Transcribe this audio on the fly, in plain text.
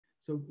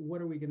So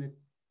what are we going to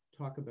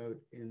talk about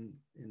in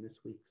this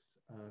week's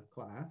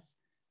class?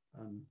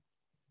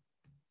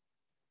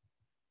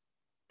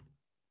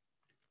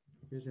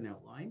 Here's an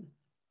outline.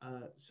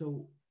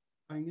 So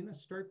I'm going to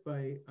start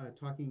by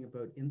talking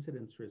about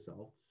incidence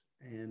results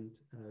and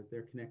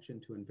their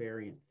connection to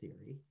invariant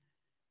theory.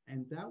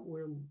 And that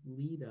will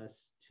lead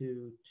us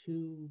to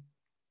two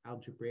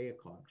algebraic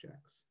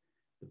objects,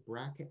 the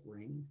bracket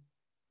ring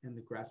and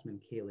the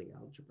Grassmann-Cayley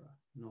algebra.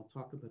 And I'll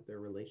talk about their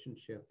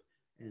relationship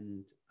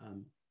and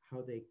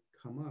how they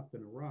come up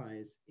and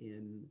arise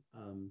in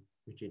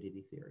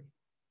rigidity theory.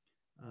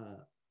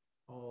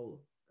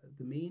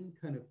 The main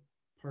kind of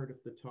part of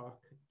the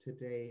talk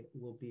today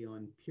will be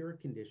on pure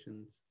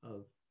conditions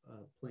of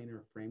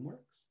planar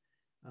frameworks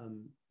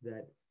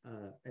that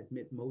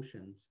admit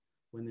motions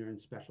when they're in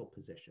special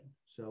position.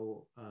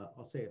 So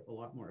I'll say a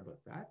lot more about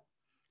that.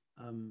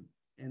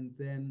 And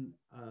then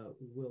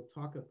we'll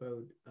talk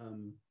about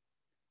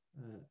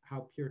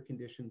how pure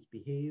conditions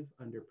behave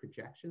under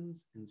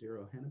projections and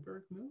zero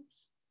Henneberg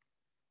moves.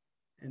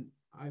 And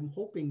I'm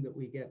hoping that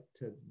we get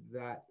to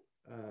that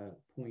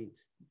point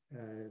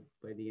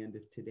by the end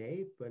of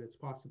today, but it's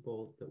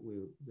possible that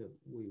we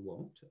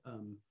won't.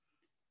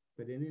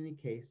 But in any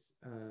case,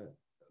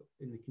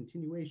 in the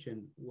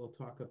continuation, we'll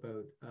talk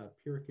about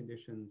pure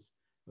conditions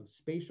of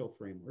spatial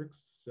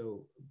frameworks.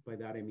 So by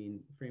that, I mean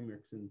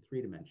frameworks in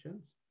 3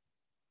 dimensions,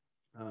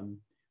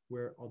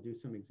 where I'll do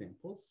some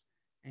examples.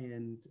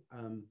 And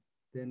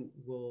then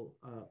we'll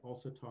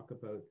also talk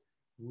about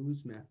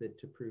Wu's method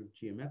to prove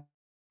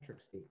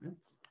geometric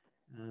statements.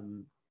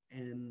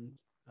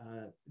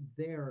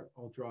 There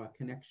I'll draw a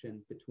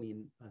connection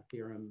between a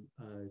theorem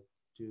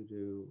due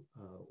to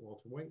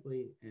Walter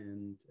Whiteley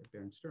and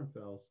Baron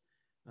Sternfels,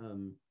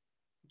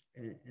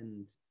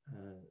 and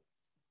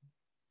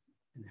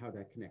how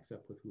that connects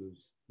up with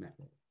Wu's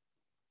method.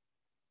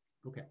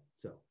 Okay,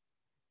 so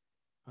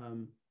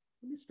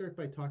let me start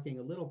by talking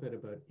a little bit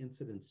about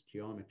incidence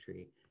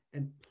geometry.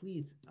 And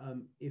please,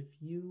 if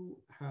you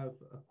have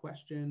a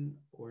question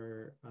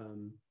or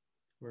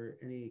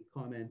any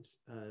comment,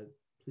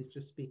 please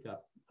just speak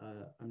up.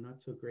 I'm not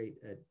so great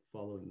at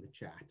following the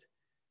chat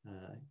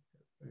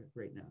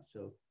right now.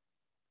 So,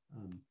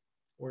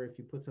 or if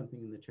you put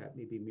something in the chat,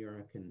 maybe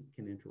Mira can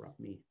interrupt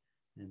me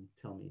and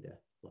tell me to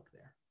look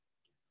there.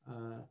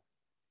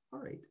 All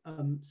right,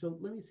 so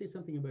let me say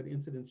something about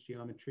incidence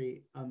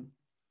geometry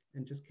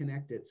and just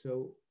connect it.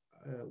 So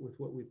with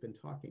what we've been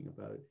talking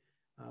about,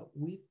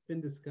 we've been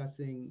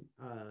discussing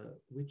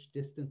which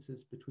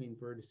distances between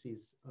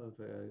vertices of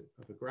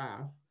a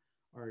graph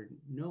are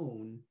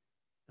known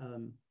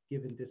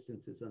given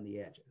distances on the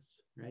edges,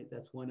 right?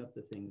 That's one of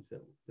the things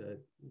that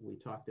we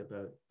talked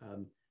about,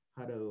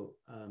 how to,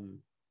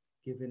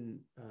 given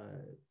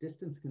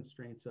distance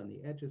constraints on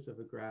the edges of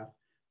a graph,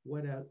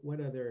 what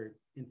other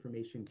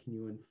information can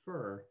you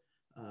infer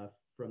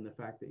from the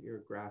fact that your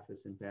graph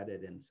is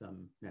embedded in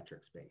some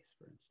metric space,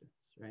 for instance,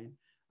 right?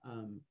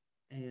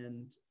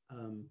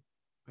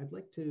 I'd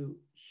like to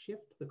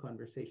shift the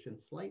conversation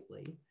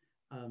slightly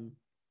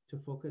to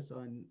focus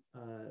on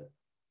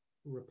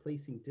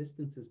replacing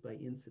distances by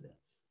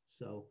incidence.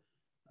 So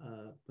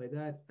by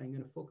that, I'm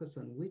going to focus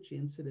on which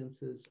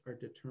incidences are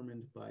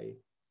determined by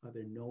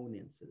other known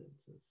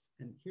incidences.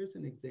 And here's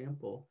an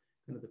example,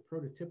 kind of the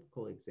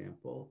prototypical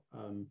example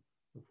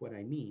of what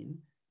I mean,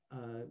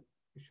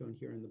 shown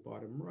here in the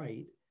bottom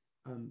right.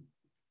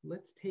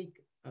 Let's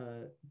take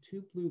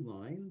 2 blue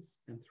lines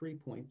and 3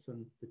 points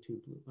on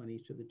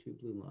each of the 2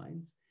 blue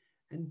lines,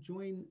 and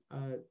join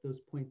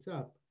those points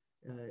up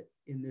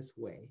in this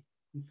way.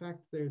 In fact,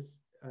 there's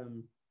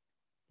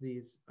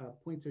these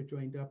points are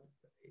joined up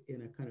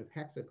in a kind of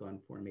hexagon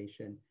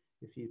formation.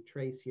 If you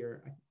trace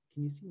here,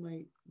 can you see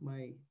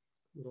my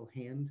little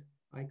hand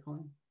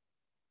icon?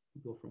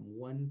 You go from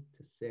 1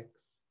 to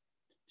 6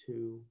 to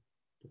 2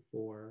 to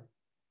 4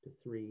 to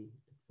 3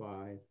 to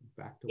 5,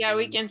 back to 1. Yeah,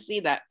 we can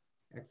see that.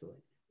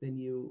 Excellent. Then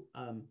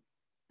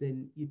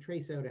you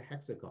trace out a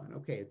hexagon.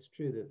 Okay, it's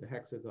true that the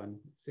hexagon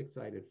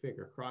 6-sided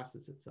figure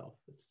crosses itself.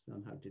 It's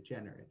somehow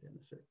degenerate in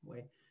a certain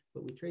way,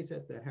 but we trace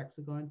out that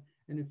hexagon.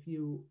 And if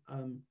you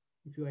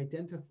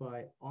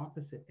identify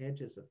opposite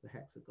edges of the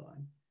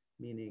hexagon,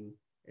 meaning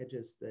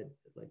edges that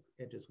like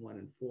edges 1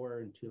 and 4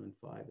 and 2 and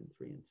 5 and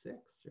 3 and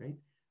 6, right?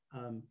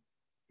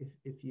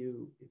 If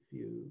you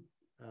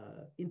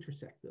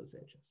intersect those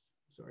edges,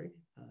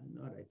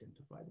 not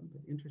identify them,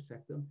 but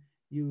intersect them,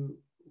 you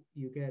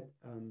get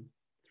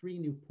 3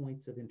 new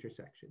points of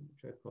intersection,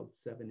 which I've called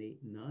 7,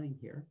 8, and 9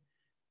 here.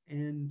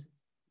 And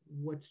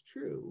what's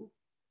true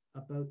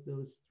about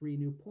those 3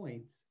 new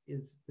points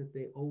is that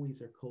they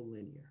always are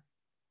collinear.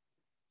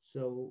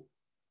 So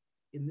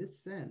in this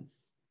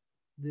sense,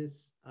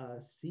 this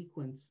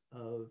sequence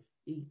of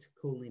 8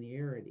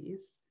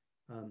 collinearities,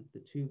 the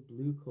 2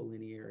 blue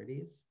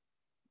collinearities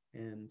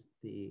and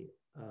the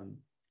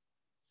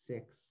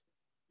 6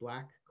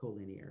 black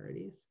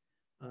collinearities,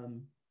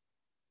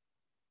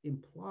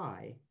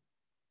 imply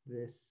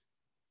this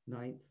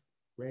 9th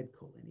red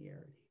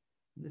collinearity.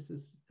 And this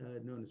is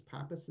known as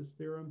Pappus's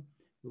theorem.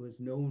 It was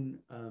known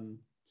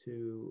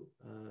to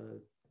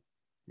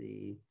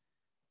the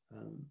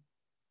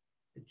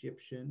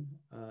Egyptian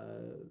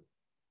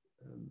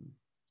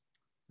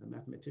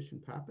mathematician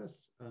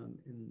Pappus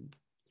in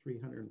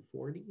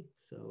 340.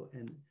 So,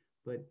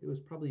 but it was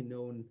probably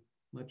known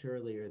much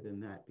earlier than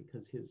that,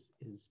 because his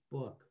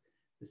book,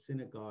 The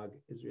Synagogue,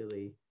 is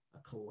really a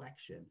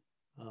collection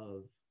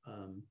of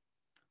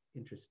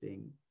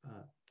interesting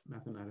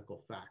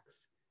mathematical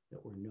facts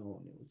that were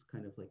known. It was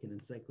kind of like an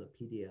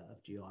encyclopedia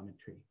of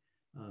geometry.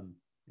 And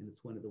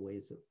it's one of the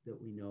ways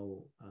that we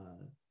know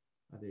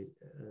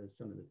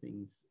some of the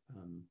things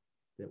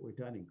that were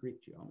done in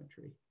Greek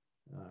geometry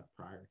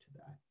prior to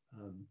that.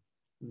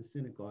 And the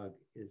synagogue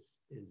is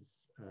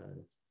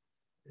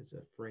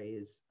a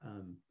phrase.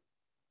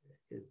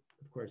 It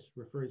of course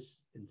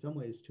refers in some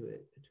ways to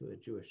a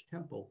Jewish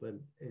temple, but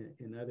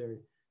in a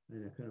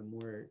kind of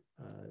more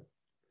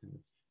kind of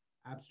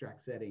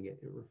abstract setting, it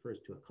refers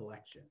to a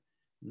collection,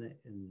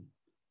 in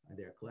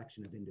either a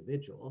collection of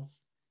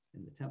individuals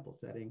in the temple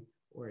setting,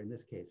 or in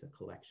this case, a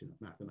collection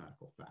of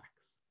mathematical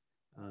facts.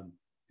 And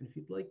if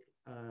you'd like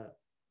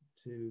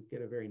to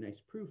get a very nice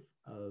proof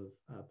of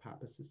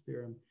Pappus's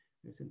theorem,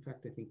 there's in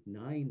fact, I think,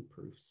 9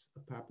 proofs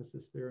of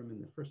Pappus's theorem in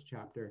the first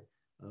chapter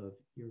of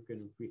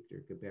Jürgen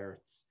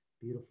Richter-Gebert's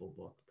beautiful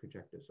book,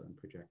 Projectives on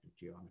Projective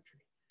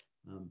Geometry,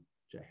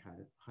 which I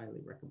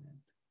highly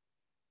recommend.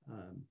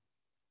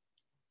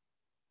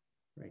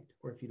 Right,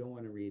 or if you don't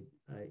want to read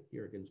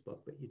Jürgen's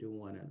book, but you do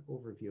want an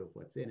overview of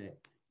what's in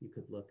it, you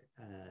could look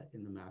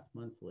in the Math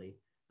Monthly,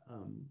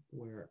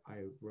 where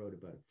I wrote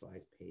about a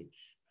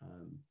 5-page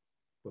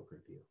book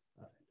review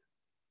of it.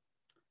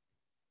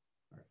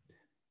 All right.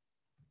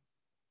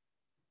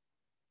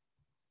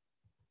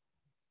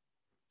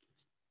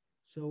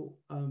 So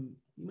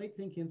you might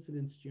think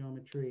incidence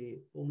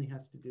geometry only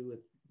has to do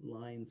with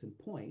lines and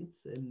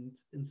points, and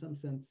in some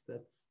sense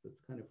that's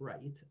kind of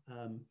right.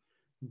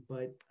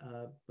 But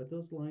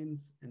those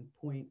lines and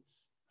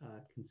points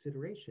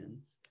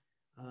considerations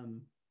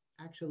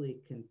actually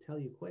can tell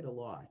you quite a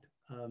lot.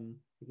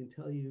 It can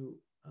tell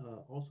you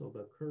also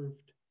about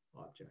curved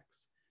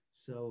objects.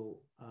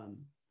 So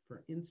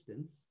for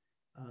instance,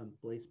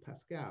 Blaise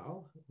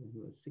Pascal, when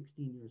he was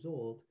 16 years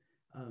old,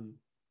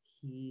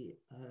 he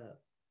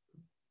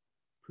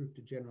proved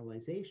a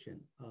generalization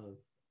of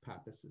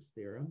Pappus's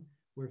theorem,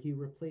 where he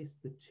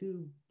replaced the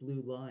 2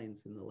 blue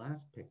lines in the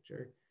last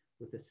picture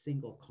with a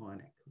single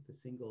conic, with a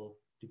single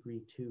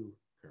degree 2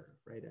 curve,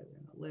 right?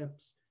 An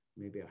ellipse,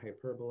 maybe a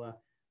hyperbola.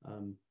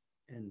 And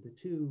the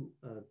 2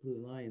 blue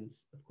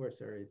lines, of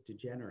course, are a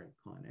degenerate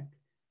conic,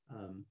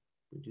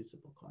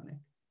 reducible conic.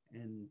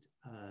 And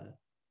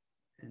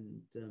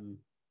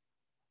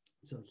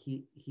so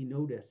he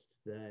noticed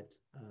that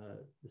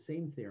the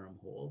same theorem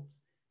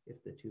holds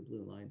if the 2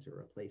 blue lines are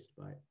replaced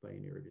by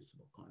an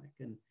irreducible conic.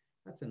 And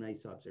that's a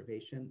nice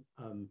observation.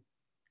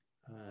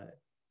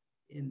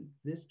 In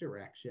this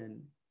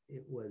direction,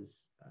 it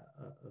was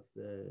of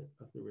the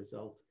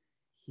result,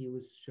 he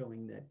was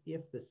showing that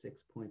if the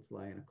 6 points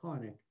lie in a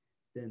conic,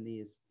 then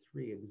these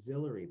 3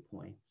 auxiliary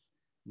points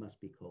must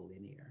be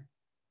collinear.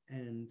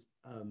 And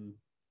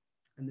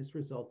this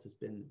result has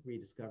been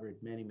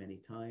rediscovered many, many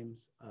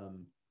times.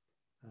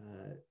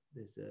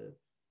 There's a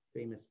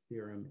famous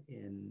theorem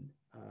in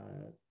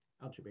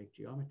algebraic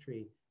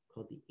geometry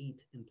called the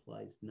 8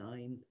 implies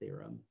 9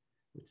 theorem,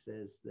 which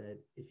says that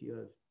if you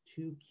have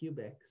 2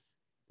 cubics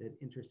that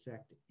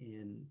intersect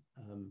in,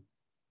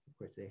 of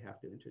course, they have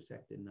to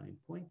intersect in 9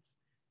 points,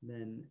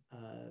 then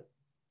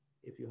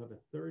if you have a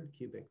 3rd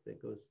cubic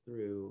that goes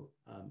through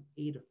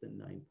 8 of the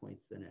 9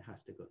 points, then it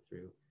has to go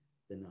through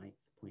the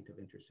 9th point of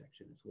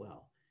intersection as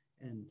well.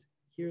 And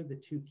here the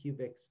 2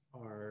 cubics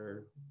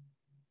are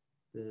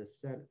the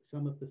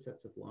sum of the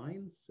sets of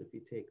lines. So if you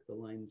take the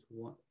lines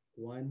one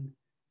which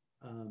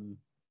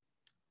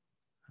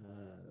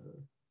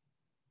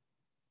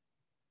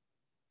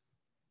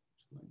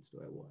lines do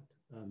I want?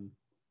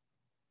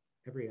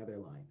 Every other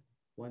line,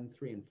 1,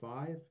 3, and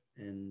 5,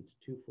 and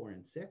 2, 4,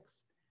 and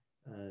 6.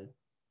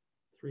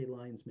 3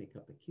 lines make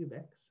up a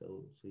cubic,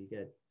 so you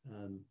get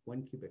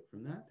 1 cubic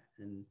from that,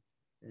 and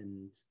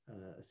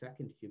a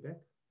 2nd cubic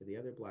for the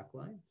other black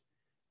lines,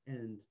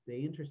 and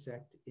they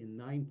intersect in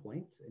 9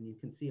 points, and you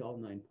can see all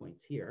 9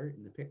 points here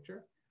in the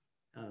picture.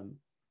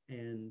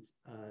 And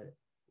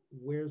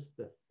where's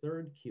the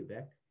 3rd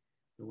cubic,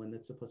 the one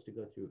that's supposed to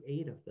go through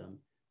 8 of them?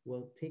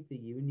 We'll take the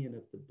union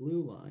of the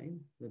blue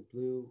line, the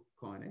blue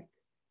conic,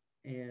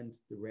 and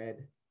the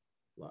red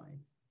line.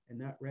 And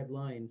that red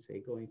line, say,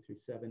 going through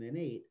 7 and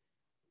 8,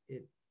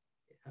 it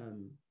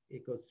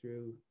goes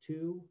through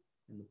 2,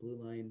 and the blue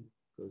line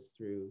goes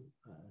through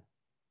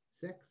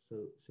 6.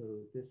 So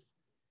this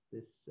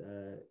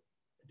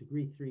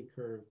degree 3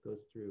 curve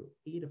goes through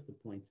 8 of the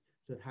points,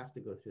 so it has to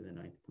go through the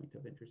 9th point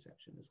of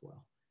intersection as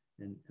well.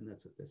 And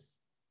that's what this,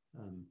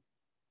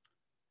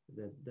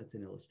 that's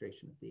an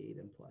illustration of the 8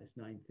 implies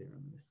 9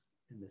 theorem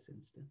in this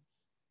instance.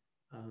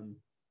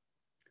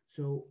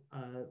 So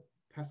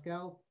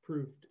Pascal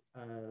proved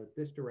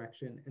this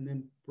direction, and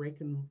then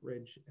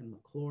Breckenridge and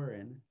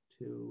Maclaurin,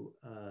 2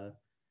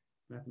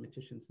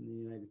 mathematicians in the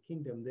United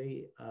Kingdom,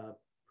 they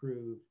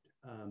proved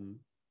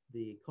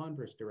the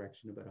converse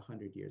direction about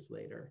 100 years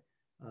later,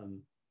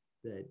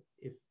 that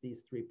if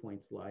these 3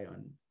 points lie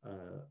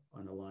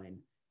on a line,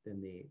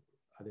 then the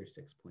other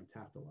 6 points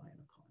have to lie in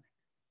a conic.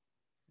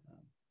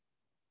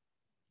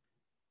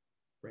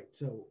 Right,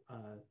 so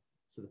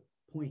the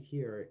point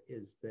here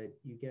is that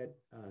you get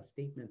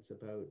statements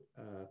about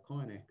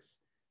conics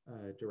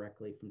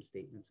directly from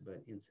statements about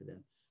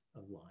incidence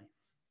of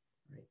lines,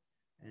 right?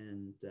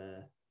 And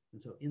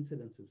so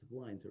incidences of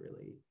lines are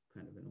really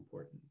kind of an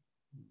important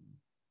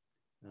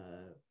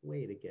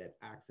way to get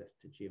access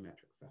to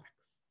geometric facts.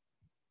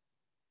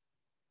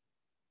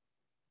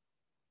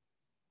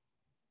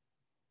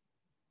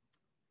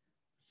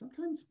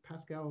 Sometimes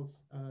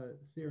Pascal's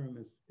theorem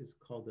is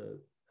called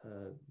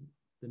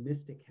the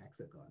mystic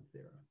hexagon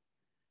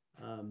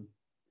theorem.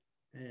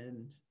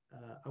 And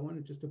I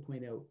wanted just to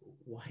point out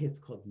why it's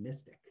called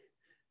mystic.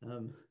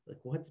 Like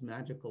what's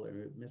magical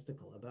or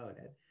mystical about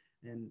it?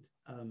 And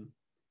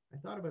I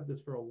thought about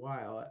this for a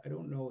while. I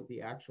don't know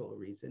the actual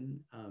reason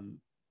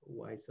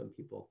why some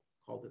people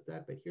called it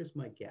that, but here's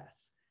my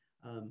guess.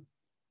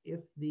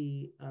 If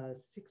the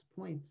 6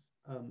 points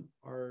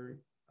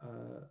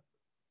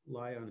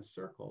lie on a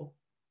circle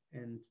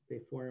and they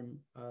form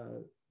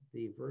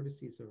the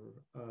vertices of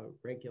a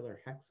regular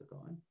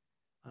hexagon,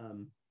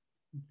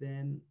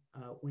 then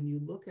when you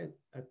look at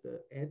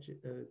the edge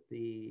of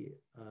the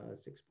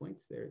 6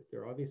 points,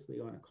 they're obviously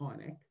on a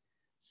conic.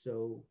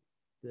 So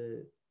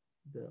the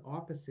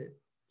opposite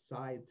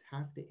sides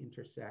have to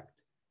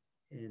intersect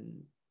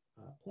in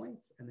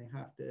points, and they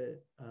have to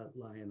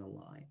lie in a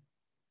line,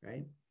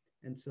 right?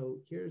 And so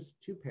here's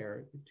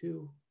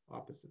two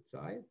opposite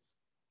sides,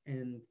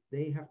 and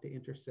they have to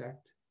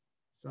intersect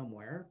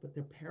somewhere, but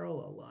they're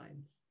parallel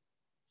lines.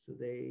 So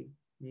they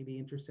maybe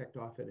intersect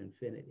off at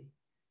infinity.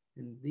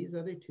 And these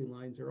other two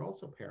lines are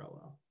also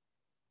parallel.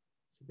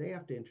 So they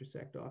have to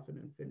intersect off at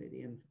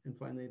infinity. And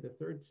finally, the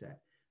third set.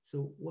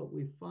 So what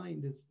we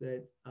find is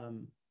that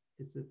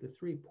the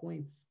 3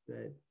 points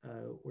that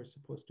we're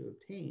supposed to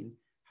obtain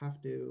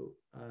have to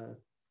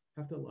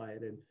lie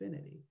at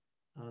infinity.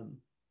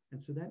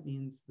 And so that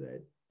means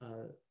that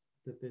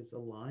there's a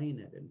line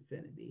at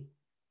infinity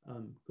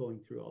going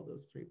through all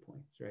those 3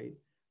 points, right?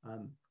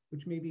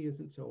 Which maybe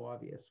isn't so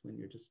obvious when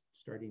you're just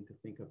starting to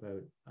think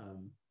about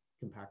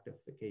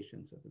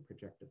compactifications of the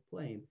projective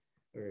plane,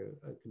 or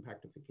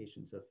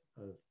compactifications of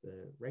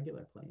the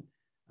regular plane.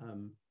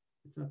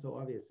 It's not so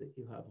obvious that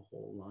you have a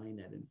whole line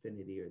at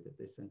infinity, or that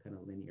there's some kind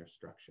of linear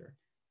structure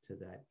to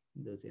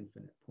those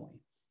infinite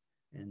points.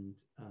 And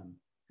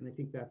I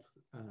think that's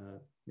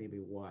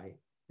maybe why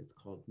it's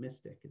called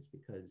mystic, is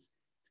because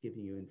it's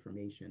giving you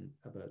information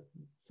about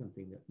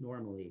something that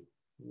normally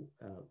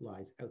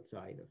lies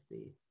outside of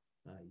the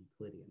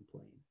Euclidean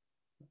plane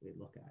that we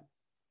look at.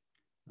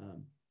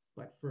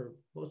 But for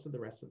most of the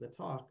rest of the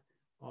talk,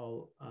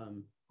 I'll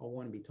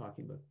want to be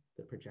talking about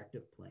the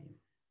projective plane.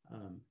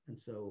 And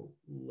so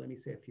let me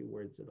say a few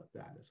words about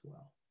that as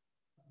well.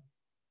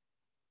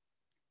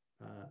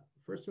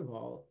 First of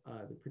all,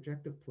 the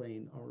projective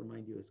plane, I'll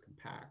remind you, is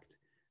compact.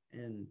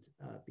 And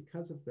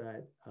because of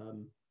that,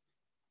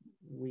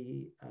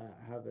 we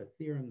have a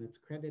theorem that's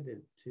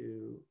credited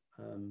to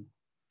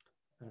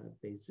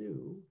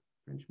Bézout,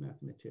 French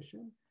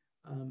mathematician,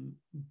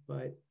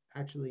 but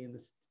actually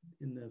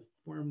in the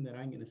form that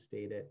I'm going to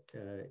state it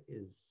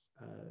is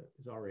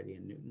already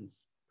in Newton's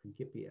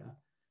Principia.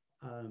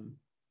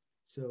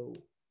 So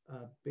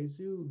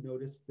Bézout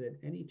noticed that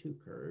any two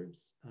curves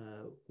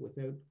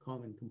without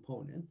common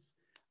components,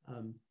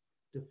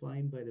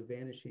 defined by the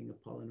vanishing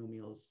of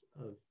polynomials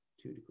of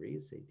 2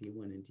 degrees, say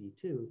d1 and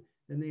d2,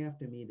 then they have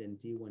to meet in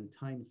d1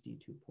 times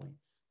d2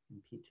 points in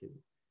p2.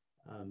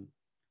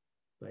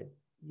 But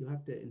you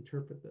have to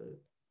interpret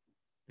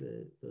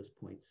those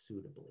points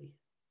suitably.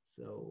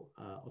 So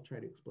I'll try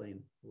to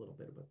explain a little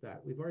bit about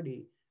that. We've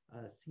already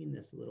seen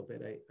this a little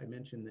bit. I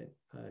mentioned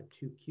that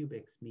 2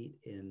 cubics meet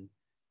in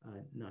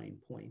 9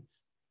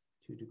 points.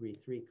 2 degree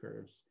 3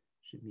 curves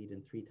should meet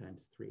in 3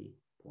 times 3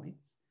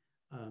 points.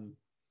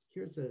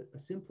 Here's a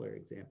simpler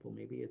example.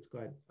 Maybe it's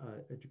got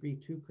a degree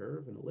 2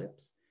 curve, an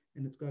ellipse,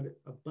 and it's got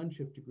a bunch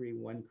of degree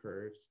 1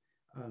 curves.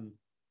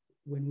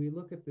 When we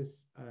look at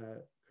this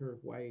curve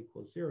y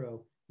equals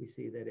 0, we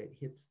see that it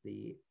hits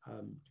the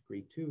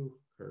degree 2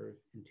 curve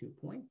in 2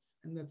 points,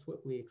 and that's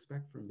what we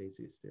expect from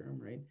Bézout's theorem,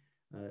 right?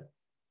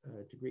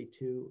 Degree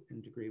 2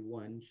 and degree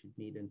 1 should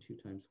meet in 2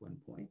 times 1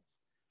 points.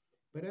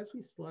 But as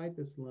we slide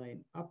this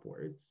line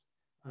upwards,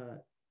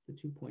 the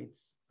 2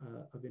 points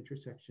of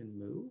intersection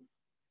move,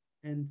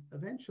 and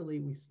eventually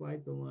we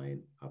slide the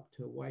line up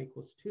to y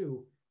equals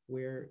 2,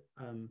 where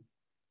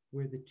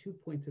the 2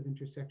 points of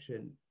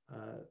intersection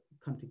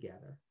come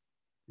together,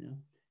 you know?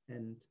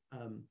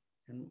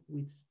 And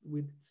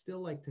we'd still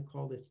like to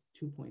call this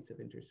 2 points of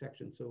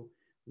intersection. So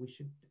we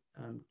should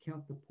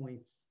count the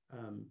points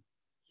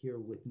here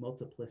with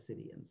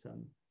multiplicity in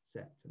some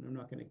sense. And I'm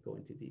not going to go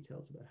into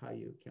details about how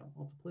you count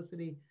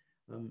multiplicity.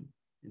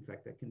 In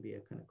fact, that can be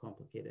a kind of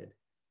complicated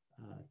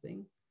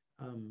thing.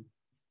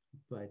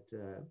 But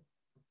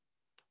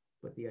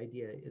but the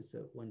idea is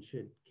that one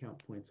should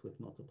count points with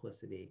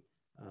multiplicity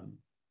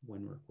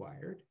when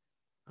required.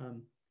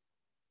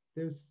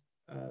 There's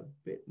a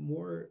bit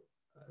more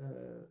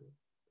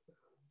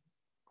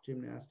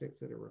gymnastics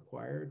that are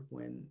required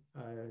when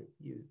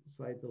you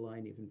slide the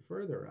line even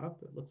further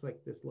up. It looks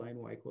like this line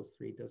y equals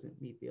 3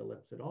 doesn't meet the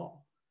ellipse at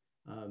all.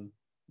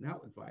 That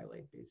would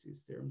violate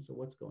Béziers' theorem. So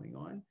what's going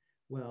on?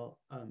 Well,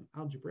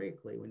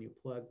 algebraically, when you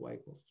plug y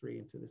equals 3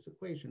 into this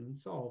equation and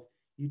solve,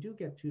 you do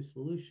get two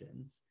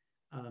solutions.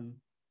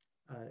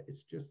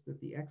 It's just that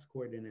the x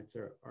coordinates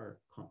are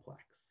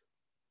complex.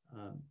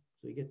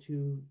 So you get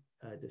two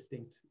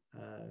distinct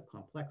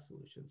complex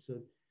solutions.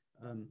 So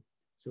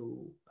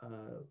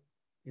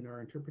in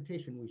our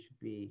interpretation, we should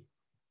be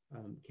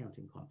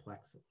counting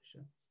complex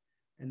solutions.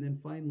 And then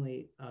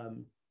finally,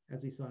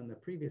 as we saw in the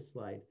previous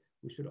slide,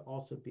 we should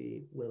also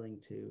be willing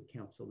to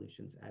count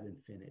solutions at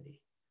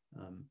infinity,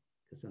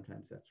 because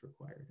sometimes that's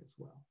required as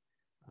well.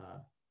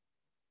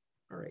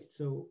 All right,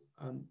 so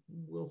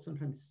we'll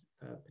sometimes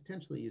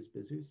potentially use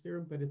Béziers'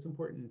 theorem, but it's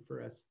important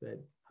for us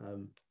that,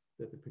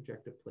 that the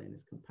projective plane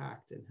is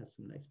compact and has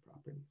some nice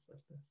properties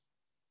like this.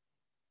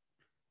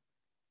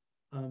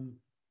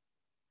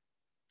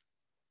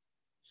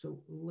 So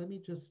let me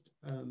just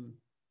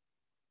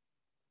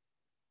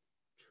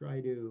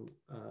try to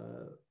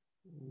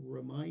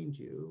remind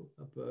you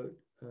about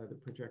the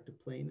projective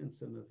plane and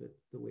some of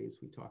the ways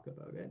we talk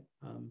about it.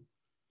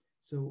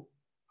 So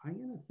I'm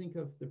going to think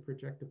of the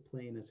projective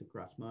plane as a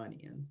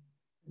Grassmannian.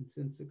 And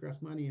since the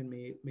Grassmannian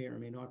may or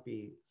may not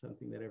be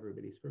something that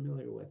everybody's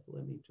familiar with,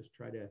 let me just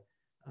try to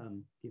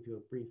give you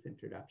a brief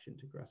introduction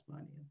to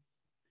Grassmannians.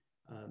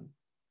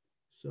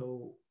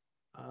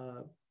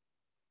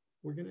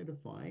 We're going to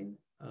define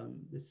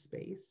this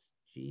space,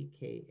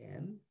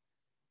 GKN,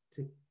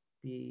 to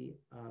be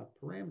a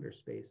parameter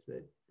space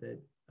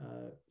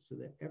so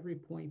that every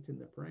point in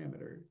the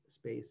parameter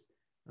space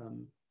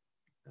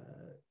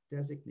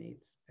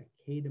designates a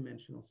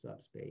k-dimensional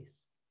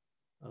subspace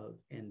of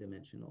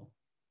n-dimensional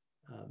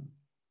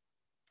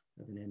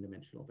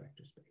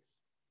vector space.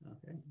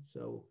 Okay,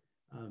 so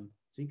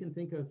you can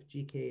think of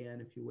GKN,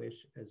 if you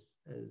wish, as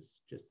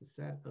just a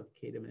set of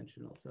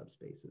k-dimensional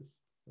subspaces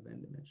of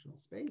n-dimensional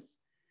space.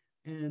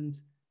 And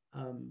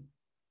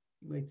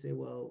you might say,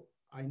 well,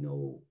 I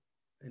know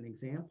an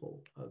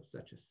example of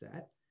such a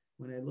set.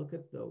 When I look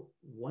at the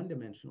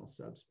one-dimensional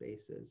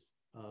subspaces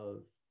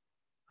of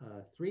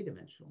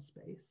three-dimensional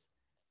space,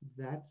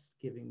 that's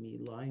giving me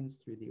lines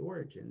through the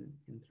origin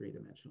in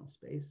three-dimensional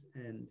space.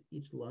 And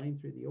each line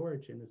through the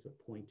origin is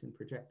a point in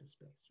projective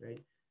space,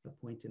 right? A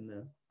point in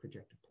the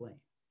projective plane.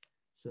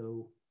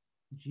 So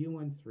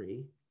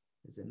G13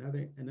 is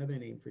another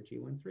name for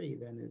G13,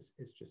 then is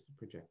just the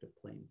projective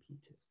plane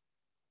P2.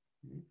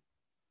 Right?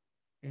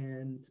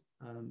 And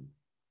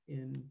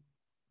in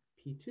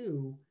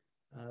P2,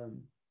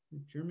 the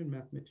German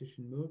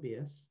mathematician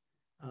Möbius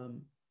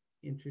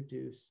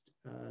introduced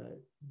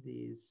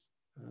these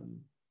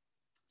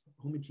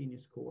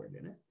homogeneous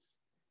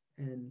coordinates,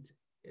 and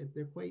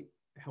they're quite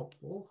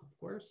helpful, of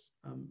course,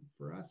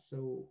 for us.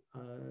 So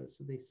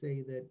they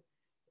say that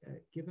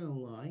given a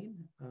line,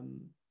 a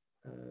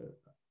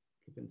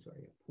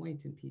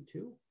point in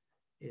P2,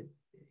 it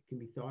can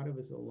be thought of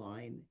as a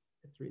line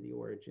through the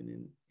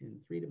origin in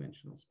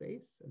three-dimensional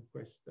space. And of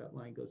course, that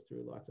line goes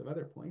through lots of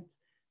other points.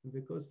 If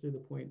it goes through the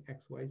point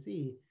x, y,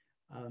 z,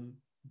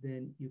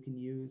 then you can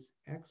use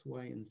x,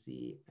 y, and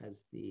z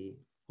as the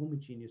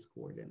homogeneous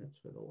coordinates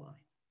for the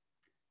line.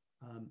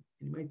 And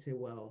you might say,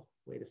 well,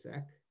 wait a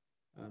sec,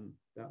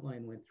 that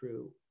line went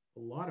through a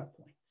lot of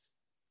points,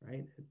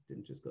 right? It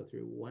didn't just go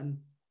through one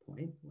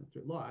point, it went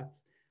through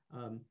lots.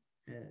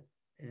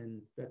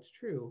 And that's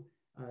true.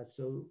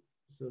 So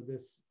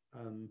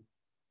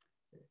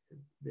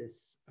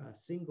this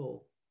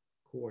single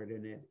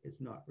coordinate is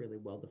not really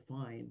well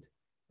defined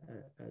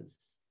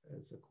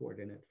as a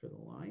coordinate for the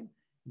line.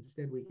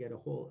 Instead, we get a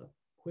whole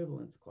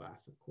equivalence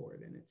class of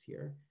coordinates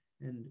here.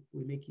 And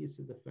we make use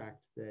of the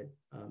fact that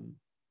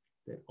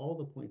that all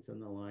the points on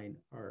the line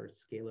are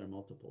scalar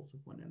multiples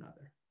of one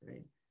another,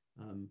 right?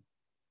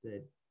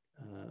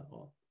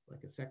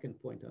 Like a second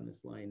point on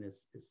this line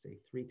is say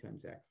 3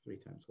 times x, 3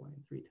 times y,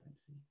 and 3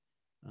 times z.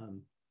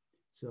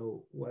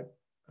 So what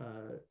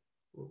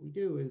we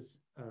do is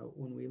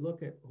when we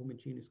look at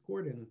homogeneous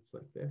coordinates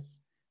like this,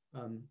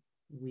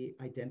 we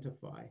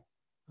identify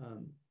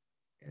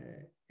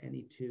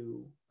any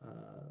two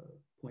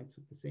points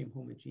with the same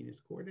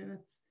homogeneous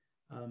coordinates,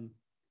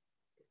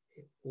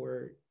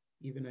 or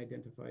even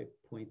identify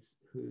points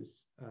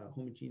whose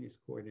homogeneous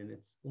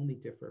coordinates only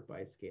differ by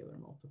a scalar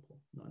multiple,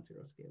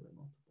 non-zero scalar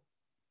multiple.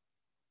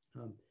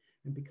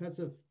 And because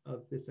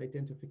of this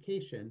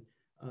identification,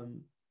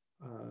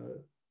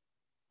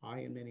 I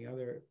and many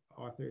other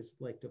authors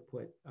like to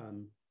put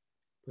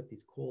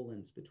these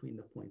colons between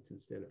the points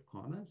instead of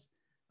commas.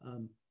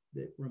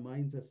 That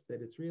reminds us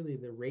that it's really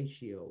the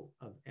ratio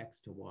of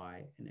x to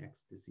y and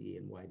x to z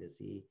and y to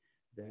z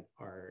that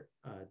are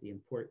the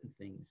important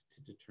things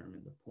to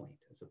determine the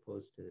point, as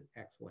opposed to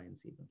x, y, and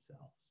z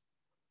themselves.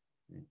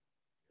 Right?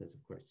 Because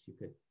of course you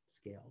could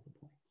scale the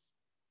points.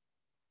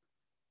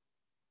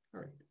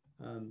 All right.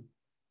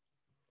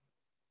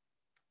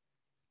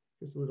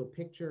 Here's a little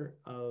picture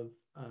of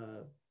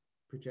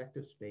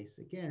projective space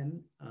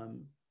again.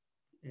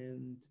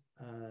 And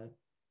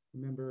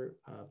remember,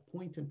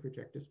 point in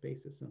projective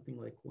space is something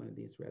like one of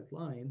these red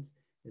lines.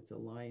 It's a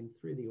line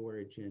through the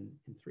origin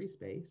in 3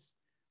 space.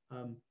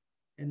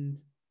 And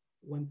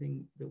one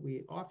thing that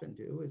we often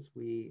do is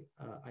we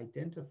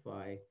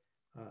identify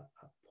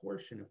a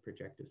portion of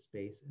projective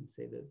space and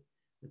say that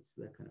it's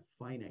the kind of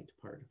finite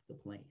part of the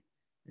plane,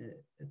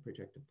 a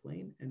projective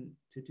plane. And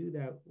to do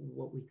that,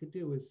 what we could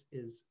do is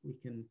we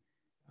can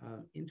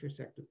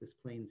intersect with this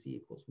plane z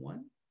equals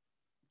 1.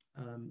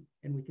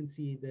 And we can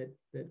see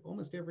that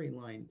almost every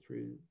line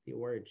through the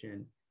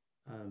origin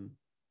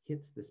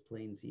hits this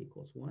plane z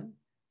equals 1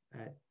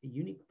 at a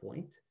unique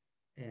point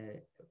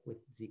with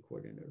z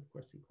coordinate, of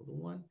course, equal to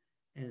 1.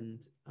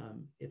 And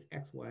if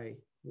x, y,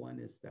 1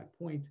 is that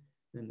point,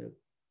 then the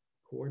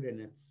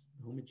coordinates,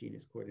 the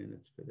homogeneous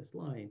coordinates for this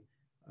line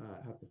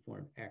have to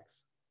form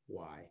x,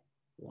 y,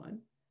 1.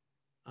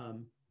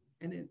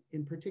 And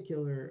in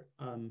particular,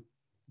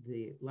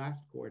 the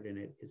last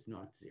coordinate is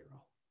not 0,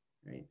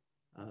 right?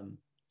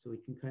 So we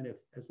can kind of,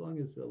 as long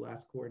as the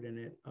last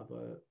coordinate of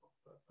a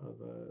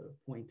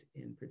point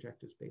in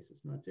projective space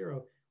is not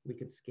 0, we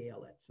could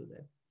scale it so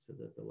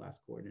that the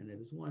last coordinate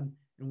is 1,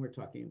 and we're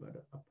talking about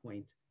a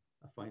point,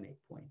 a finite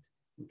point.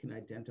 We can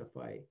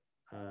identify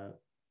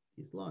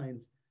these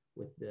lines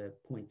with the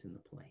points in the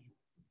plane.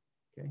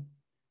 Okay,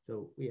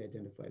 so we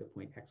identify the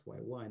point x, y,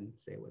 1,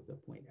 say with the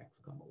point x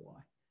comma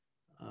y.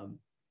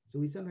 So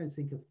we sometimes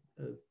think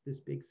of this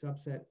big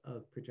subset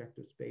of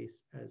projective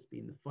space as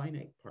being the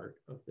finite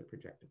part of the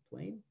projective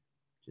plane,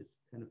 which is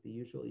kind of the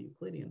usual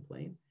Euclidean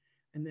plane.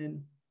 And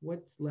then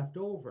what's left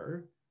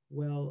over?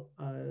 Well,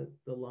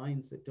 the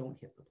lines that don't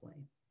hit the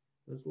plane.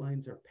 Those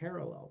lines are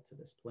parallel to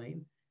this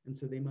plane, and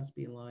so they must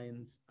be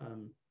lines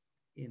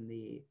in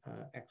the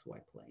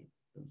xy plane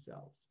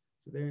themselves.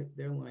 So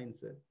they're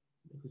lines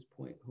whose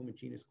point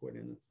homogeneous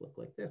coordinates look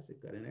like this.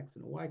 They've got an x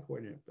and a y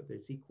coordinate, but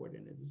their z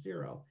coordinate is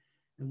 0.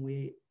 And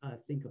we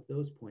think of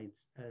those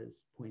points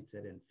as points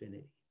at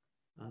infinity.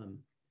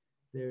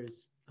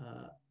 There's,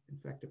 in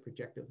fact, a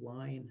projective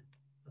line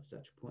of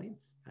such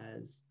points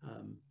as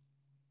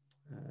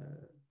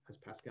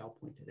Pascal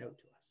pointed out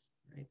to us,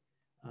 right?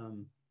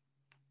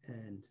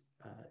 And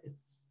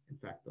it's, in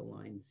fact, the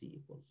line z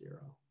equals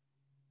 0.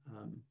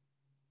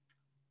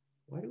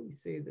 Why do we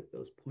say that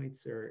those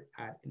points are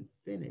at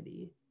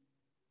infinity?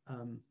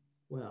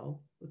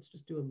 Well, let's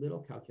just do a little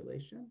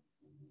calculation.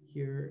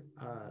 Here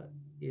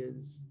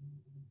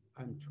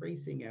I'm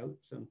tracing out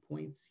some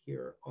points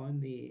here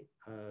on the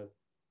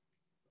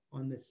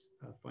on this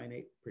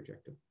finite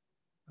projective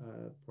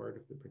part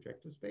of the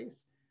projective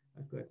space.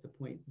 I've got the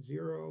point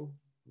 0,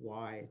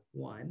 y,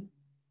 1.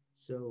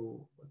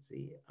 So let's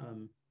see,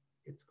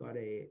 it's got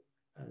a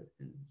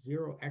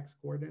 0x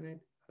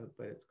coordinate,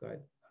 but it's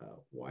got a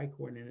y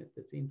coordinate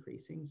that's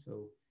increasing.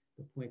 So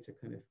the points are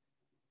kind of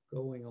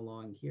going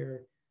along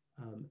here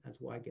as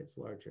y gets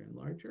larger and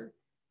larger.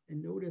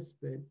 And notice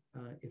that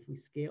if we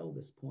scale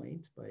this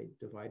point by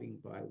dividing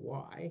by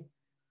y,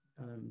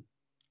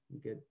 we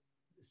get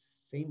the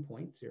same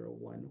point, 0,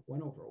 1,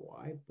 1 over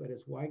y. But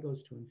as y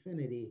goes to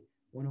infinity,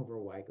 1 over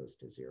y goes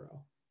to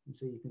 0. And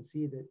so you can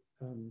see that,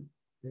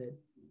 that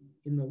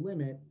in the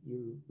limit,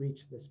 you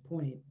reach this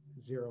point,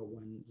 0,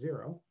 1,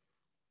 0.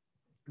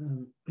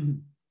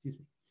 Excuse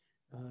me.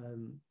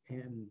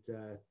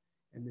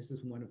 And this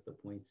is one of the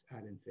points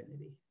at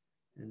infinity.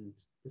 And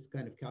this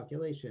kind of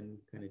calculation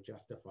kind of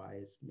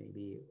justifies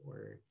maybe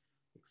or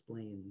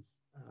explains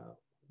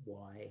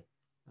why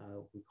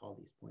we call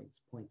these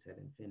points at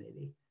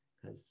infinity,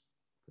 because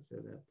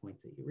they're the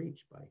points that you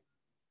reach by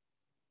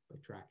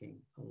tracking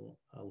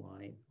a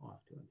line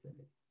off to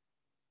infinity.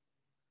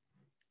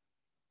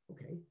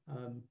 Okay,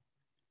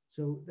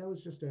 so that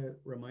was just a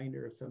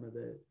reminder of some of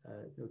the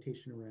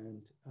notation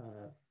around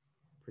the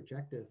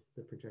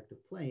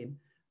projective plane.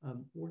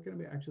 We're going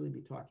to actually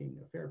be talking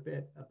a fair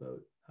bit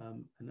about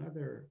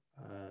another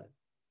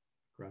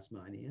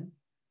Grassmannian.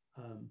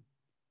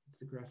 It's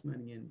the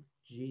Grassmannian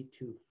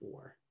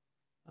G24.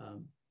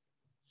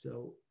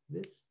 So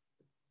this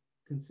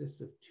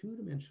consists of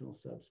 2-dimensional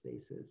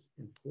subspaces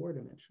in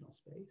 4-dimensional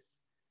space.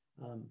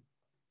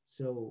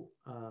 So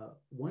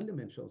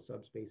 1-dimensional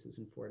subspaces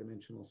in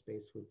 4-dimensional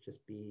space would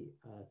just be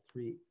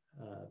P3,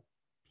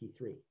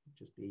 would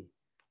just be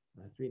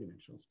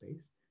 3-dimensional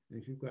space.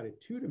 And if you've got a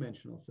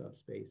 2-dimensional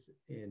subspace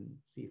in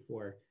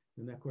C4,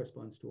 then that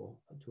corresponds to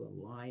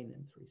a line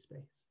in 3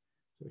 space.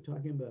 So we're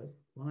talking about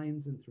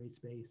lines in 3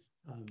 space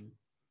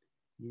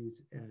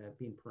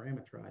being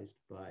parameterized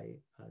by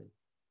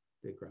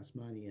the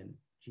Grassmannian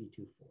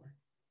G24.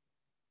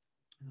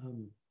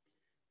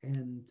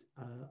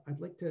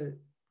 I'd like to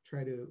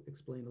try to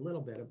explain a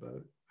little bit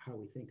about how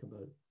we think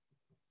about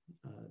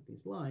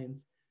these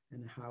lines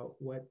and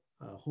what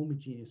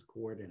homogeneous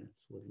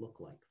coordinates would look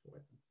like for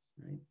them,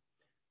 right?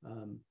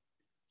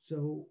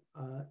 So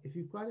if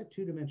you've got a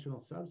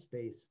 2-dimensional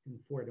subspace in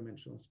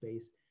 4-dimensional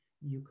space,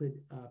 you could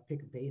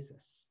pick a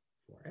basis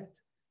for it.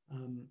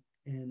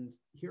 And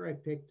here I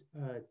picked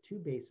two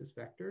basis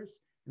vectors,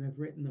 and I've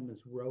written them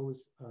as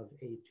rows of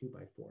a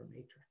 2x4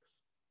 matrix.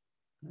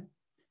 Okay?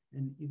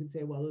 And you can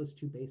say, well, those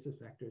two basis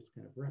vectors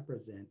kind of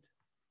represent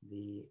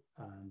the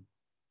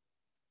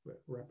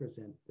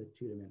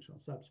two-dimensional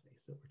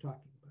subspace that we're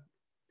talking about.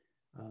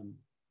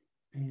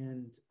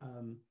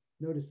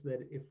 Notice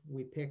that if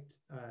we picked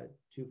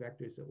two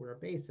vectors that were a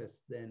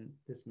basis, then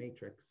this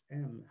matrix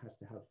M has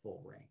to have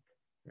full rank,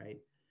 right?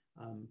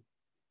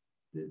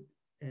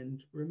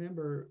 And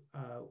remember,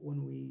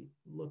 when we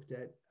looked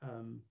at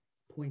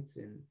points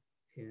in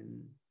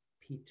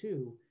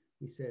P2,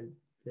 we said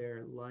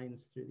they're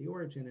lines through the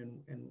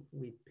origin, and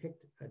we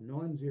picked a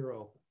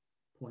non-zero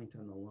point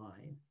on the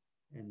line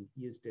and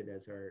used it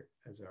as our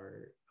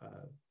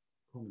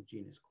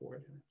homogeneous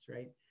coordinates,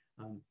 right?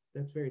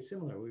 That's very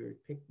similar. We were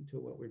picking to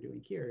what we're doing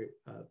here.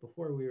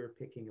 Before we were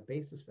picking a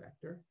basis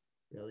vector,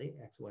 really,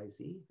 x, y,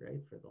 z,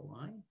 right, for the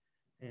line,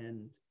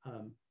 and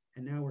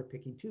now we're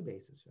picking two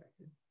basis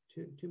vectors,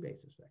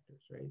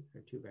 right,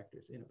 or two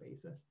vectors in a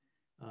basis.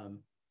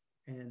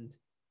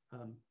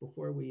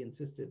 Before we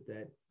insisted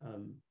that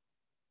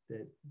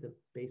that the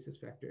basis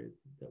vector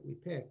that we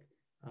pick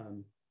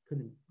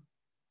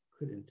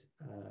couldn't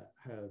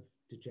have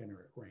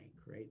degenerate rank,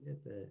 right?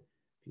 If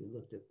you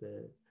looked at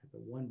the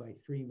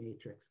 1x3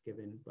 matrix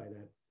given by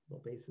that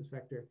little basis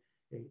vector,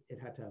 it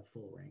had to have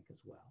full rank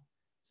as well.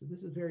 So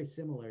this is very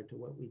similar to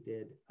what we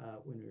did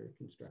when we were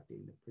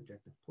constructing the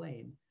projective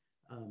plane.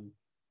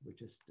 We're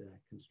just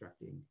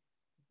constructing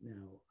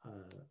now a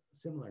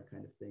similar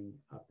kind of thing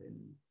up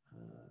in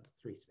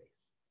 3 space.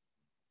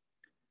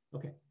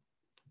 Okay,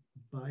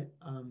 but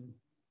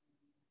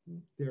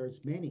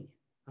there's many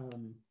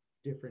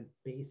different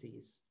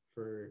bases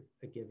for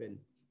a given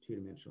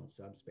two-dimensional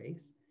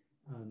subspace.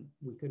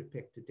 We could have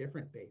picked a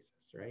different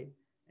basis, right?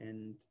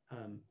 And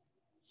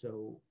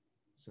so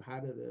how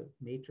do the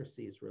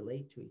matrices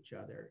relate to each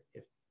other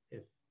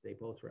if they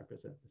both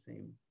represent the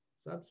same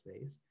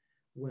subspace?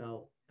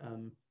 Well,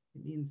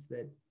 it means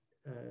that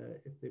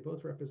if they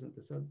both represent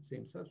the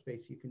same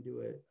subspace, you can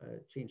do a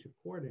change of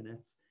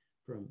coordinates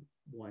from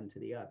one to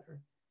the other.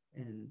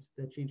 And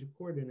that change of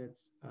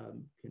coordinates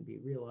can be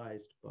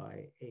realized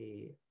by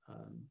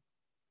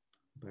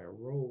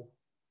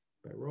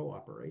row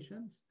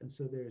operations. And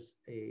so there's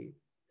a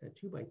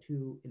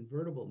 2x2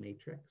 invertible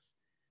matrix,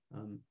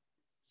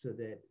 so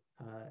that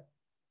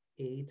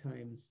A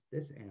times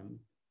this M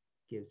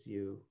gives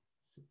you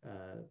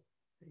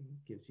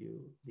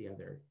the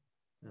other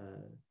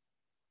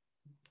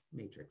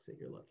matrix that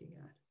you're looking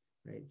at,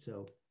 right?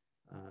 So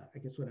I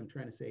guess what I'm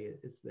trying to say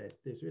is that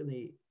there's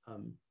really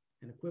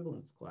an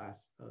equivalence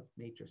class of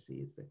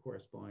matrices that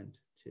correspond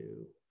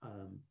to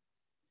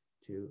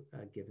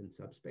a given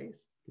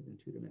subspace, given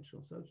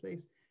two-dimensional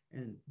subspace,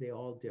 and they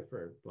all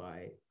differ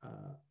by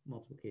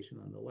multiplication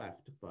on the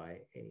left by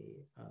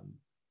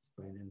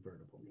an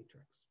invertible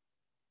matrix.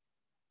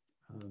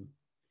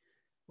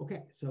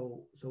 Okay,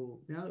 so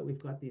now that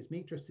we've got these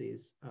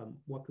matrices,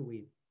 what could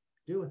we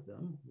do with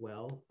them?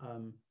 Well,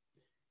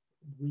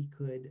 we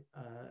could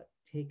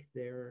take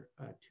their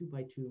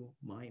 2x2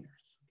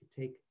 minors. We could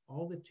take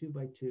all the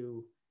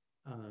 2x2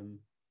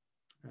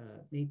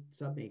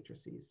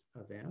 submatrices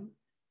of M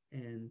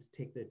and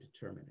take their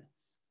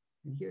determinants.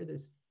 And here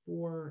there's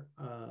 4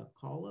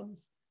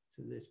 columns.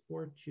 So there's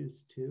 4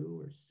 choose 2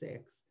 or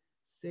 6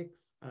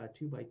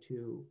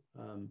 2x2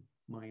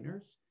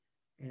 minors.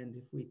 And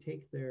if we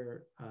take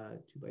their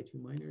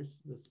 2x2 minors,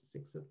 those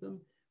 6 of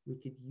them, we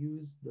could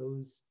use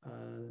those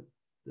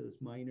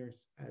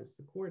minors as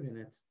the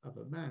coordinates of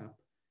a map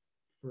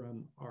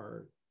from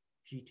our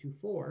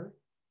G24,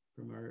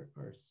 from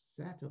our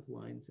set of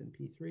lines in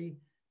P3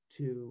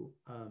 to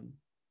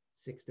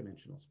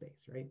 6-dimensional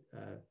space, right?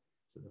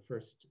 So the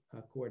first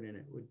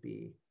coordinate would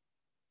be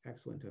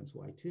x1 times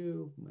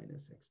y2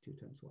 minus x2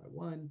 times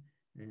y1,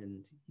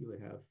 and you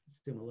would have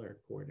similar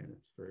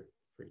coordinates for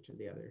each of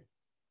the other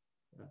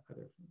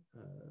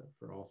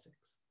for all 6,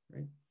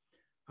 right?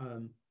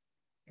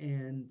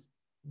 And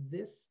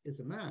this is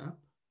a map,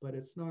 but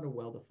it's not a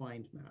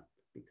well-defined map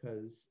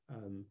because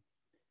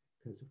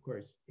of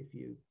course, if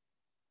you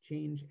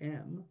change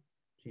M,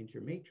 change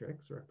your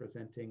matrix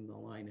representing the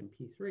line in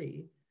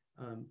P3,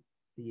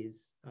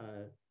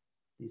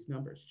 these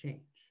numbers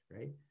change,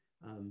 right?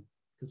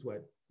 Because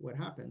what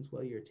happens?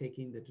 Well, you're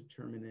taking the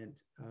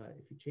determinant.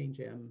 If you change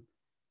M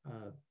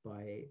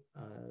by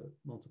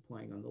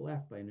multiplying on the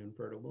left by an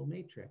invertible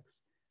matrix,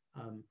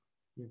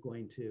 you're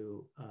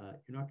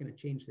not going to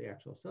change the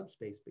actual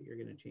subspace, but you're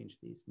going to change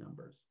these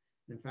numbers.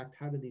 And in fact,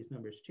 how do these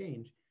numbers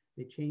change?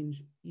 They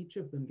change. Each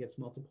of them gets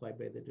multiplied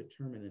by the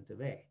determinant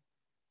of A,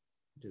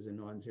 which is a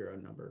non-zero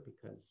number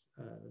because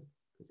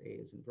A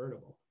is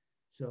invertible.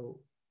 So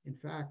in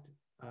fact,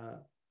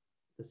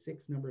 the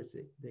 6 numbers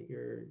that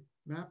you're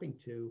mapping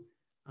to,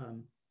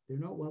 they're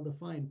not well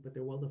defined, but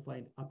they're well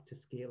defined up to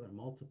scalar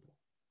multiple,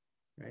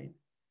 right?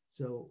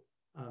 So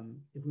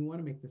if we want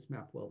to make this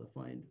map well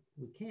defined,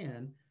 we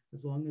can,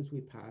 as long as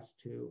we pass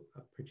to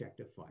a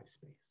projective 5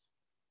 space.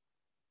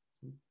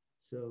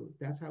 So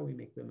that's how we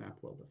make the map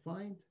well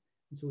defined.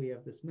 And so we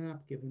have this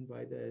map given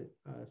by the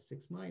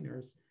 6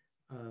 minors,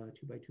 2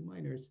 by 2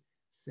 minors,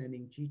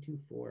 sending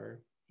G24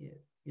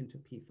 into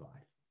P5.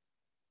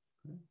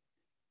 Okay?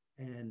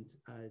 And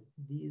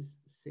these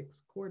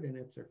 6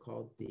 coordinates are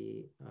called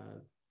the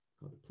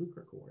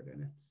Plucher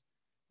coordinates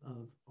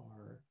of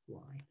our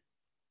line.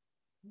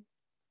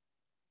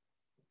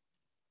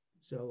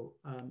 So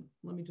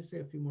let me just say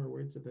a few more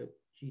words about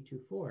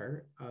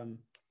G24.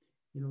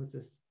 You know,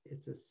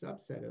 it's a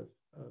subset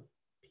of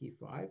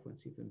P5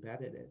 once you've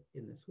embedded it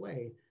in this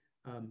way,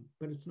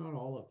 but it's not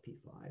all of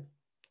P5.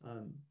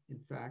 In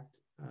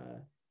fact,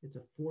 it's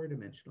a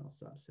 4-dimensional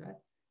subset,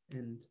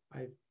 and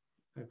I've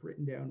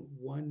written down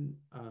one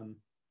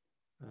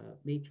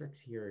matrix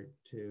here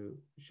to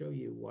show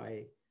you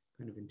why,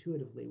 kind of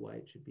intuitively, why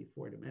it should be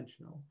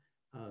 4-dimensional.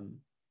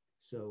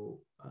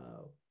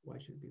 Why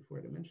should it be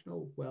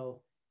 4-dimensional?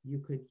 Well, you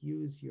could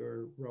use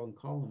your row and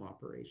column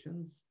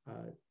operations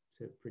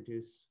to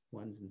produce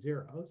ones and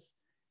zeros,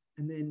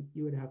 and then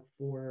you would have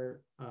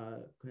 4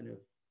 kind of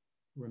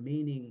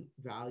remaining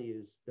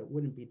values that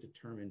wouldn't be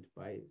determined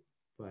by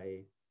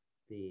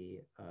the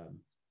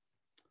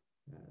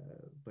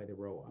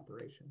row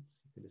operations.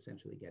 You could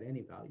essentially get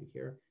any value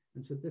here,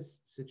 and so this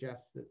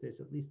suggests that there's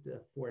at least a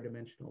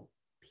 4-dimensional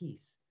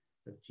piece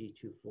of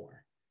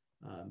G24,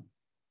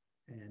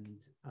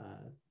 and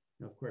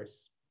of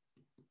course,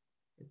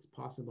 it's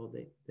possible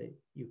that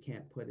you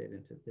can't put it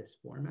into this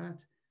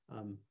format,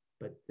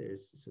 but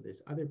there's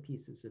other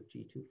pieces of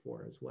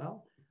G24 as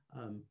well,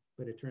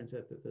 but it turns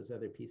out that those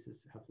other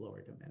pieces have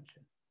lower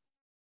dimension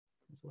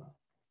as well.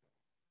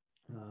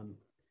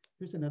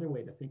 Here's another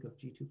way to think of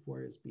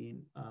G24 as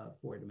being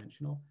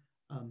 4-dimensional.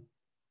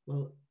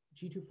 Well,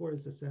 G24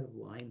 is a set of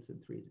lines in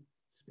 3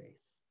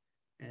 space,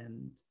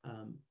 and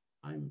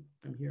I'm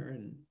here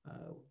in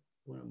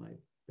one of my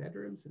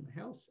bedrooms in my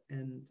house,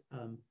 and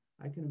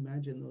I can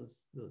imagine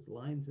those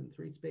lines in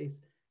 3 space,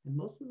 and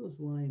most of those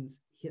lines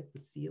hit the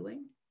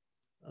ceiling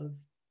of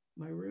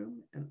my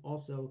room and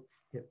also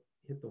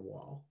hit the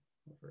wall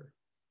over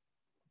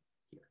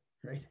here,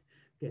 right?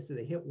 Okay, so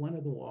they hit one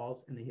of the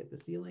walls and they hit the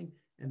ceiling,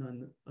 and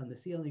on the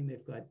ceiling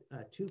they've got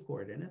 2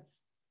 coordinates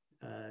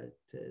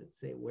to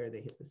say where they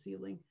hit the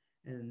ceiling,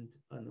 and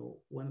on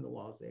one of the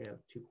walls they have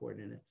 2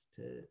 coordinates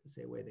to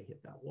say where they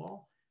hit that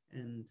wall,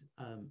 and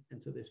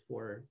so there's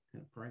 4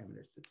 kind of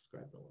parameters to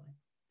describe the line.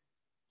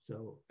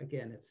 So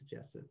again, it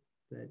suggests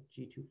that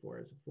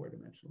G24 is a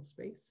 4-dimensional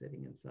space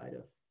sitting inside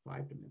a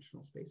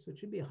 5-dimensional space, so it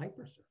should be a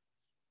hypersurface.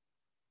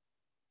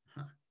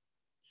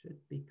 Should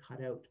be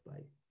cut out by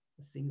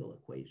a single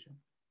equation.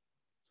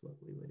 That's what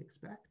we would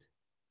expect.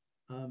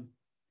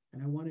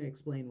 And I want to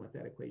explain what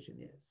that equation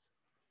is.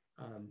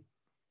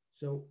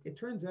 So it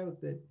turns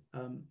out that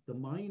the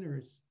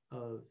minors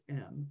of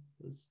M,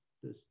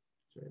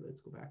 sorry,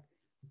 let's go back.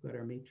 We've got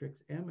our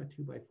matrix M, a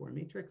 2 by 4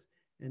 matrix,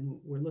 and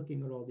we're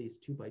looking at all these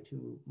 2 by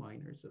 2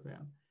 minors of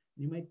M.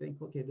 And you might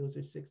think, okay, those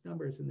are 6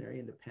 numbers and they're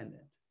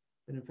independent,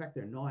 but in fact,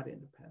 they're not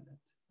independent.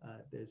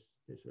 There's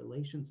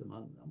relations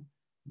among them,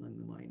 among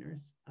the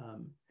minors,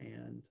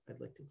 and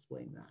I'd like to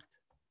explain that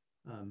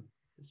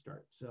to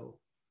start. So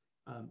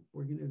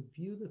we're going to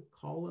view the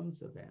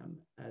columns of M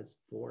as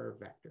 4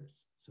 vectors.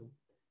 So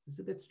this is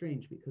a bit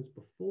strange because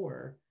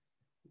before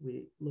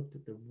we looked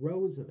at the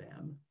rows of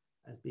M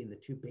as being the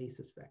 2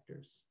 basis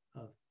vectors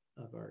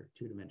of our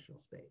 2-dimensional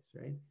space,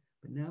 right?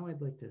 But now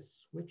I'd like to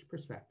switch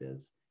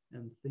perspectives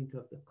and think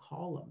of the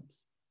columns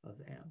of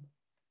M.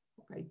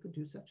 Okay, you could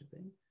do such a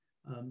thing.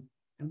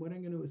 And what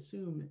I'm going to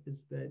assume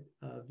is that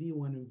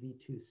V1 and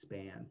V2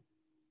 span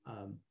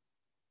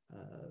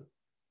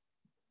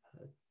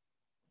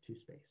 2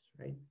 space,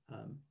 right?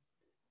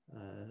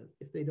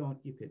 If they don't,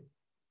 you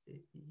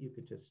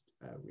could just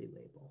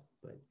relabel,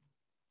 but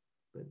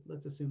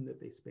let's assume that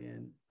they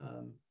span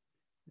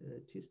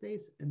 2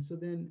 space, and so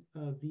then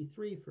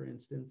V3, for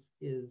instance,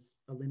 is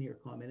a linear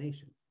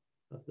combination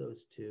of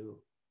those 2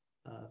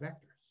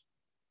 vectors.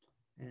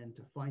 And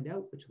to find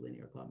out which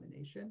linear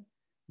combination,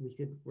 we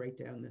could write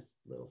down this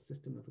little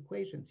system of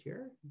equations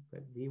here. We've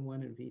got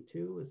V1 and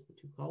V2 as the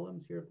 2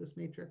 columns here of this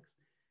matrix,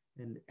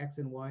 and X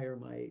and Y are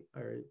my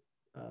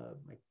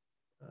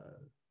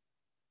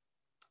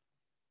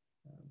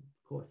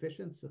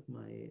coefficients of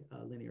my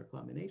linear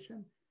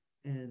combination,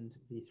 and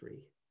V3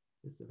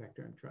 is the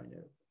vector I'm trying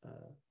to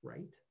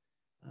write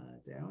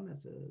down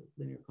as a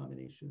linear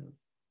combination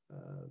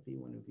of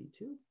V1 and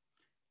V2.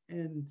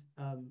 And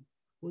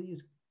we'll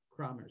use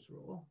Cramer's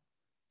rule.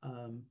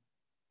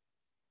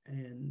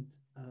 And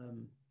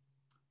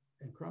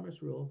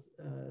Cramer's rule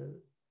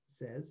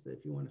says that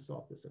if you want to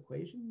solve this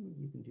equation,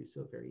 you can do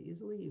so very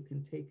easily. You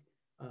can take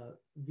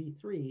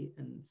V3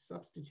 and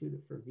substitute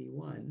it for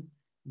V1, and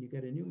you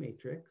get a new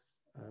matrix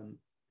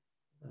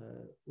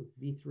with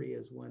V3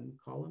 as one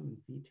column and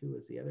V2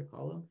 as the other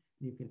column.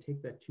 And you can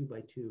take that 2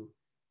 by 2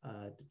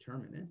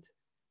 determinant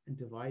and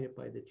divide it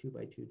by the 2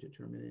 by 2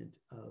 determinant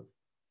of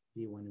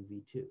V1 and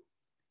V2.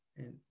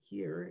 And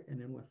here,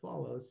 and in what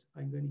follows,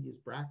 I'm going to use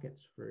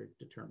brackets for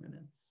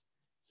determinants.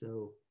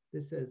 So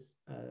this says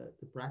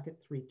the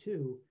bracket 3,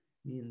 2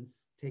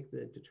 means take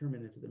the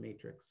determinant of the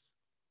matrix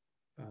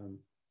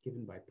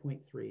given by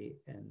 0.3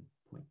 and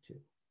 0.2,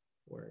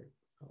 or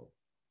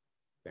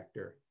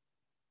vector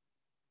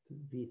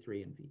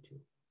v3 and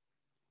v2.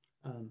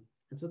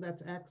 And so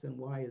that's x, and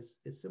y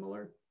is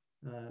similar,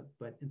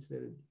 but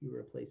instead you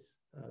replace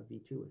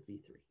v2 with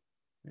v3,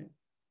 right?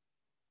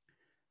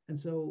 And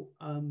so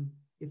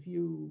if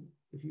you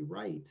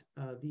write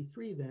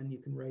v3, then you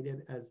can write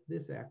it as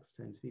this x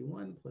times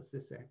v1 plus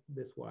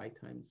this y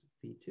times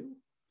v2.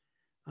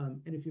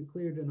 And if you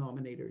clear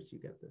denominators, you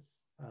get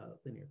this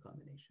linear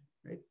combination,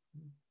 right?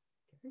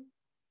 Okay.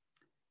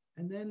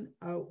 And then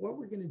what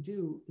we're going to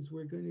do is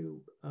we're going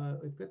to,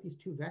 I've got these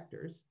two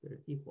vectors that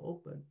are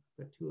equal, but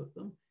I've got two of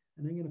them,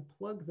 and I'm going to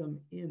plug them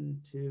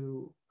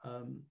into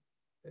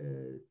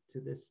to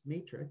this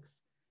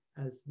matrix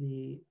as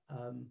the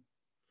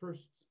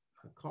first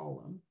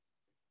column,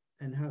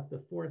 and have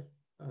the fourth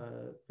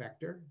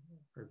vector,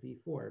 or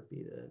v4,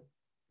 be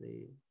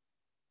the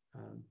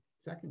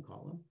second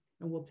column,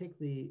 and we'll take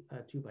the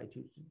 2 by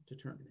 2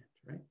 determinant,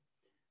 right?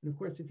 And of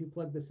course, if you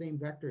plug the same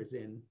vectors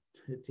in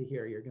to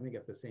here, you're going to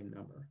get the same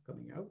number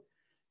coming out.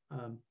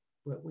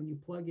 But when you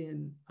plug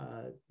in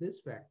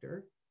this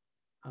vector,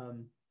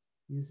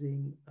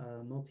 using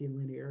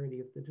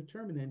multilinearity of the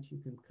determinant, you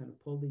can kind of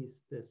pull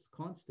this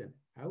constant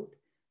out,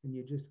 and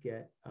you just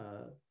get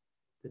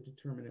the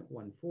determinant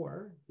 1,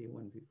 4,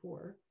 v1,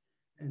 v4.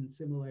 And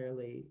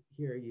similarly,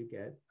 here you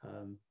get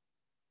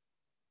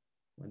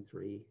 1,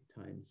 3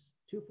 times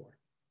 2, 4.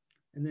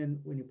 And then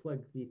when you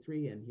plug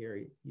v3 in here,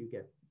 you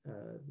get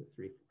the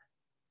 3, 4.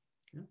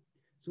 Yeah?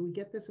 So we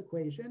get this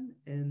equation,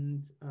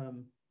 and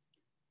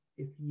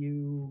if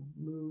you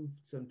move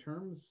some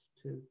terms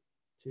to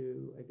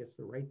I guess,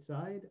 the right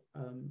side,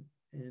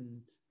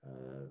 and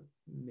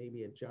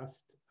maybe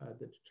adjust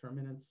the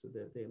determinants so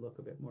that they look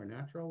a bit more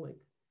natural, like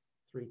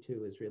 3,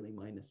 2 is really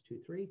minus 2,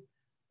 3,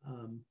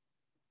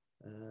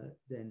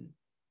 then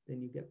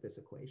you get this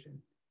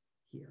equation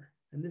here.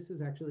 And this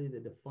is actually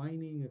the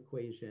defining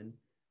equation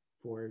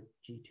for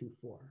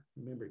G24.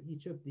 Remember,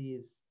 each of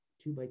these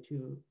 2 by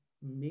 2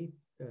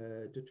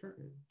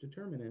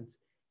 determinants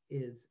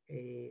is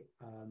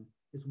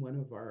one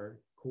of our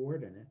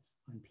coordinates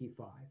on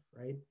P5,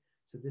 right?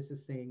 So this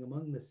is saying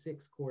among the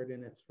 6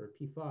 coordinates for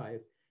P5,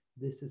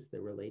 this is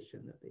the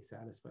relation that they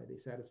satisfy. They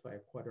satisfy a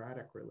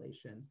quadratic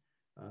relation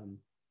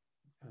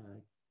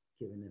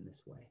given in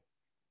this way,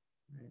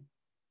 right?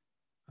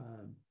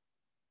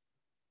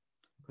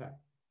 Okay,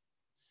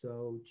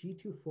 so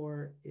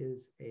G24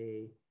 is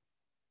a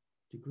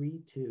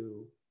degree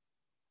 2,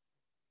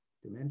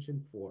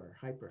 dimension 4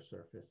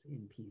 hypersurface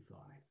in P5.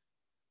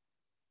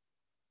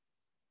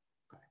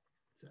 Okay,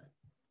 it's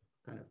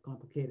a kind of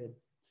complicated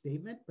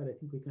statement, but I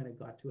think we kind of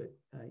got to it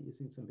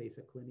using some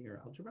basic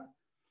linear algebra.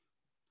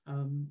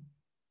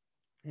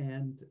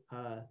 And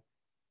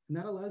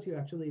that allows you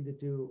actually to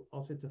do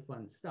all sorts of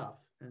fun stuff.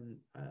 And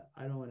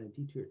I don't want to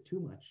detour too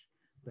much,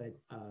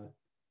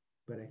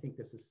 but I think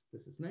this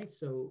is nice.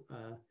 So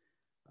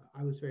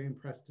I was very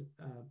impressed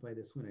by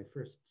this when I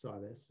first saw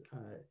this.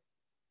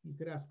 You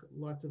could ask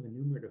lots of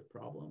enumerative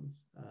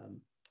problems,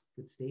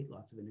 could state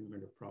lots of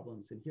enumerative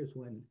problems. And here's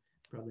one,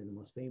 probably the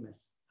most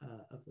famous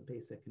of the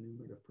basic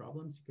enumerative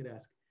problems. You could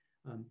ask,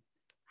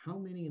 how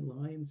many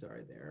lines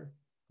are there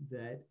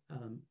that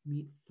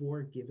meet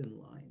 4 given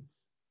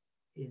lines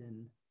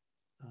in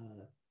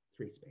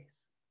 3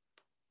 space?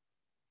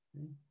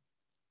 Okay.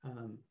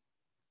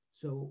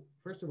 So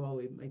first of all,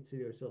 we might say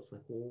to ourselves,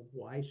 like, well,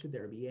 why should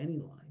there be any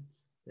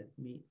lines that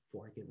meet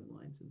 4 given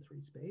lines in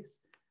 3 space?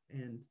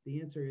 And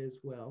the answer is,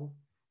 well,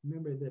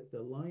 remember that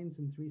the lines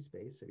in 3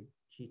 space are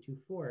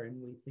G24,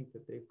 and we think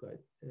that they've got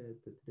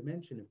that the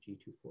dimension of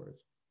G24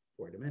 is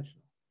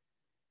 4-dimensional.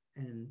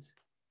 And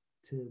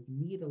to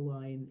meet a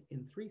line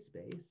in 3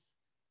 space,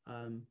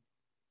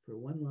 for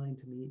one line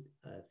to meet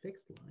a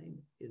fixed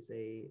line is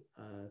a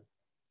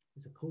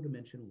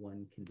codimension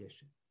 1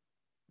 condition.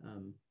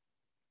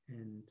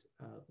 And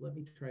let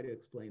me try to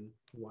explain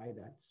why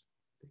that's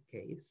the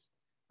case.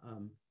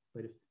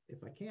 But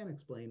if I can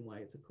explain why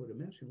it's a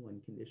codimension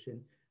 1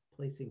 condition,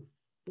 placing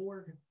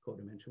 4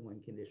 codimension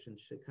 1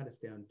 conditions should cut us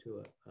down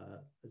to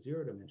a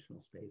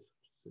 0-dimensional space,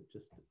 which is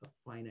just a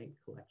finite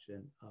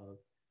collection of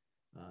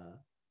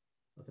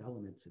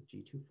elements of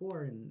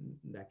G24. And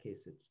in that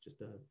case, it's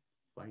just a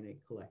finite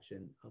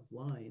collection of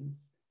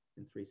lines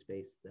in 3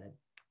 space that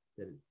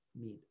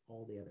meet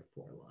all the other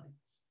 4 lines,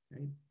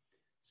 right?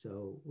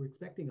 So we're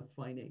expecting a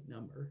finite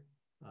number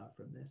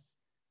from this,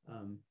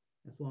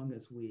 as long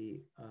as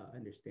we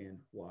understand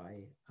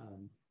why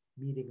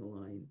meeting a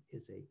line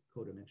is a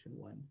codimension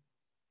 1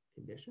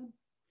 condition.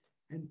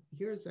 And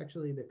here's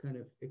actually the kind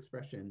of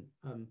expression.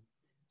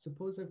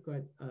 Suppose I've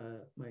got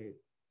my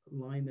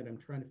line that I'm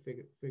trying to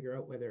figure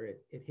out whether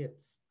it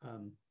hits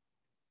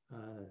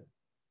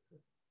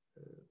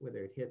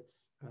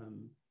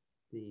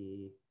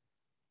the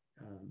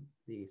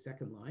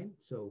second line.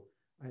 So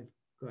I've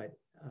got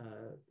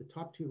the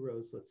top 2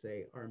 rows, let's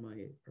say, are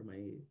my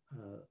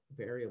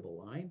variable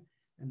line,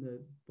 and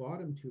the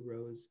bottom 2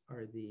 rows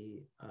are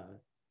the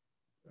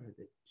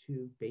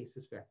 2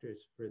 basis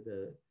vectors for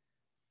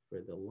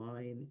for the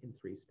line in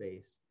 3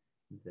 space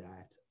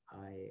that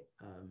I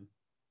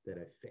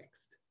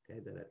fixed, okay,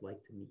 that I'd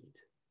like to meet,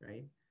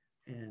 right?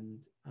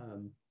 And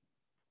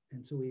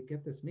so we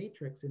get this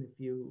matrix, and if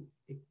you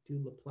do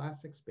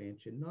Laplace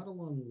expansion, not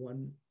along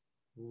one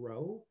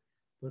row,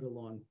 but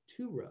along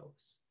 2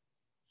 rows.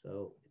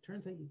 So it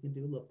turns out you can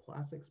do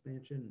Laplace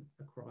expansion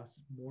across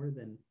more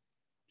than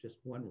just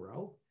one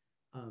row.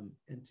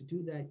 And to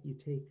do that, you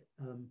take,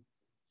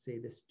 say,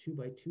 this 2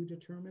 by 2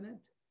 determinant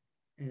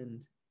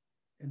and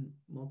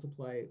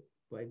multiply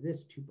by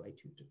this 2 by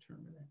 2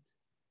 determinant.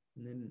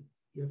 And then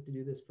you have to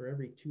do this for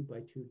every 2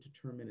 by 2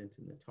 determinant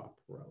in the top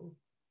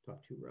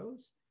 2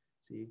 rows.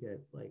 So you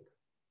get like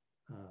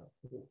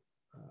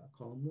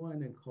column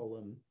 1 and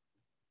column,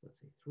 let's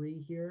say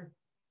 3 here.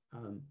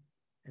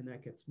 And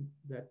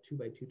that 2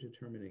 by 2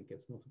 determinant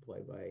gets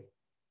multiplied by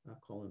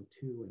column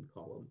 2 and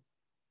column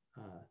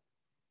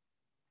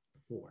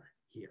 4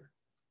 here.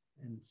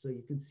 And so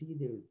you can see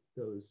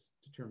those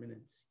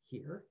determinants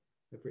here.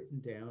 I've written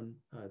down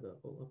the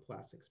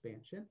Laplace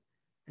expansion,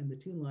 and the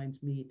 2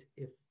 lines meet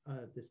if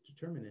this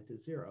determinant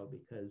is 0,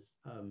 because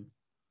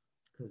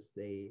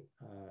they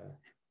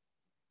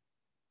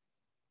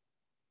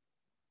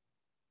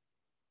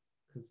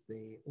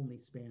only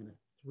span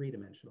a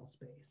 3-dimensional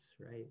space,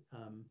 right?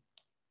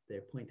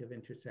 Their point of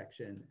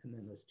intersection, and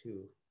then those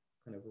 2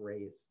 kind of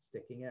rays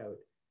sticking out.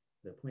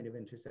 The point of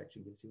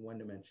intersection gives you 1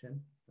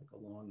 dimension, like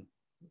along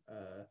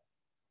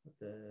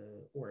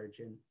the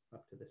origin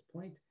up to this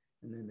point,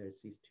 and then there's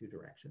these 2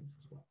 directions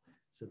as well.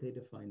 So they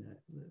define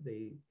that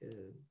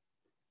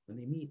when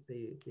they meet,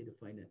 they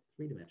define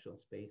a 3-dimensional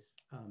space,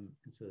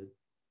 and so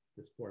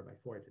this 4 by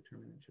 4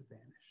 determinant should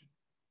vanish,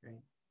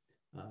 right?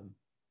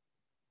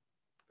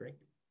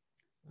 Great.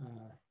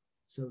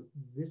 So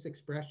this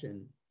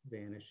expression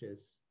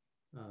vanishes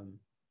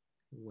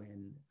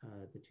when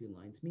the 2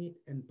 lines meet,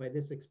 and by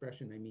this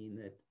expression I mean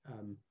that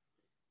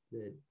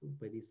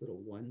by these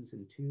little 1s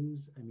and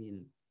 2s, I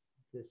mean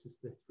this is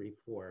the 3,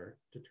 4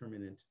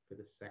 determinant for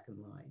the second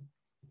line.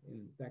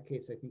 In that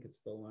case, I think it's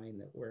the line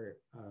that we're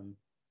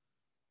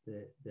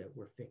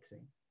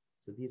fixing.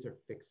 So these are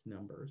fixed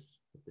numbers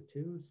with the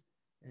 2s,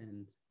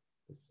 and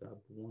the sub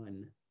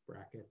 1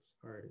 brackets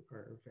are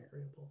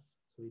variables.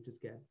 So we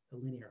just get a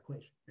linear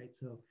equation, right?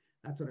 So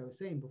that's what I was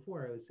saying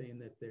before. I was saying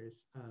that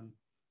there's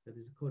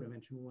a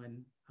codimension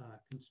 1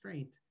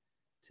 constraint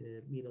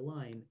to meet a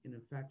line, and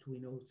in fact we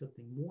know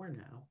something more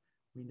now.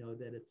 We know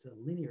that it's a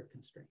linear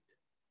constraint.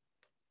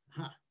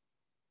 Ha.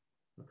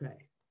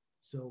 Okay.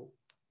 So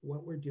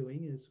what we're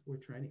doing is we're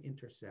trying to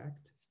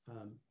intersect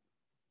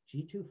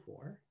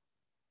G24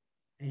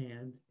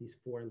 and these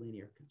 4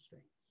 linear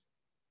constraints,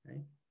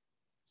 right?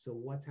 So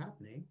what's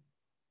happening?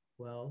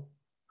 Well,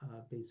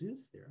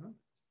 Bézou's theorem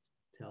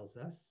tells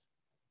us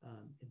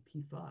in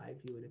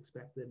P5, you would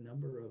expect the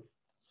number of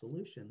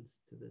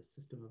solutions to the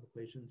system of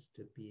equations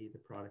to be the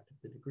product of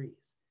the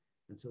degrees.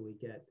 And so we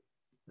get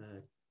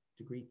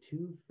degree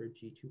 2 for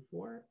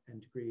G24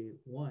 and degree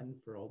 1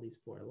 for all these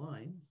 4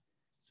 lines.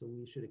 So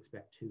we should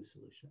expect 2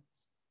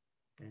 solutions.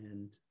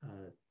 And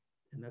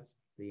that's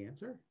the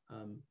answer.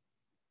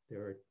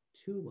 There are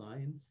 2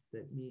 lines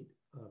that meet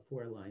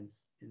 4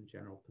 lines in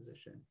general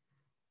position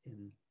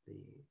in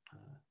the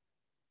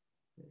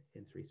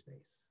in 3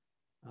 space.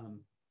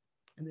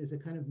 And there's a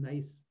kind of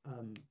nice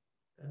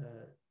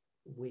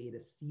way to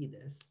see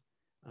this.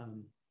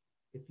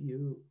 If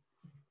you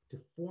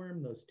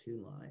deform those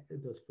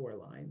 4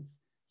 lines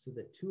so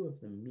that 2 of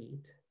them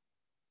meet,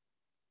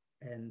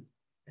 and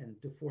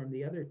deform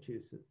the other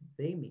 2 so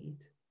they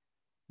meet,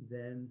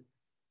 then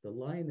the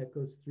line that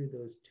goes through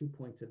those 2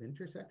 points of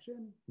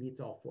intersection meets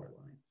all 4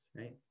 lines,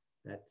 right?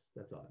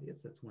 That's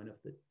obvious. That's one of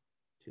the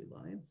 2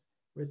 lines.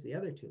 Where's the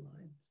other 2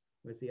 lines?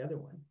 Where's the other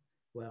one?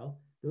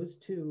 Well, those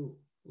 2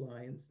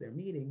 lines they're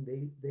meeting,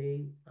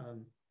 they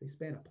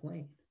span a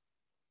plane.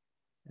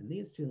 And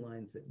these 2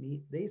 lines that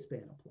meet, they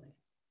span a plane.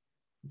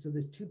 And so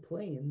there's 2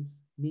 planes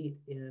meet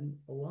in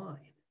a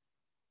line.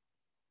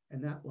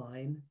 And that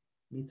line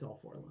meets all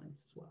 4 lines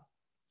as well.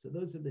 So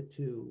those are the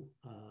 2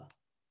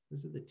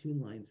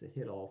 lines that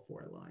hit all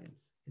 4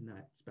 lines in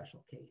that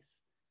special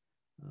case.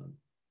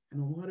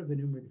 And a lot of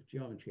enumerative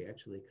geometry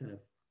actually kind of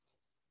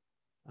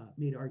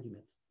made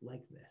arguments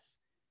like this.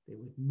 They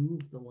would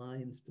move the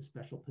lines to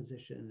special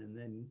position and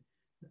then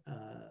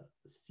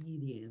see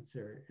the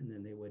answer, and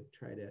then they would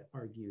try to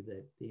argue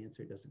that the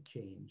answer doesn't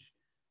change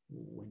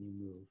when you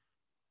move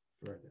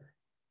further.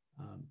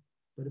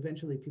 But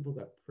eventually people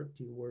got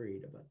pretty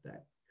worried about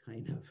that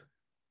kind of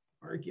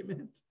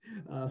argument.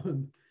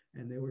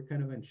 And they were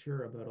kind of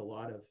unsure about a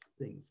lot of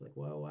things, like,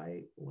 well,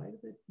 why do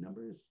the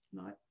numbers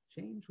not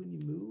change when you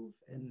move?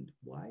 And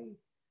why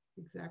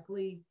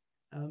exactly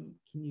can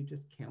you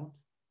just count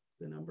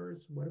the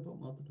numbers? What about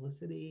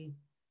multiplicity?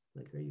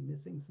 Like, are you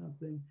missing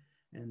something?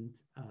 And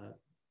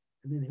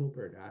then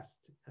Hilbert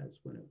asked as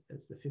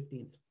the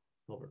 15th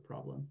Hilbert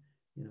problem,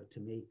 to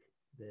make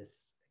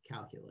this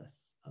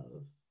calculus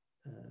of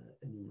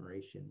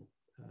enumeration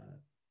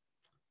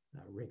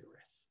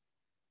rigorous.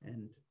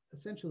 And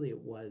essentially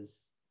it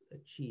was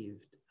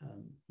achieved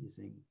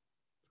using,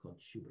 it's called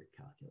Schubert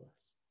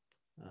calculus.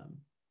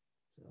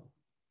 So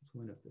it's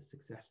one of the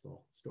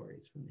successful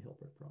stories from the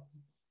Hilbert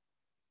problems.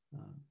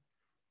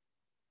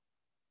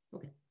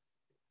 Okay.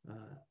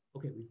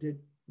 Okay, we did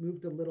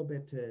moved a little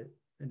bit to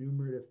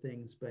enumerative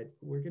things, but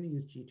we're going to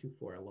use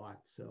G24 a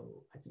lot,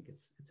 so I think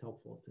it's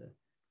helpful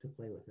to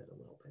play with it a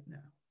little bit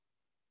now.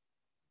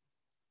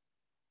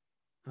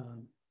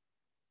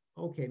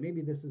 Okay,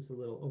 maybe this is a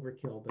little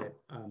overkill,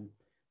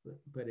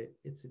 but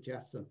it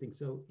suggests something.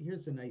 So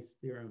here's a nice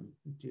theorem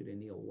due to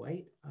Neil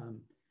White,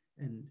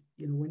 and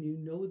when you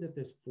know that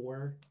there's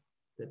four,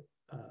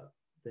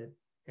 that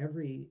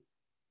every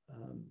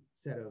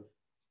set of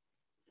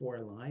four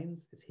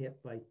lines is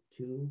hit by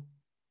two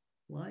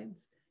lines,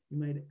 you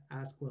might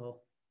ask,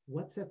 well,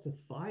 what sets of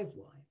five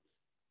lines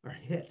are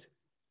hit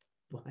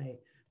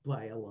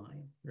by a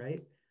line,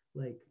 right?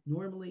 Like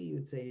normally you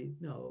would say,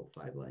 no,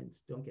 five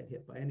lines don't get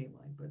hit by any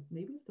line, but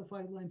maybe if the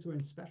five lines were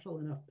in special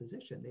enough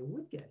position, they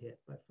would get hit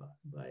by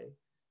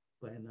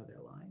another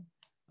line.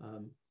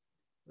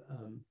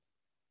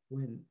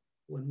 When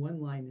one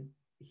line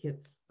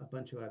hits a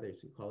bunch of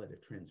others, we call it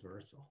a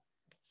transversal.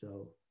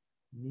 So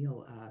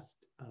Neil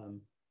asked,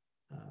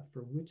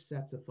 for which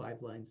sets of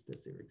five lines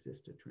does there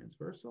exist a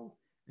transversal?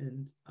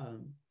 And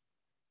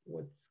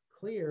what's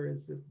clear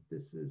is that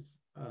this is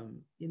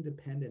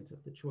independent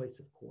of the choice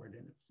of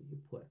coordinates that you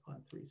put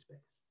on 3 space.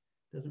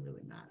 It doesn't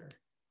really matter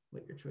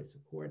what your choice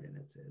of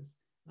coordinates is.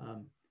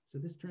 So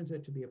this turns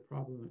out to be a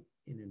problem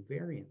in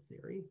invariant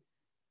theory.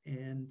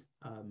 And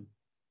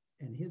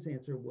his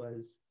answer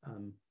was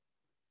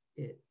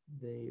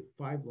the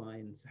 5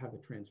 lines have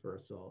a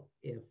transversal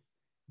if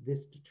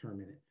this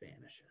determinant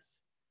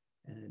vanishes.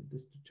 And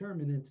this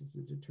determinant is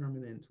a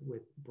determinant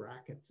with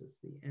brackets as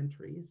the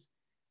entries.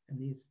 And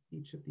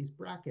each of these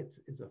brackets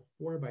is a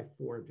 4 by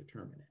 4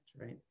 determinant,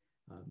 right?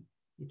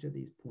 Each of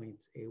these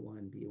points,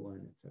 A1,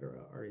 B1, et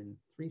cetera, are in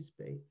 3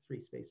 space,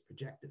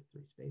 projective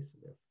 3 space. So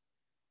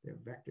they're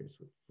vectors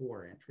with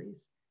 4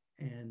 entries.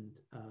 And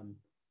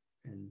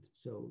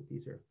so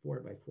these are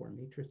 4 by 4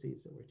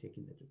 matrices that we're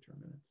taking the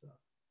determinants of.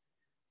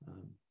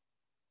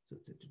 So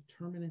it's a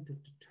determinant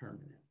of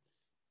determinants.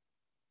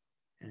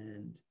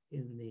 And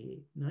in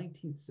the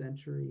 19th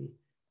century,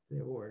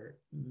 there were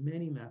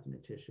many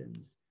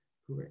mathematicians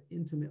who were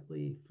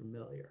intimately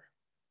familiar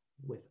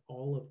with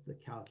all of the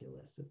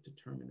calculus of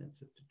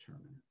determinants of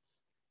determinants.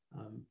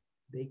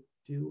 They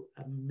do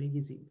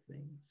amazing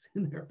things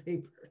in their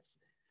papers.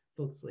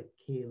 Folks like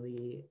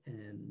Cayley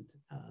and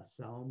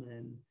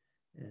Salmon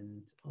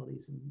and all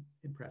these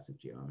impressive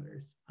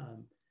geometers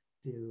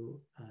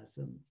do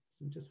some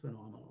just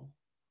phenomenal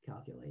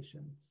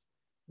calculations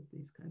with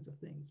these kinds of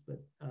things.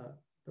 But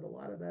a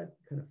lot of that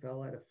kind of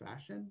fell out of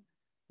fashion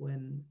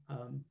when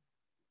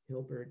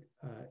Hilbert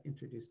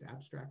introduced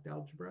abstract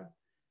algebra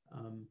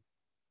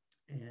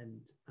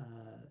and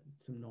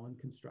some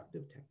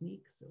non-constructive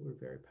techniques that were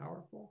very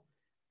powerful.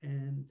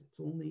 And it's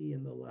only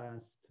in the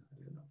last,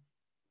 I don't know,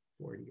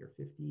 40 or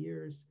 50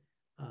 years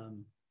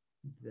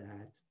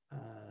that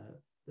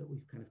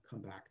we've kind of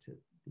come back to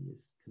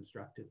these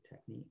constructive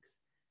techniques.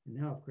 And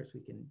now, of course,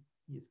 we can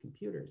use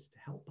computers to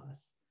help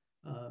us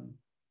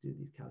do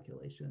these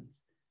calculations.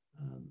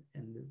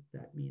 And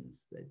that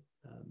means that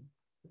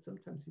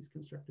sometimes these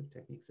constructive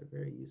techniques are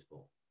very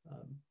useful.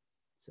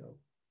 So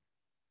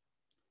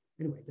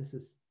anyway, this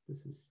is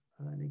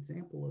an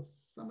example of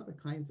some of the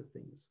kinds of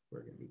things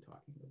we're going to be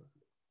talking about.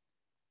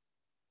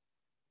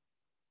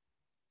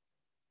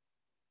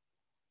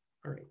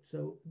 All right,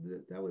 so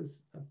that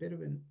was a bit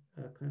of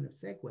a kind of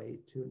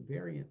segue to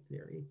invariant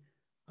theory.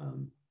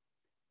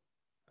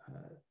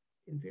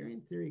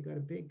 Invariant theory got a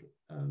big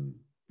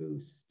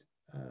boost,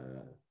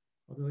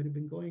 although it had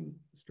been going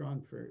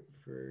strong for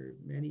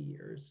many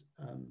years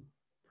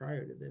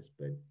prior to this.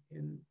 But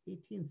in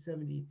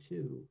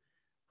 1872,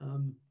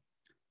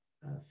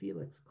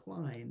 Felix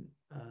Klein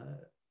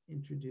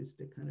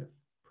introduced a kind of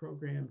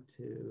program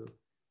to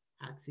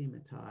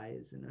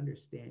axiomatize and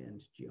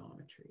understand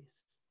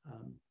geometries.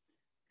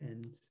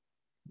 And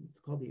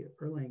it's called the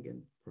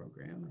Erlangen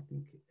program, I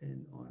think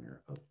in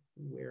honor of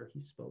where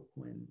he spoke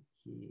when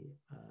he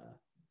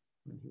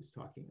was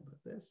talking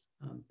about this.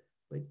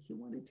 But he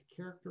wanted to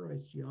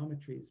characterize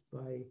geometries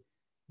by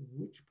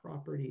which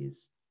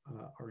properties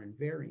are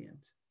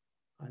invariant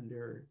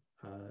under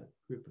a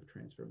group of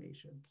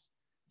transformations.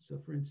 So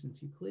for instance,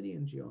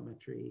 Euclidean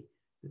geometry,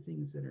 the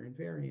things that are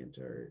invariant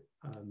are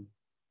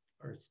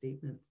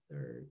statements,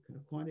 are kind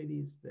of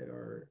quantities that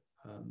are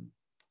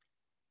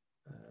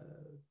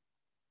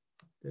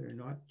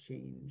not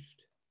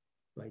changed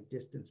by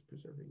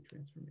distance-preserving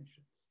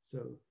transformations.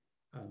 So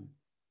if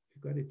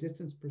you've got a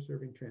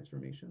distance-preserving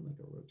transformation, like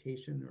a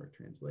rotation or a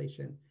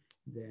translation,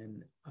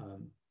 then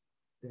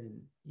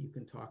you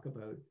can talk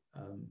about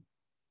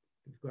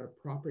you've got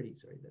a property,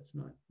 sorry, that's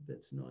not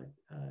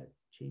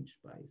changed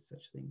by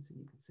such things, and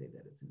you can say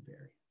that it's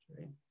invariant,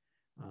 right?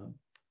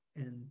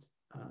 And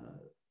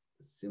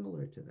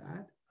similar to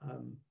that,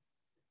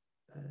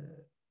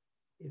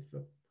 if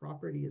a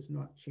property is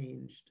not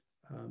changed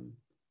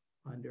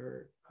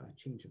under a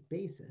change of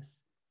basis,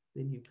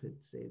 then you could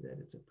say that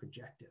it's a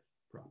projective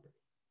property.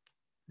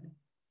 Okay?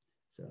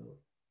 So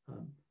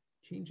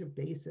change of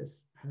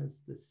basis has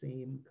the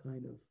same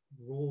kind of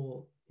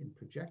role in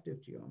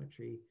projective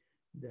geometry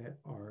that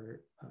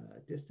are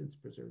distance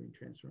preserving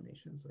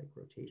transformations like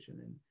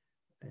rotation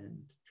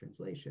and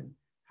translation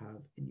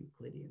have in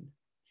Euclidean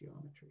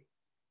geometry.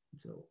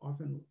 And so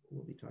often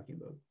we'll be talking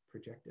about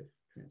projective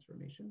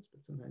transformations,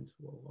 but sometimes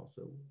we'll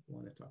also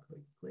want to talk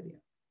about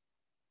Euclidean.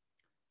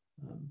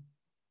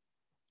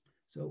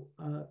 So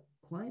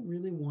Klein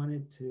really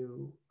wanted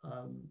to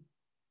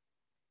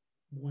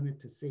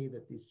say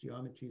that these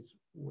geometries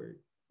were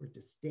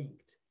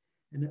distinct,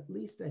 and at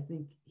least I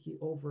think he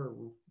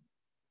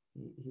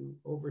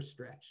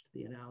overstretched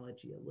the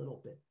analogy a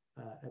little bit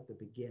at the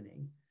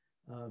beginning,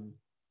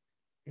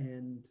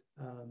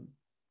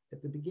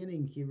 at the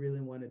beginning he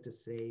really wanted to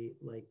say,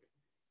 like,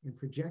 in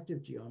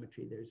projective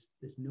geometry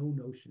there's no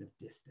notion of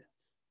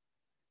distance.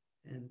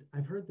 And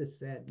I've heard this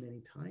said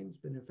many times,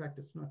 but in fact,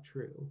 it's not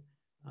true.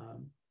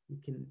 You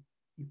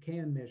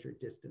can measure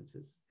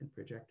distances in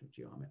projective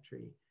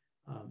geometry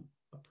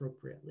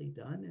appropriately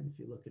done. And if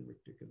you look in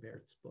Richter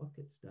Gewert's book,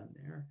 it's done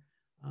there.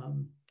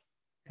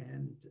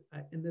 And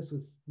this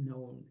was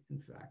known, in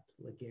fact.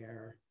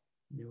 Laguerre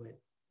knew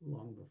it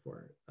long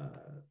before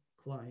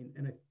Klein,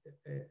 and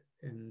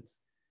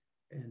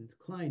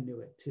Klein knew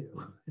it too.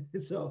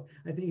 So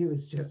I think he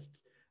was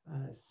just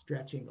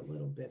stretching a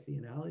little bit the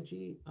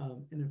analogy.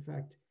 And in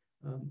fact,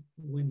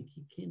 when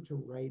he came to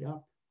write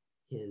up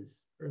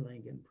his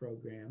Erlangen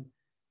program,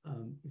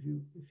 if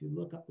you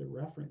look up the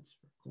reference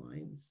for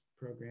Klein's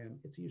program,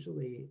 it's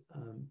usually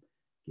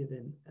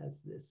given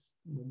as this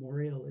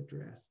memorial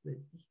address that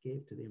he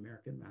gave to the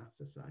American Math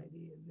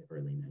Society in the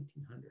early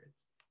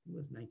 1900s. It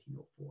was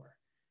 1904.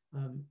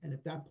 And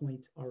at that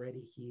point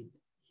already,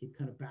 he'd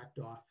kind of backed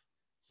off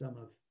some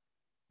of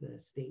the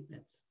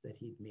statements that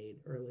he'd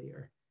made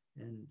earlier.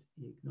 And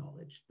he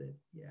acknowledged that,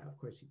 yeah, of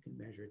course, you can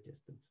measure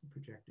distance in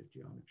projective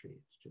geometry.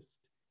 It's just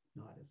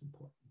not as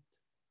important,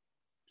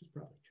 which is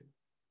probably true.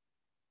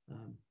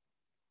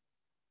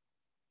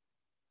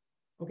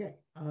 Okay,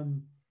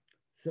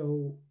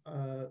 so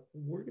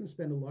we're going to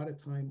spend a lot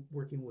of time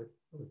working with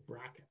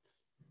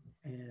brackets,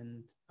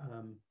 and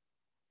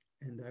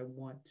I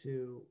want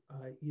to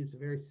use a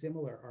very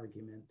similar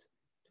argument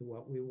to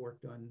what we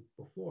worked on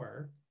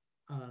before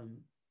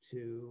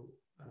to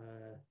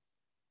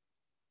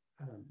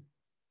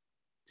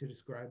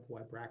describe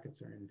why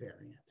brackets are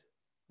invariant.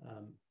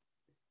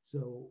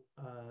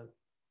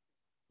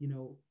 You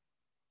know,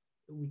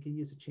 we can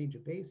use a change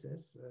of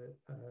basis,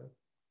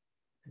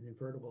 an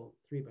invertible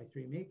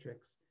 3x3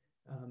 matrix,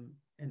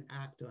 and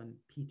act on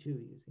P2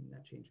 using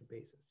that change of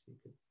basis. You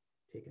could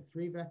take a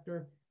 3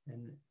 vector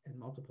and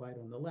multiply it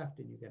on the left,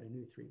 and you get a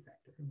new 3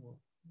 vector. And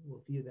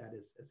we'll view that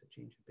as a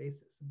change of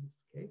basis in this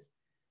case.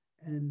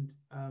 And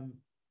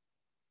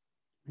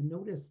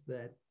notice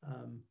that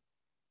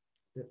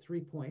the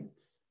 3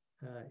 points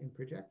in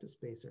projective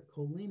space are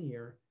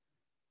collinear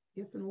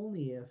if and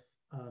only if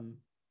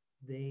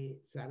they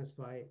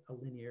satisfy a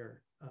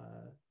linear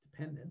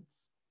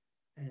dependence.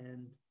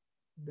 And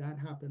that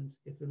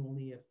happens if and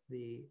only if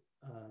the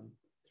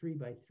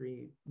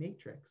 3x3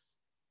 matrix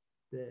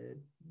that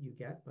you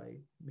get by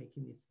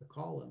making these the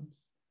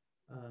columns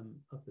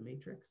of the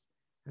matrix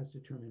has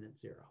determinant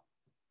 0.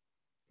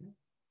 Okay?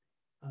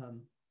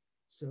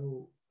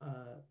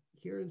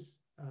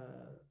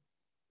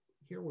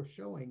 Here we're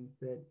showing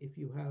that if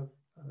you have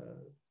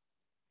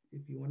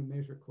if you want to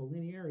measure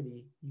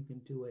collinearity, you can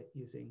do it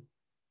using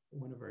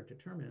one of our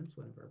determinants,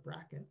 one of our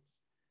brackets.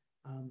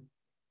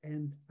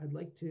 And I'd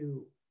like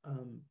to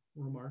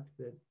remark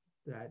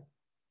that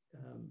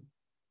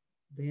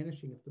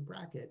vanishing of the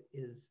bracket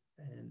is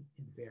an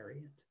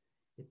invariant.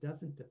 It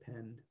doesn't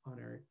depend on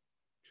our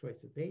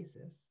choice of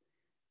basis.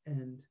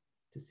 And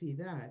to see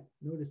that,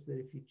 notice that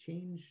if you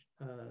change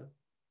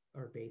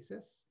our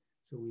basis,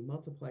 so we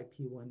multiply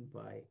P1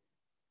 by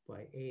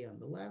A on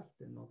the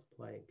left, and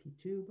multiply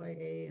P2 by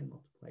A, and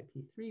multiply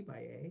P3 by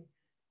A,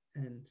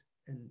 and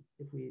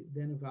if we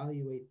then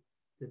evaluate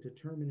the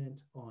determinant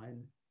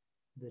on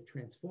the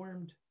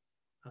transformed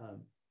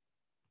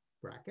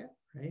bracket,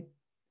 right?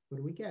 What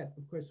do we get?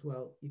 Of course,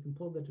 well, you can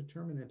pull the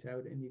determinant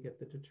out and you get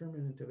the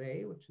determinant of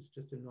A, which is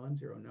just a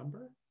non-zero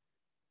number,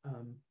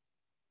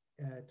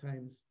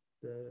 times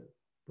the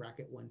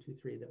bracket 1, 2,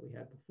 3 that we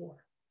had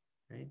before,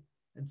 right?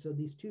 And so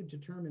these two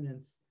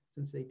determinants,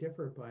 since they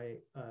differ by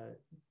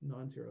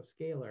non-zero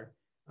scalar,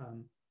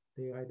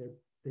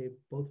 they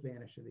both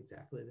vanish at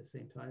exactly the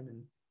same time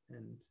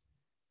and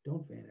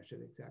don't vanish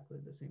at exactly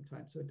the same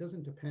time. So it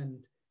doesn't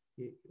depend,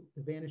 the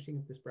vanishing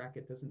of this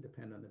bracket doesn't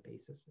depend on the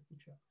basis that we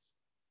chose,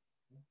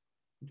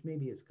 which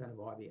maybe is kind of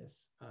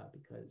obvious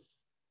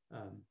because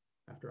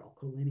after all,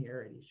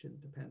 collinearity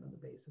shouldn't depend on the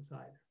basis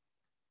either.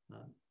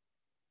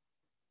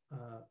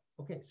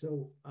 Okay,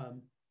 so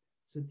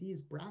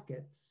these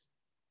brackets,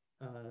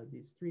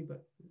 these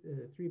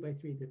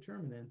 3x3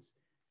 determinants,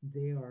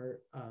 they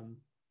are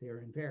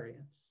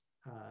invariants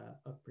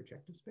of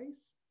projective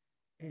space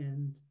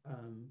and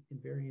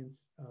invariants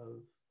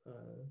of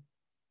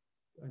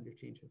under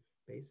change of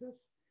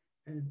basis.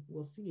 And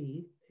we'll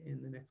see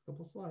in the next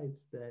couple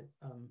slides that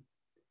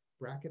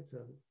brackets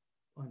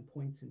on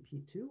points in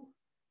P2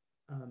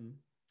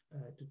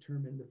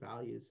 determine the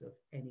values of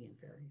any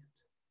invariant.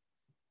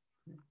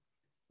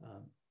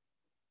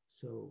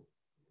 So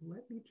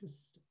let me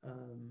just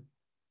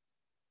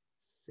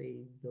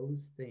say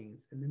those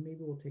things, and then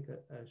maybe we'll take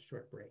a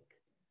short break.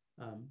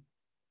 All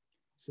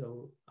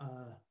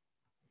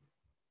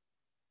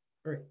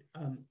right,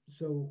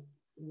 so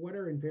what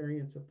are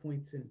invariants of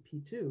points in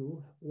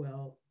P2?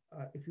 Well,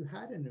 if you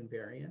had an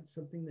invariant,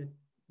 something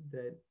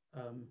that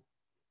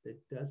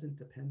doesn't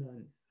depend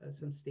on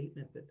some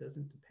statement that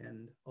doesn't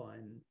depend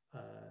on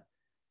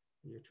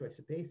your choice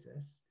of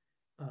basis,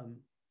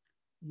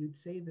 you'd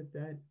say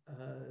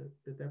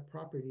that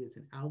property is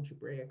an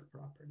algebraic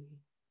property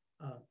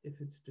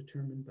if it's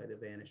determined by the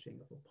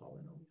vanishing of a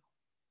polynomial.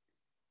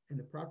 And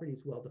the property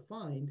is well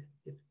defined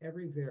if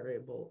every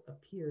variable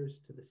appears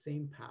to the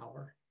same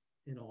power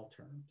in all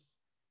terms.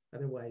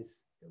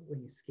 Otherwise,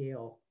 when you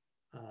scale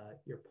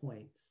your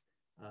points,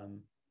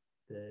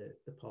 the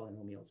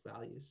polynomial's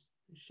values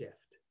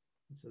shift.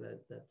 And so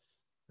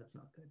that's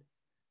not good.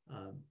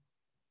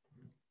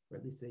 Or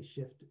at least they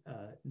shift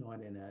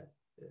not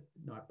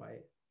by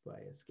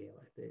a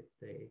scalar. They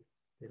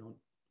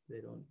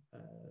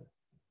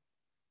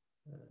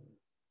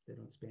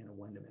don't span a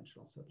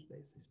one-dimensional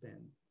subspace. They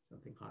span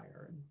something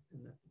higher,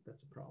 and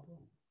that's a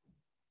problem.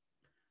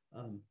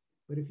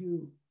 But if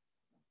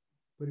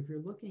you're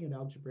looking at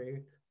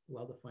algebraic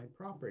well-defined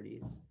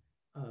properties,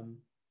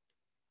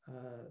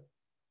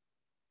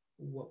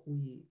 what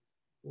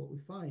we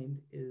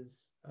find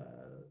is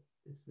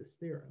this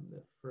theorem,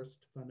 the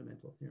first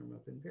fundamental theorem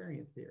of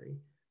invariant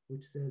theory,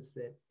 which says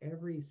that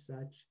every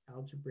such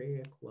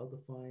algebraic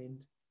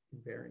well-defined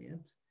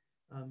invariant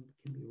can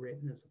be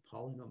written as a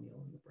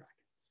polynomial in the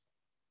brackets.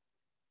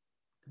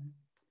 Okay.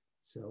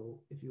 So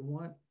if you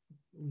want,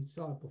 we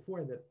saw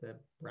before that the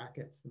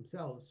brackets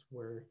themselves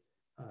were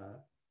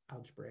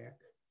algebraic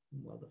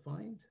and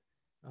well-defined,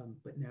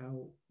 but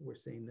now we're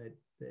saying that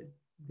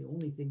the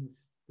only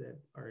things that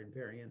are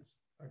invariants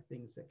are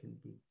things that can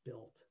be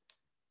built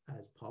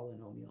as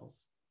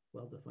polynomials,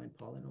 well-defined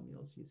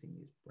polynomials using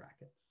these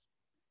brackets.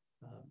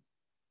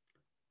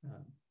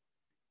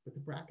 But the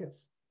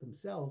brackets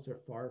themselves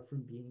are far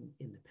from being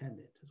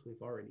independent, as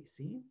we've already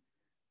seen.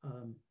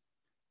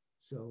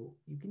 So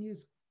you can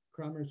use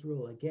Cramer's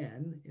rule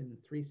again in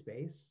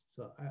 3-space.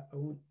 So I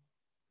won't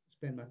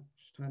spend much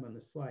time on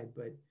this slide,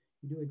 but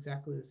you do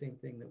exactly the same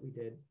thing that we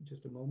did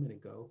just a moment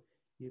ago.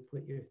 You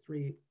put your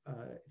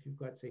if you've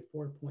got, say,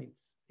 4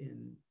 points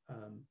in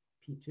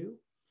P2,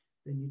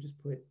 then you just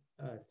put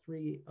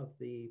 3 of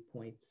the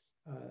points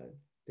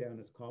down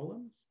as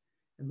columns.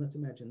 And let's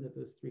imagine that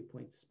those 3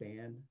 points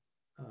span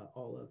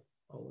all of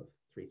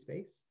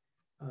 3-space.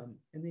 And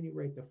then you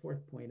write the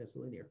 4th point as a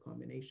linear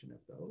combination of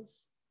those.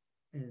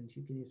 And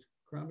you can use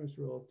Cramer's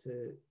rule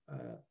to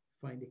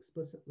find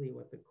explicitly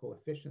what the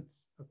coefficients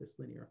of this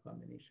linear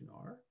combination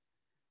are.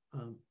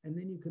 And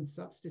then you can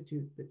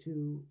substitute the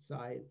two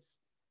sides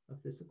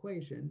of this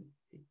equation,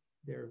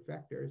 their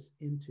vectors,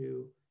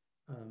 into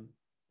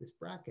this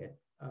bracket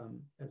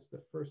as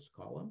the first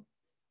column.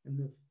 And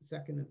the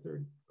second and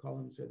third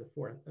columns are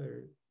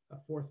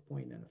a 4th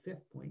point and a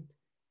 5th point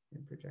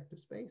in projective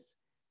space.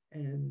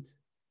 And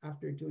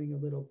after doing a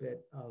little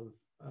bit of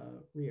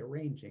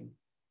rearranging,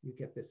 you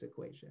get this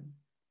equation.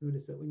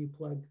 Notice that when you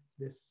plug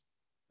this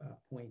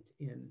point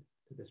in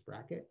to this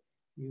bracket,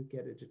 you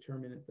get a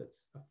determinant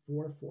that's a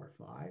 4, 4,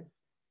 5.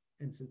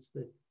 And since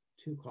the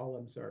two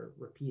columns are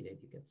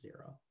repeated, you get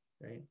 0,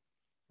 right?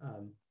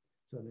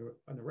 So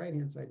on the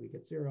right-hand side, we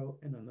get 0.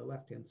 And on the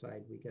left-hand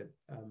side, we get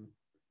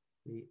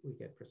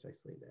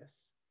precisely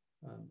this.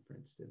 For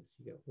instance,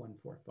 you get 1,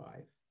 4,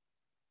 5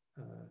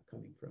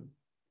 coming from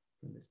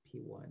this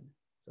P1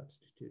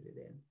 substituted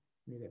in.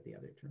 And you get the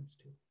other terms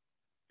too.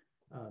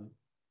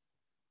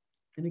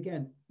 And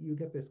again, you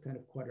get this kind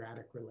of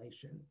quadratic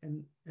relation.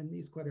 And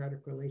these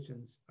quadratic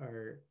relations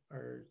are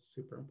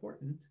super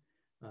important.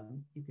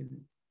 You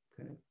can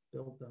kind of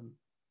build them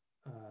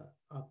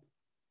up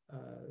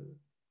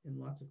in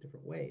lots of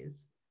different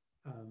ways.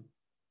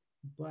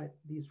 But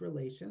these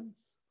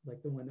relations,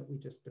 like the one that we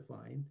just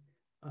defined,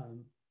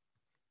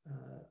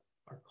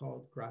 are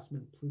called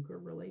Grassmann-Plücker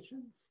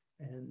relations.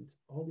 And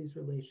all these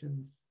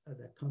relations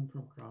that come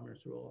from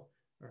Cramer's rule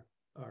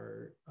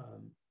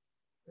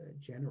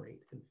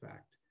generate, in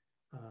fact,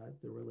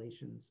 the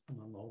relations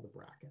among all the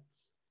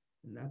brackets.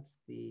 And that's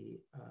the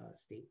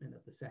statement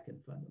of the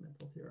second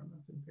fundamental theorem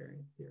of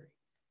invariant theory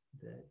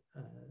that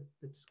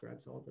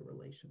describes all the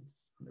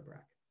relations on the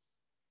brackets.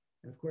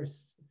 And of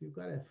course, if you've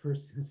got a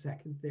first and a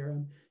second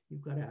theorem,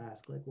 you've got to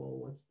ask, like, well,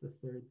 what's the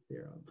third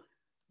theorem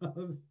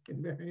of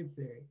invariant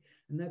theory?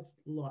 And that's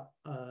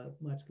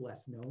much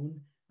less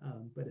known,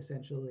 but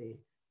essentially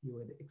you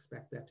would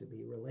expect that to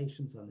be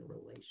relations on the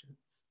relations,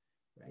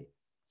 right?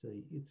 So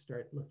you'd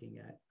start looking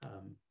at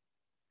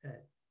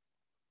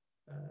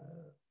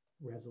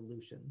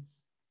resolutions,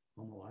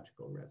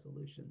 homological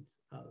resolutions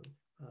of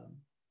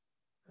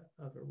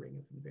a ring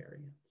of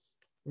invariants.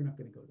 we're not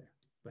going to go there,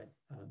 but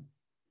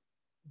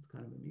it's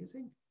kind of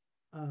amusing.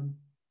 Um,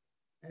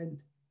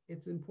 and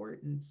it's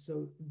important.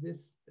 So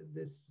this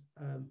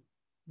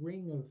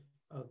ring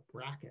of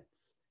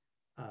brackets,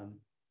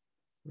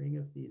 ring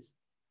of these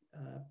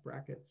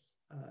brackets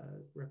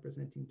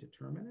representing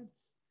determinants,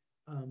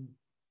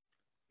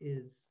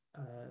 is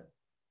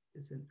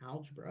an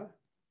algebra.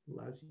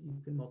 Allows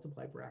you can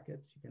multiply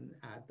brackets, you can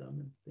add them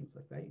and things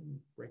like that. You can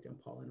write down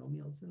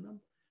polynomials in them.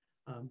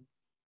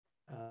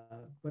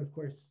 But of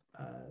course,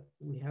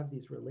 we have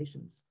these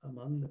relations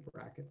among the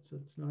brackets, so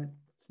it's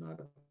not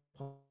a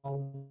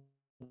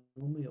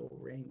polynomial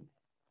ring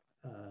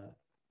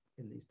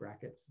in these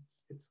brackets.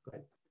 It's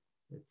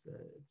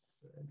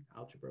an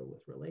algebra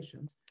with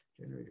relations,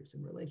 generators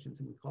and relations,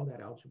 and we call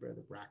that algebra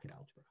the bracket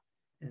algebra.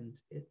 And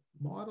it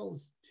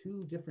models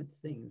two different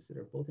things that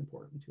are both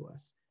important to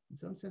us. In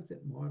some sense,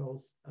 it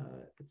models,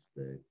 it's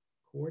the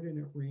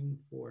coordinate ring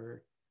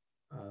for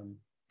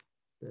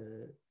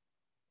the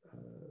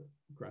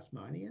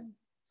Grassmannian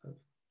of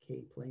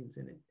K planes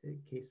in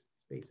K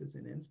spaces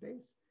in N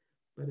space,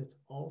 but it's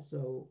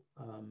also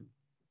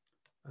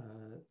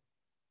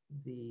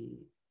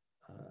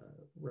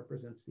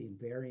represents the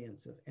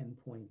invariance of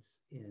endpoints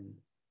in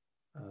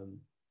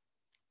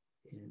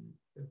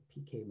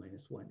pk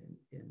minus one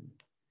and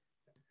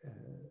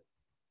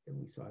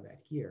we saw that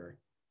here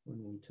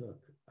when we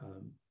took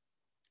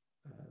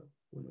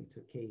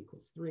k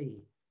equals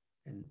 3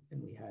 and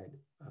we had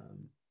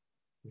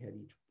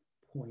each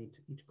point,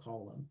 each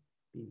column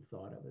being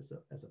thought of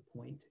as a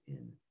point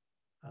in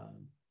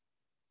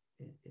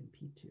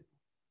P2.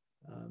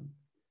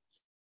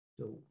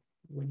 So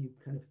when you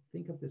kind of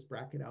think of this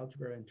bracket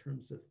algebra in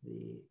terms of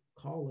the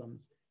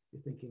columns,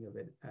 you're thinking of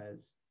it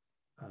as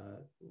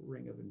a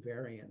ring of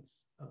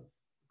invariance of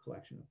a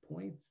collection of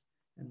points.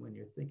 And when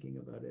you're thinking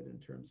about it in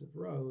terms of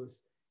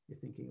rows, you're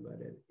thinking about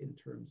it in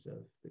terms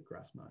of the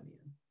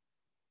Grassmannian,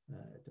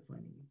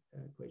 defining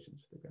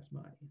equations for the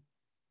Grassmannian.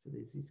 So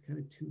there's these kind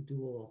of two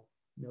dual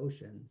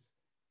notions,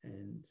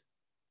 and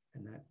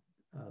that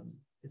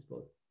is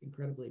both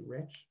incredibly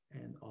rich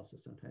and also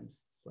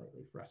sometimes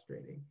slightly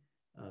frustrating,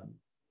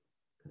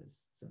 because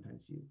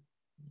sometimes you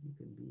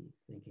can be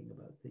thinking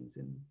about things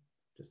in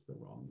just the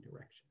wrong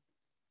direction.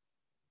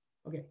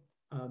 Okay,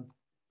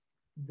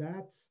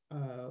 that's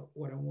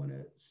what I want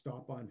to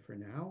stop on for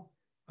now.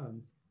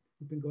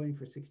 We've been going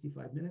for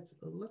 65 minutes.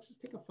 Let's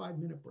just take a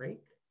 5-minute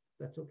break.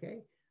 That's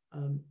okay.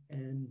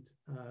 And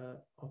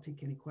I'll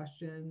take any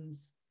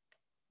questions.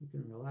 You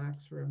can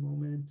relax for a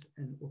moment,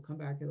 and we'll come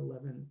back at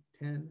 11:10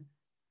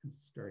 and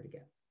start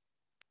again.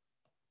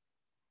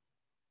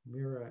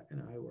 Mira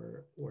and I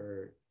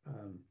were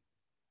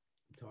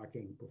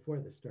talking before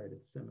the start of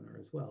the seminar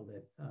as well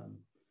that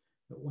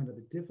one of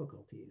the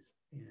difficulties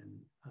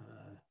in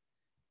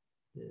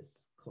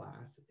this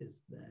class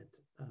is that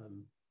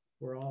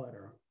we're all at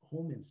our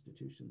home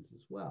institutions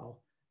as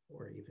well,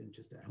 or even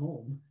just at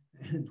home,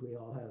 and we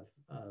all have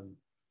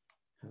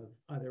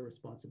other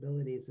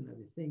responsibilities and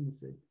other things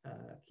that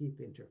keep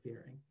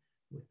interfering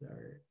with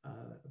our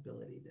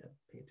ability to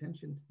pay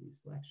attention to these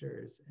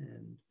lectures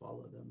and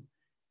follow them.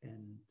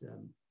 And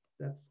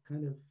that's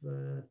kind of,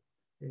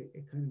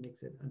 it kind of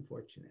makes it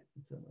unfortunate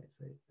in some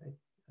ways.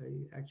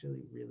 I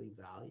actually really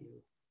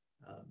value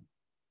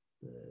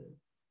the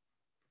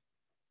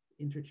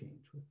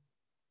interchange with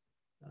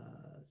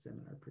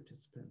seminar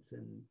participants,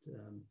 and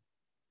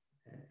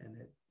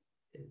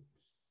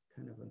it's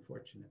kind of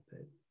unfortunate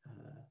that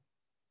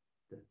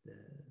that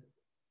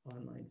the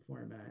online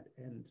format,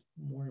 and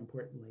more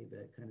importantly,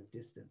 the kind of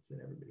distance that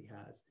everybody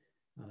has,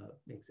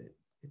 makes it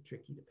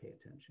tricky to pay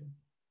attention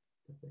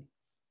to things.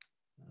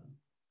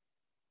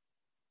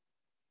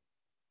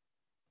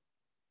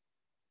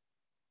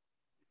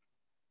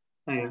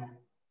 Hey,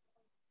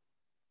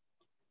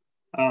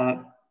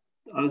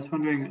 I was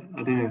wondering,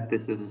 I don't know if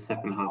this is the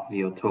second half of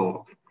your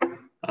talk,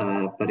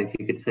 but if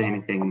you could say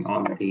anything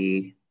on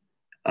the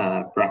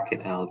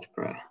bracket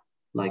algebra,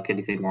 like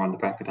anything more on the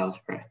bracket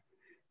algebra,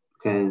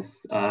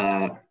 because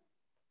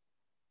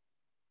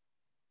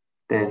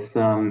there's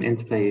some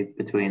interplay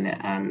between it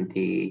and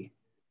the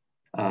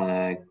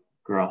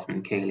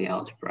Grassmann-Cayley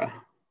algebra,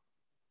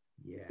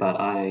 yes. But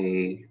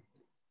I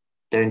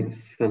don't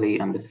fully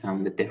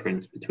understand the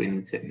difference between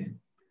the two.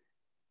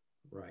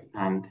 Right.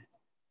 And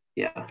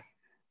yeah,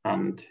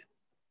 and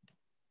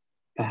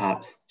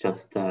perhaps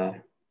just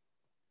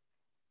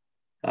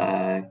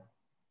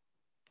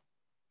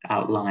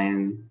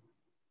outline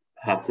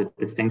perhaps a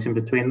distinction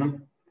between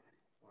them,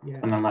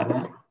 something like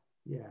that.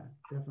 Yeah,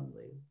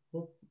 definitely.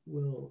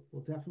 We'll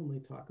definitely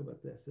talk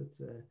about this.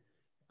 It's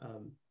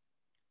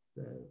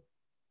the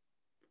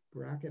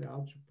bracket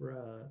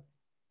algebra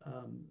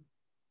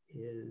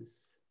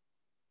is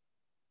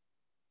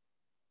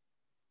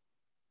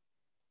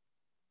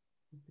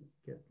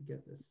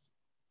get this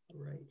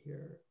right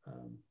here.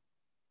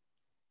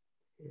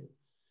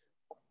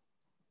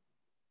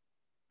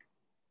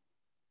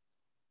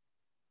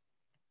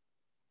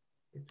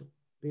 It's a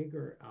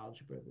bigger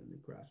algebra than the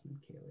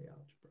Grassmann-Cayley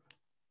algebra.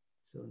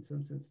 So in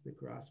some sense, the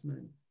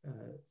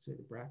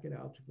bracket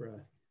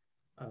algebra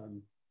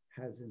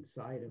has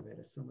inside of it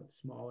a somewhat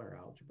smaller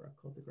algebra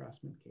called the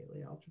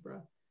Grassmann-Cayley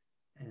algebra,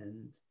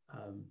 and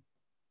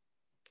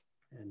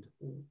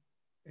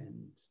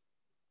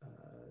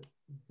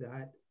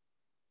that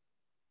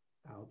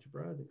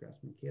algebra, the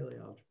Grassmann-Cayley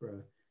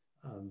algebra,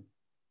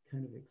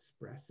 kind of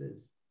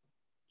expresses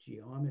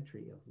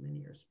geometry of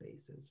linear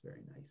spaces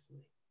very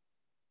nicely.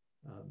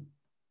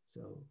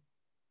 So,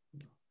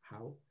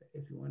 how,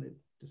 if you want to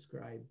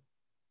describe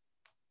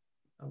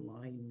a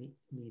line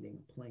meeting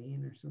a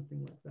plane or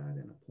something like that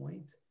and a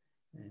point,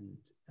 and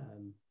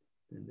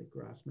then the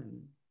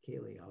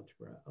Grassmann-Cayley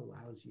algebra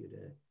allows you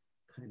to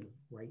kind of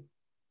write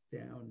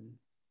down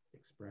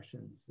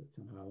expressions that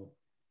somehow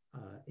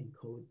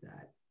encode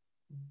that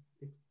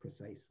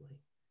precisely.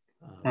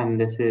 And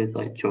this is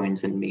like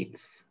joins and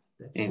meets.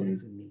 That's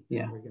joins and meets.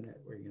 Yeah. We're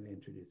gonna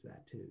introduce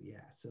that too.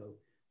 Yeah. So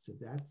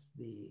that's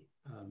the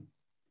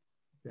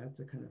that's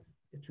a kind of,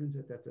 it turns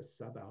out that's a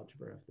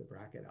subalgebra of the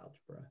bracket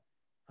algebra.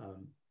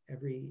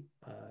 Every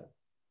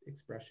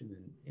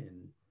expression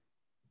in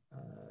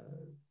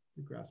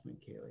the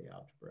Grassmann-Cayley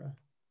algebra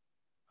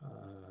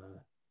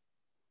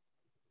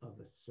of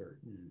a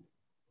certain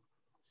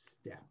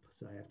step,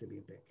 so I have to be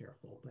a bit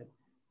careful, but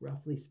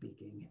roughly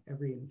speaking,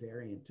 every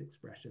invariant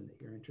expression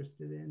that you're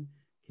interested in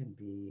can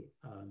be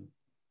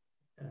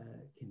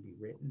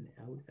written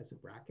out as a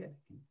bracket,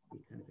 can be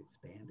kind of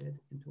expanded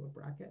into a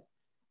bracket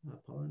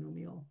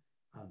polynomial.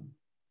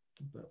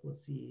 But we'll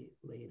see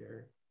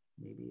later,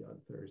 maybe on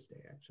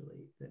Thursday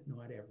actually, that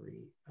not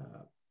every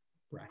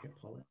bracket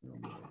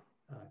polynomial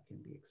can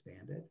be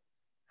expanded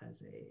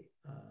as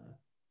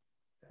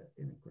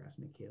in a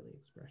Grassmann-Cayley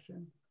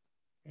expression,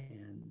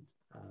 and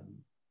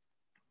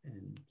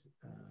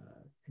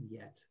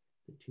yet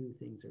the two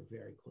things are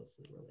very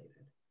closely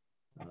related.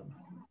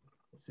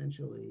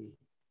 Essentially,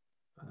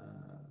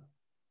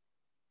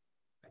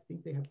 I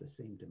think they have the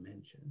same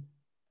dimension.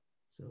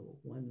 So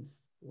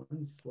one's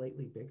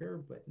slightly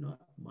bigger, but not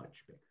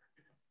much bigger.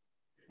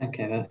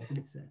 Okay,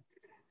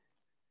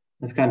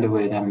 that's kind of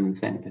weird having the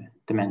same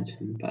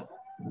dimension, but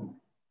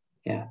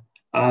yeah.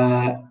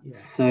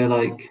 So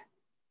like,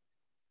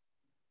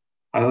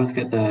 I always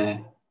get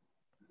them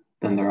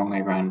the wrong way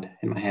around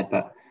in my head,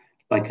 but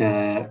like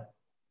a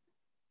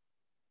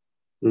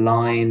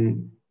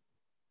line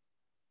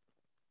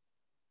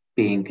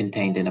being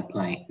contained in a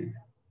plane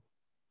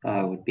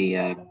would be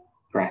a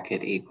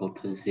bracket equal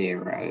to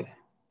 0,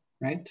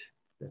 right?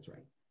 That's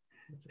right.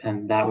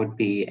 And that would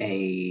be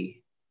a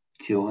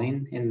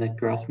join in the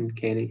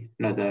Grassmann-Cayley,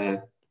 no,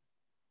 the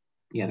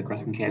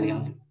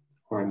Grassmann-Cayley,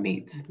 or a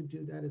meet. You could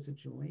do that as a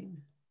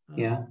join.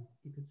 Yeah.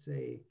 You could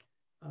say,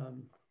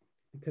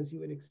 because you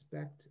would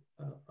expect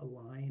a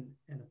line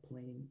and a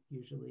plane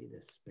usually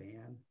to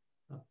span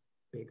a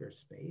bigger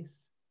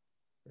space,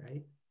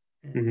 right?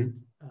 And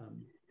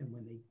and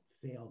when they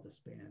fail to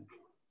span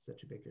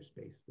such a bigger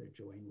space, their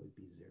join would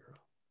be 0.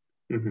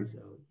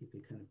 So you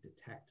could kind of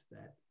detect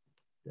that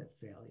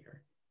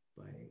failure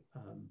by,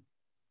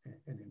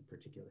 and in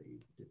particular, you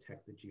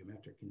detect the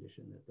geometric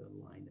condition that the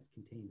line is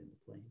contained in the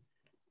plane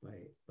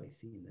by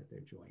seeing that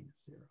their join is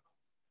 0.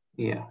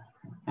 Yeah,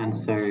 and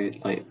so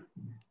like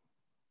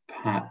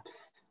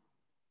perhaps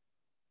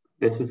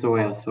this is the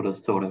way I sort of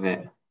thought of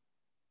it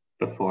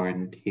before,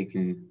 and you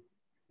can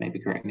maybe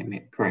correct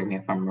me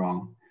if I'm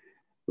wrong.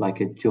 Like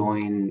a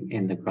join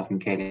in the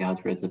Grassmann-Cayley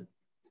algebra is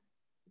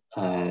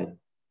a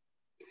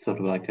sort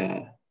of like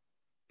a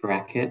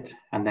bracket,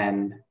 and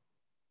then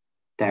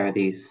there are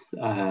these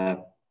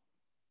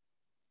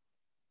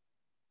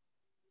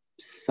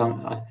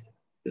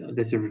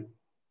this is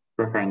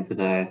referring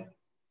to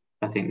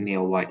I think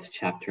Neil White's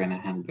chapter in a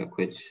handbook,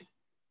 which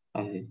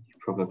I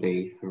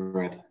probably have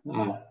read.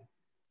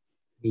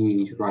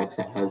 He writes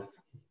it as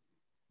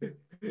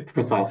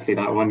precisely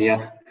that one,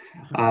 yeah.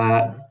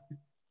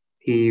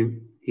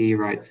 He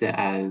writes it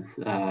as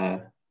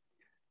I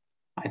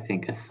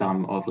think a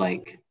sum of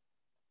like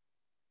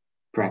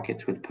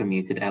brackets with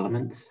permuted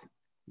elements.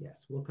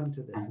 Yes, we'll come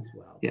to this as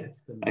well. Yeah.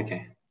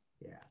 Okay.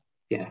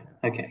 Yeah.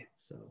 Okay.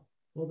 So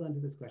hold on to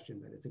this question,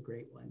 but it's a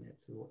great one.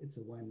 It's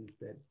a one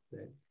that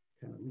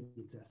kind of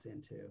leads us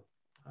into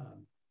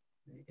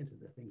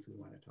the things we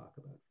want to talk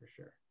about for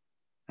sure.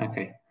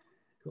 Okay.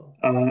 Cool.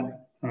 All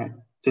right.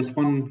 Just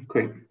one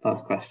quick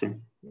last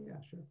question.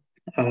 Yeah, sure.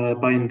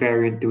 By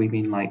invariant, do we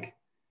mean like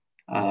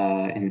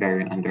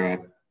invariant under a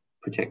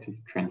projective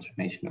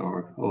transformation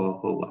or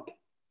what?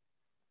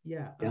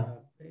 Yeah.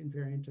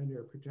 Invariant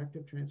under a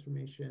projective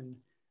transformation,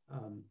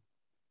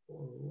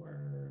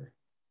 or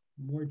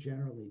more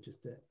generally,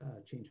 just a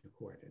change of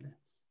coordinates.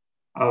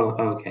 Oh,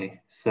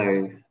 okay.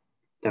 So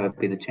that would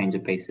be the change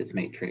of basis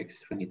matrix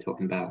when you're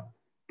talking about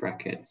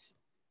brackets.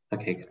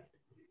 Okay.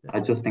 Right. I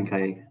just think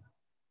I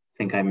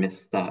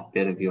missed that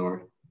bit of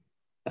your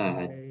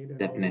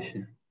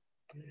definition.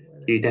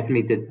 You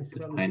definitely did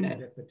define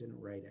it, but didn't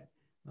write it.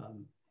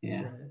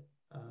 Yeah.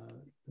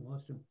 The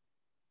most,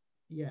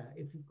 yeah.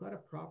 If you've got a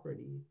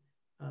property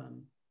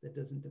that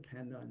doesn't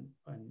depend on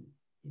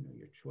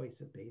your choice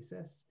of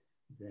basis,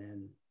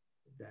 then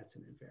that's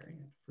an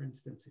invariant. For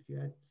instance, if you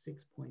had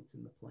 6 points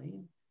in the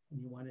plane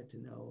and you wanted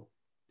to know,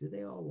 do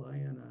they all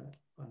lie on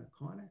a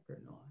conic or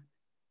not?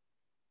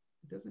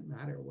 It doesn't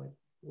matter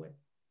what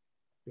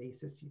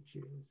basis you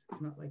choose.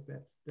 It's not like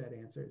that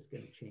answer is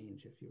going to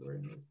change if you were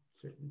in a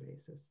certain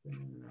basis than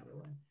in another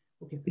one.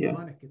 Okay, the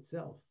conic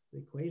itself, the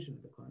equation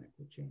of the conic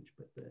will change,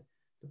 but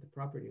the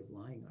property of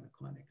lying on a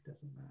conic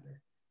doesn't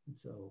matter. And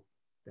so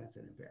that's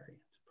an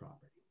invariant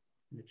property.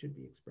 And it should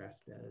be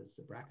expressed as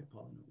a bracket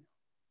polynomial.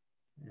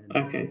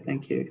 And, okay,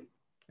 thank you.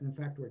 And in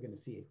fact, we're going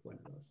to see one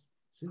of those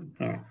soon.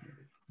 All right.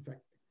 In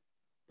fact,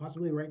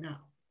 possibly right now.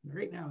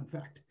 Right now, in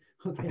fact.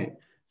 Okay.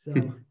 So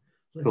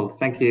cool.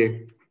 Thank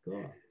you.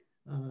 Cool.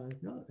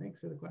 No, thanks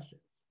for the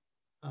questions.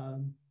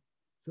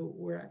 So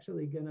we're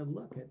actually going to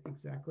look at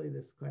exactly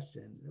this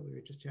question that we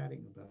were just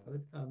chatting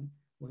about.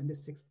 When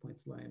does 6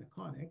 points lie in a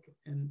conic?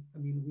 And I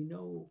mean, we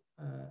know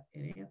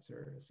an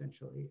answer,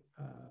 essentially.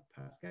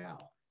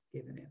 Pascal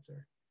gave an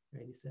answer,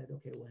 right? He said,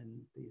 okay,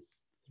 when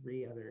these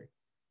three other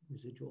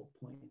residual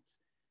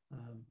points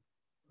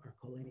are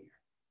collinear.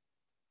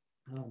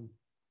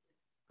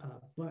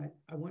 But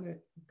I want to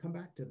come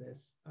back to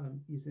this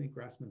using the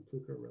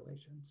Grassmann-Plücker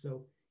relation.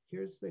 So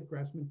here's the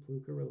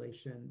Grassmann-Plücker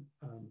relation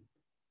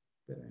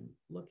that I'm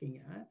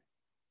looking at.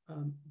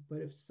 But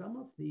if some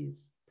of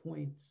these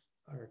points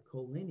are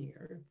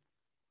collinear,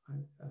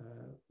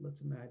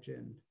 let's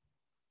imagine,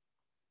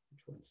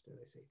 which ones did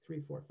I say?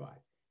 3, 4, 5.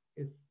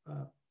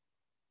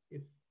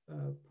 If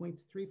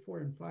points 3, 4,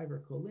 and 5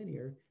 are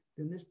collinear,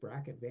 then this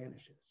bracket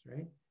vanishes,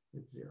 right?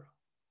 It's 0.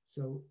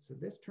 So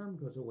this term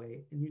goes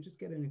away, and you just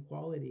get an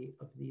equality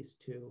of these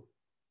two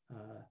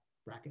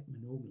bracket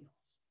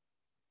monomials.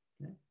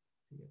 Okay,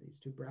 so you get these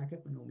two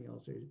bracket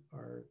monomials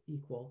are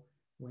equal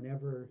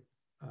whenever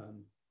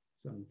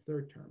some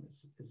third term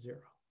is 0.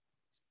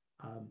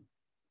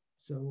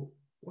 So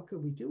what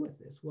could we do with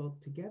this? Well,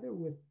 together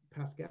with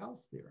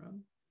Pascal's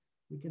theorem,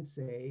 we can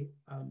say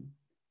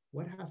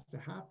what has to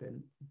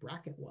happen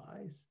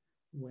bracket-wise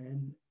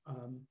when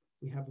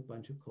we have a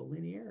bunch of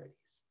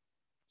collinearities.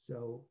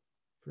 So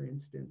for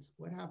instance,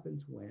 what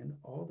happens when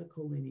all the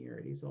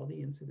collinearities, all the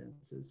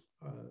incidences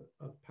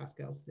of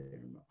Pascal's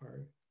theorem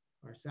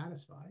are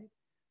satisfied?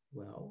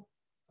 Well,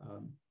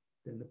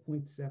 then the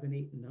points 7,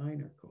 8, and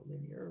 9 are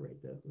collinear,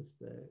 right? That was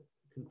the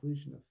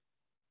conclusion of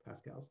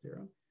Pascal's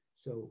theorem.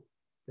 So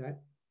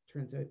that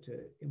turns out to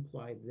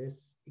imply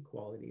this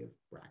equality of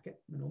bracket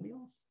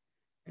monomials.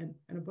 And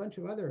a bunch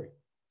of other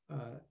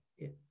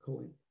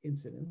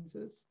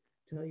coincidences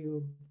tell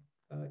you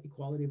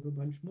equality of a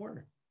bunch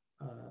more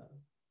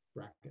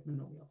bracket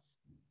monomials.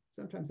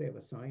 Sometimes they have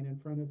a sign in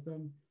front of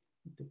them,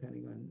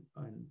 depending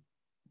on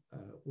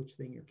which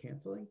thing you're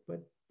canceling,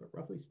 but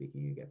roughly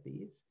speaking, you get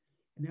these.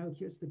 And now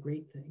here's the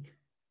great thing.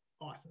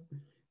 Awesome.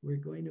 We're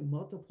going to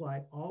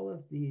multiply all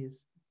of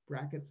these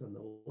brackets on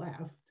the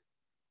left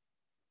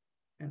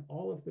and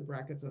all of the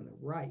brackets on the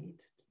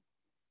right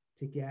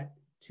to get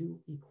two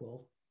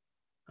equal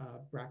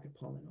bracket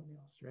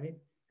polynomials, right?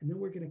 And then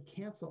we're going to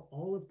cancel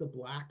all of the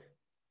black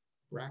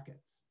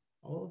brackets.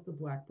 All of the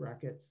black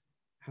brackets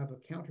have a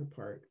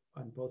counterpart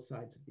on both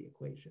sides of the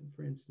equation.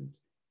 For instance,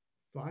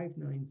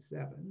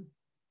 597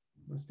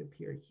 must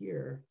appear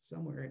here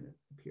somewhere, and it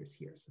appears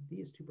here. So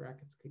these two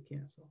brackets could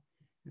cancel.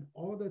 And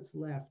all that's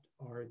left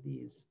are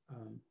these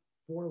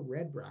 4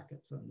 red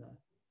brackets on the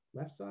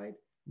left side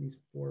and these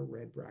 4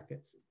 red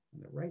brackets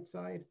on the right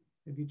side.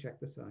 If you check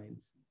the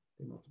signs,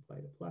 they multiply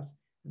to plus.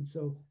 And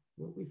so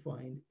what we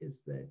find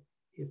is that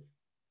if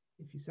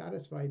you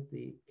satisfied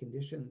the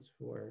conditions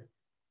for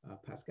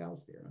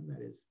Pascal's theorem,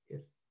 that is,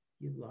 if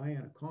you lie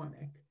on a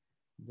conic,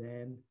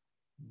 then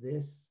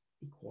this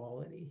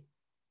equality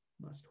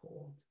must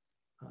hold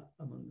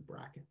among the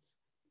brackets.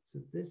 So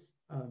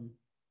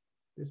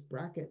this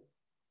bracket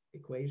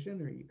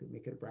equation, or you could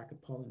make it a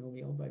bracket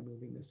polynomial by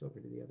moving this over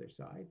to the other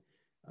side.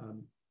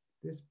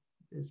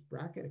 This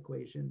bracket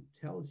equation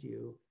tells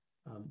you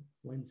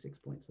when 6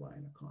 points lie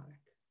in a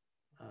conic,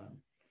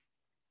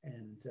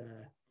 and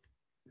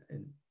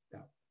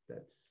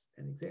that's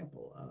an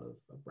example of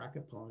a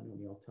bracket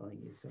polynomial telling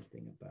you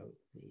something about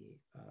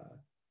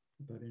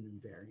about an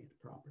invariant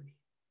property.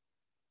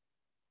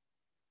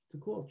 It's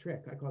a cool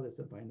trick. I call this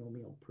a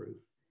binomial proof,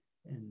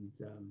 and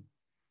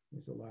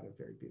there's a lot of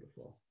very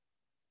beautiful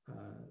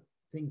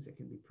things that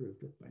can be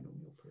proved with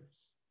binomial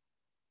proofs.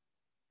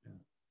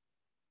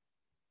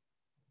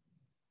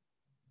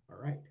 All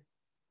right,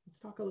 let's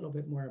talk a little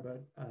bit more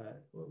about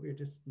what we were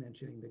just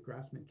mentioning, the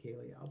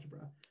Grassmann-Cayley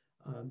algebra.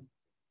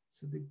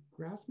 So the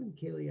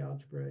Grassmann-Cayley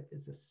algebra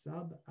is a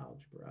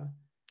sub-algebra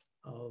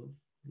of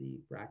the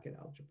bracket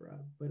algebra,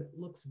 but it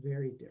looks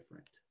very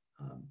different.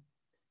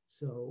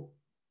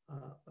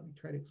 Let me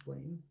try to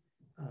explain.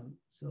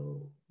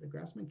 So the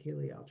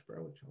Grassmann-Cayley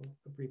algebra, which I'll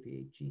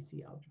abbreviate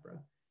GC algebra,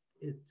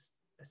 it's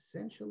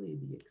essentially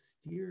the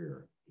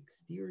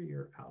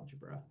exterior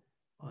algebra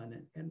on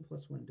an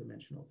n+1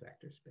 dimensional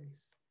vector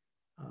space.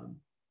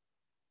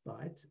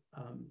 But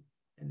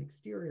an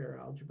exterior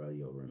algebra,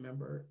 you'll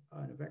remember,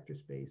 on a vector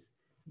space,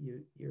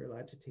 you're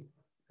allowed to take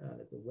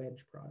the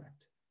wedge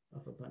product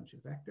of a bunch of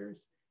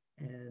vectors,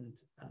 and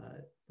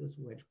those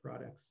wedge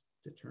products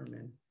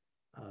determine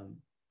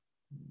um,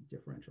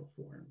 differential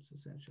forms,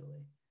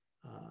 essentially.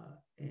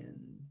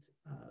 And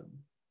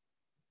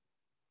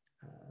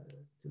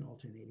it's an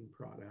alternating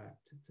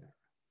product, etc.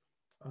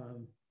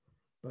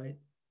 But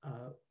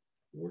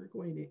we're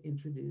going to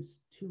introduce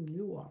two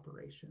new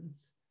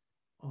operations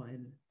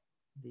on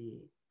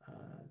the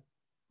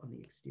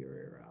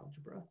exterior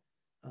algebra.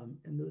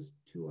 And those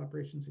two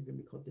operations are going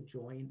to be called the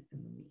join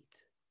and the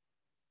meet.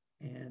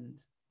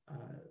 And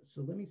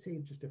so let me say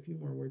just a few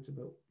more words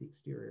about the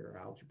exterior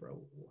algebra,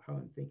 how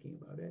I'm thinking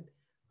about it.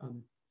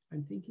 I'm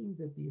thinking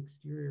that the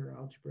exterior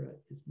algebra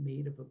is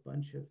made of a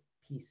bunch of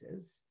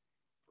pieces,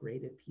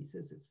 graded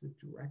pieces. It's the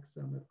direct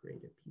sum of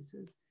graded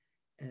pieces.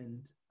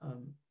 And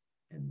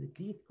the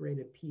dth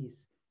graded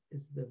piece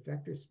is the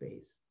vector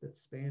space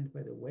that's spanned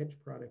by the wedge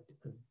product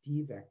of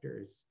d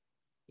vectors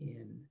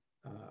in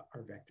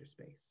our vector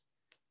space.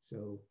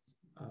 So,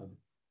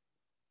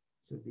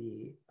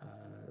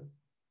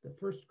 the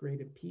first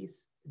graded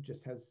piece is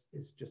just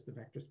the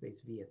vector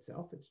space V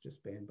itself. It's just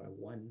spanned by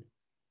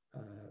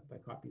by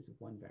copies of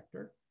one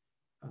vector.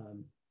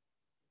 And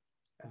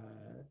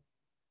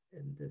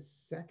the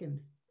second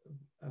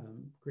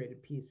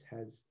graded piece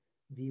has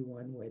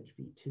V1 wedge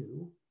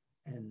V2,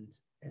 and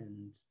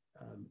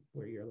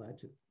where you're allowed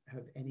to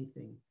have any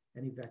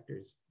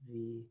vectors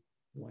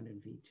V1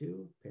 and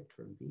V2 picked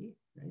from V,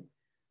 right?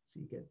 So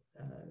you get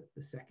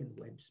the second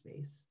wedge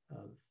space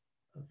of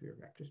your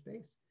vector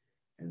space,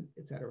 and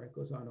et cetera. It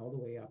goes on all the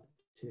way up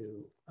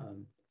to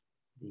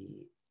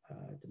the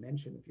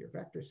dimension of your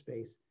vector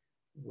space,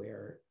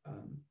 where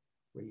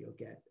you'll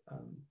get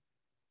a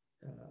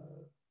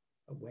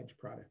wedge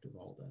product of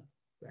all the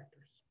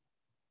vectors.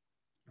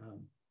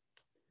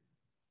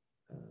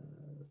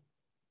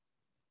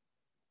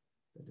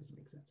 That doesn't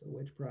make sense. A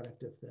wedge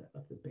product of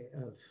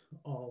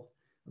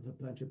a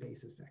bunch of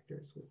basis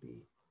vectors would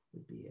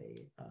be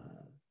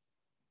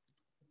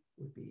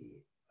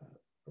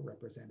a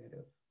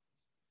representative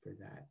for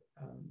that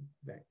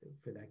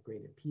for that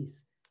graded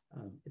piece.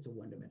 It's a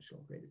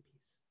one-dimensional graded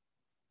piece.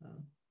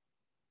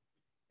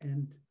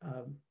 And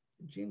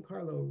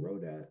Giancarlo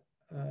Roda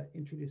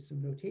introduced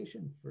some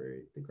notation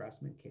for the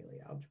Grassmann-Cayley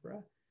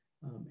algebra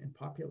and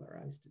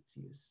popularized its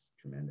use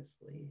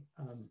tremendously.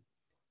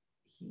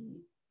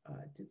 He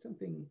did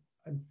something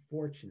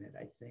unfortunate,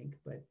 I think,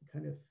 but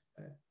kind of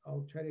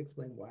I'll try to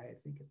explain why I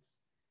think it's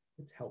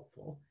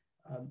helpful.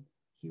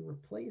 He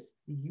replaced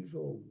the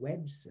usual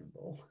wedge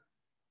symbol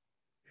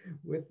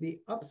with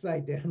the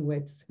upside down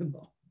wedge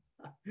symbol,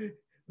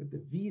 with the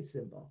V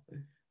symbol,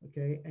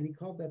 okay? And he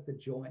called that the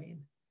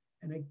join.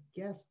 And I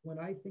guess when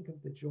I think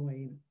of the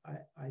join,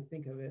 I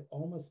think of it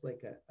almost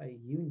like a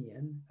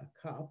union, a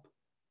cup,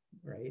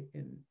 right,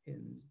 in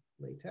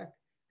LaTeX.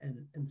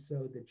 And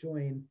so the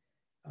join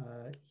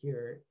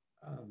here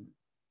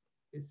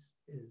is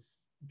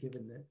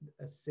given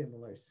a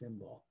similar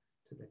symbol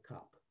to the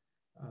cup.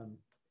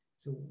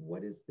 So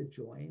what is the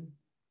join?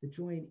 The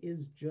join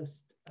is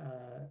just,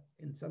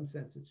 in some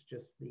sense, it's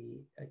just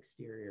the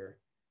exterior,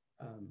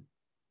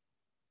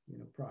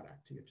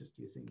 product. You're just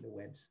using the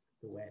wedge,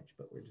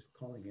 but we're just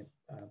calling it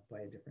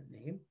by a different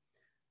name.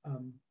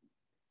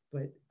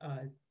 But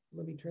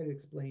let me try to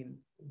explain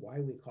why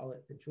we call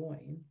it the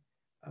join.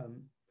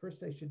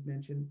 First, I should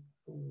mention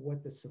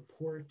what the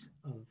support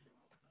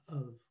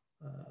of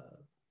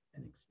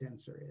an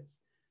extensor is.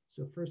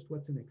 So first,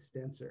 what's an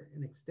extensor?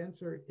 An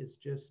extensor is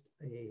just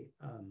a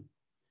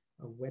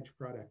wedge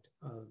product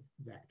of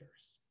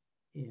vectors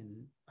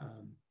in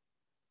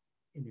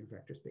your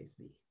vector space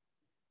V.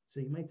 So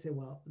you might say,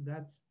 well,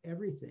 that's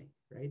everything,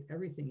 right?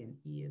 Everything in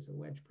E is a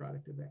wedge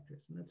product of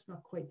vectors, and that's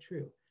not quite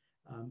true.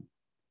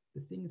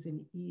 The things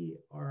in E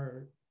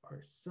are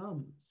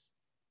sums,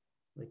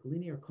 like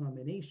linear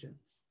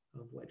combinations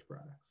of wedge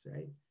products,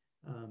 right?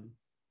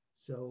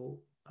 So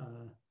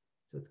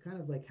it's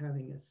kind of like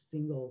having a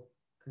single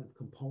kind of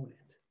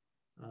component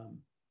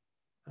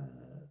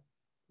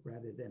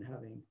rather than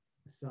having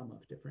a sum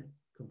of different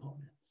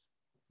components,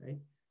 right?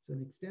 So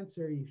an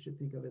extensor you should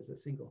think of as a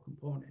single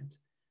component.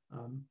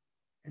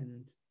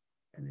 And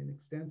an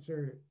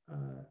extensor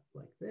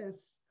like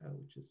this,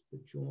 which is the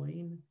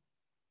join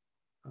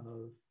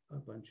of a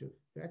bunch of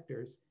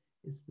vectors,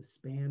 is the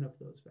span of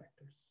those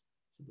vectors.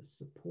 So the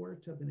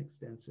support of an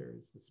extensor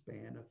is the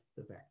span of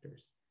the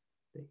vectors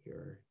that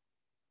you're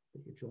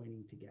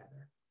joining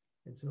together.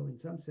 And so in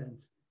some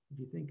sense, if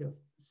you think of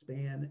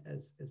span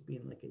as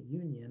being like a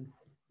union,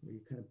 where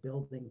you're kind of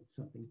building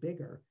something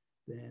bigger,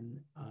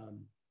 then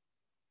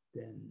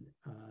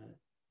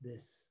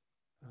this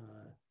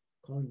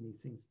calling these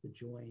things the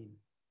join,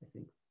 I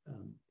think,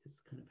 is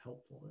kind of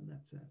helpful in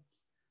that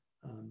sense.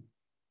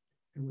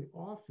 And we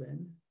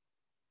often,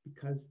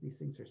 because these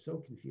things are so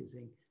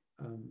confusing,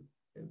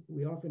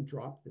 we often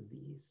drop the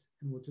V's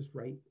and we'll just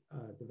write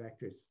the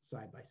vectors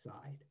side by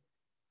side.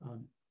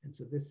 And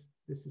so this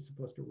is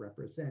supposed to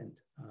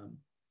represent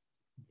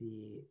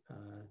the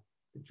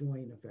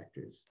join of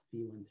vectors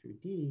V1 through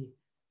D,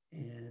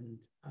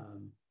 and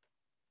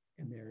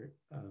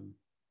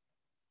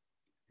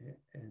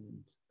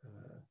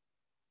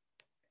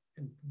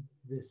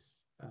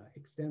this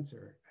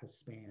extensor has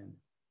span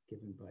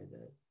given by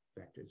the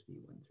vectors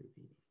v1 through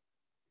vd.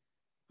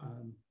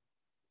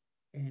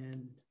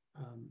 And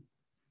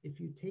if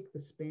you take the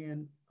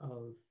span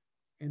of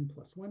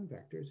n+1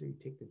 vectors, or you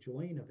take the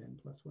join of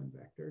n+1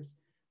 vectors,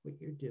 what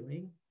you're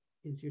doing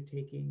is you're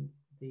taking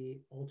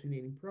the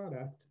alternating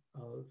product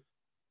of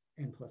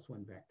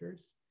n+1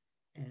 vectors,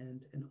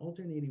 and an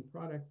alternating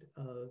product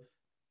of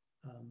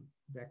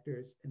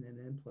vectors in an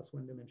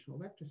n+1 dimensional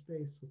vector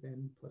space with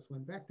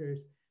n+1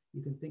 vectors.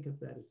 You can think of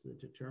that as the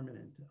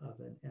determinant of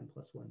an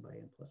n+1 by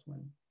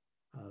n+1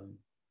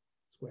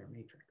 square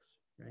matrix,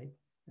 right?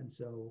 And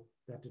so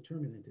that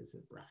determinant is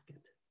a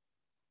bracket.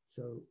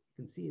 So you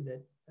can see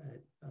that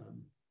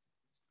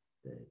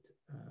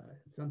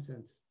in some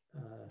sense,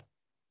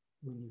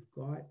 when you've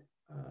got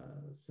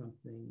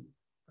something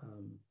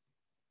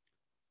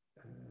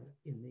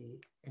in the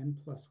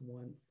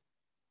n+1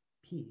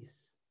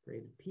 piece,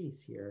 graded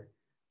piece here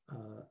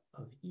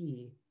of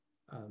E,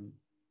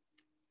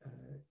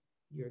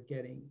 you're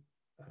getting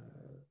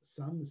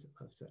sums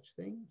of such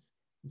things,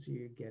 and so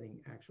you're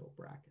getting actual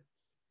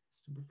brackets.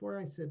 So before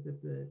I said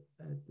that the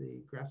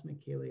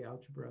Grassmann-Cayley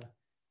algebra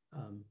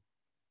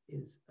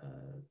is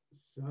a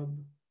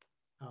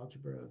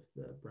sub-algebra of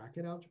the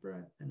bracket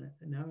algebra, and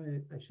now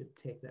I should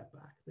take that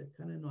back. That's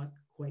kind of not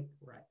quite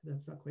right.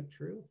 That's not quite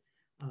true.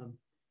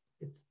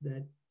 It's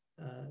that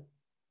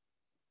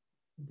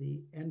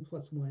the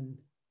n+1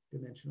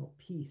 dimensional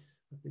piece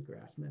of the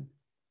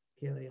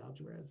Grassmann-Cayley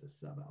algebra is a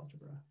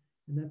sub-algebra,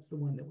 and that's the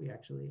one that we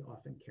actually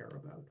often care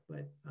about.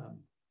 But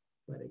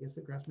I guess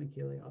the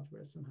Grassmann-Cayley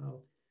algebra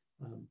somehow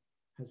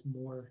has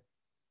more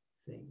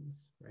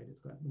things, right? It's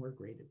got more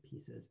graded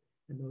pieces,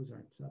 and those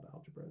aren't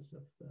sub-algebras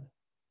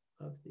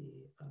of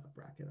the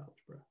bracket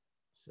algebra.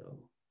 So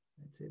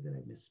I'd say that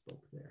I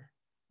misspoke there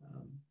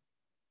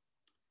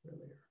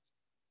earlier.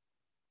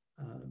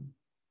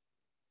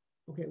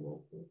 Okay,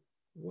 well,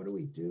 what do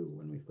we do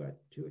when we've got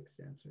two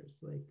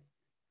extensors? Like,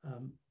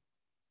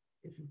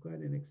 if you've got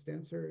an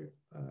extensor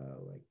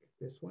like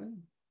this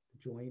one,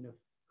 join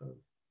of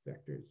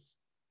vectors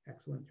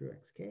x1 through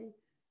xk,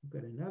 you've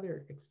got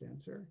another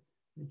extensor,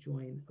 the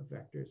join of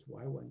vectors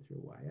y1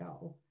 through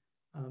yl,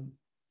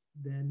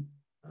 then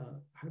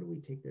how do we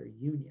take their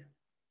union?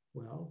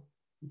 Well,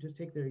 you just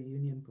take their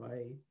union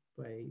by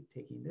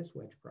taking this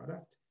wedge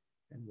product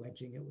and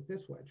wedging it with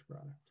this wedge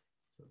product.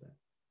 So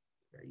that's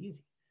very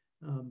easy.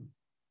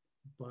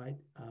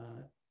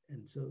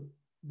 And so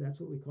that's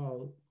what we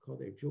call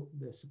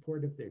the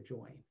support of their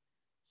join.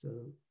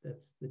 So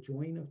that's the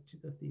join of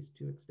these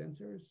two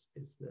extensors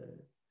is the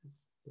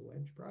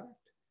wedge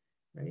product,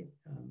 right?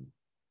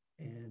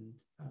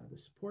 And the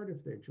support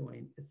of their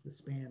join is the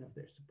span of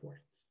their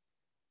supports,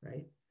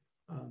 right?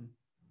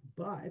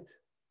 But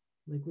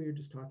like we were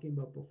just talking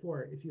about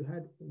before, if you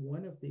had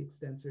one of the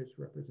extensors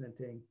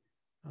representing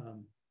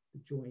the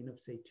join of,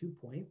 say, 2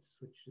 points,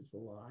 which is a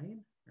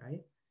line,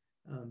 right?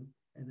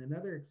 And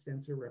another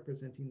extensor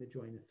representing the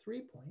join of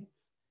 3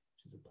 points,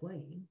 which is a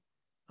plane.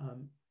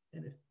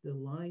 And if the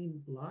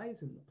line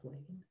lies in the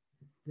plane,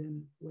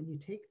 then when you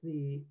take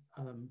the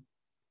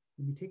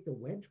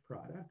wedge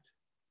product,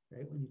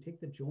 right? When you take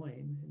the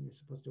join and you're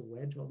supposed to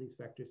wedge all these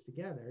vectors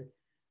together,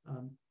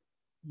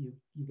 you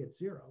get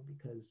 0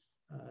 because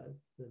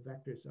the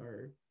vectors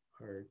are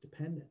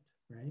dependent,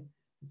 right?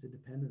 There's a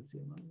dependency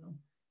among them,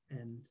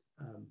 and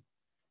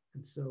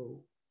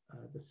so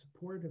the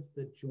support of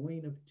the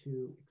join of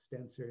two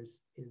extensors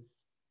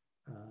is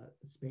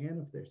the span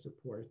of their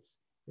supports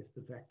if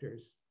the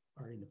vectors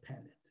are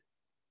independent.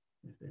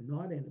 And if they're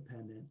not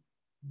independent,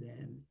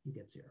 then you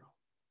get 0.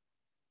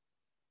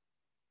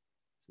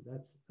 So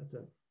that's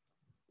a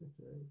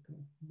kind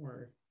of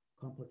more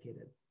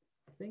complicated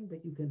thing,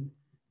 but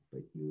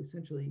you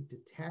essentially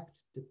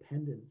detect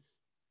dependence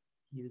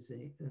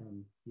using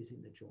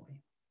the join.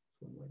 That's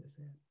one way to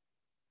say it.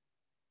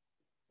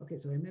 Okay,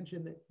 so I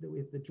mentioned that we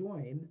have the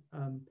join,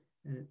 and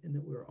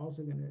that we're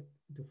also going to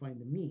define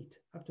the meet.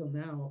 Up till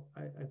now,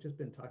 I've just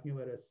been talking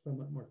about a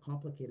somewhat more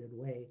complicated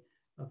way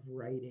of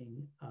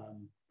writing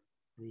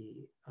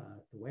the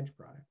wedge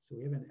product. So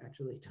we haven't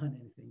actually done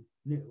anything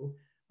new,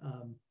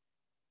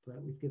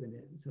 but we've given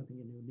it something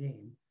a new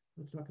name.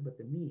 Let's talk about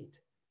the meet.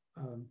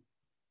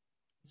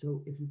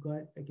 So if you've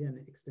got,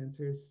 again,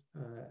 extensors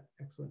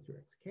x1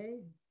 through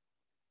xk,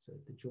 so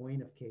the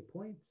join of k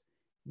points,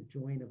 the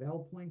join of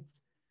l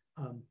points,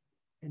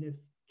 and if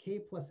k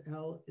plus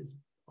l is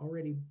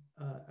already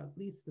at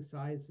least the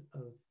size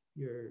of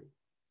your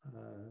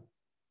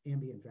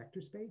ambient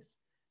vector space,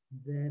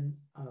 then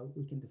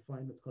we can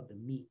define what's called the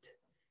meet.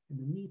 And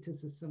the meet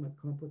is a somewhat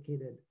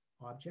complicated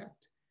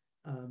object.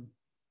 How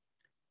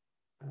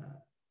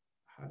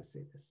to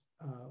say this?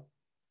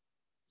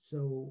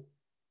 So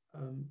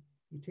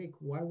you take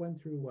y1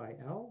 through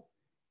yl,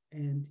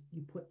 and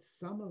you put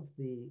some of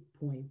the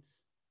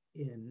points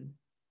in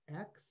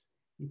x,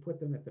 you put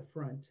them at the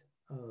front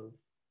of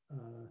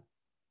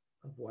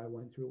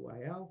y1 through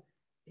yl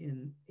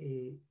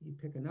you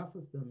pick enough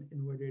of them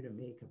in order to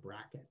make a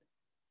bracket.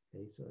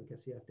 Okay, so I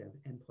guess you have to have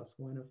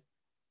n+1 of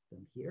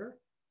them here.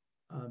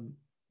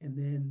 and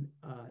then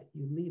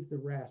you leave the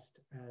rest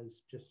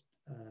as just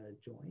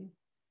join.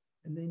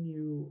 And then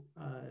you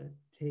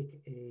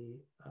take a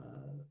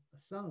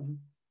sum,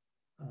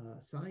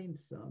 signed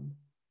sum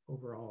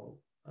over all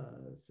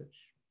such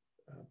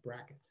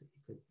brackets that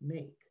you could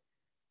make.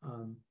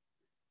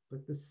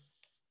 But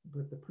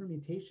the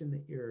permutation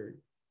that you're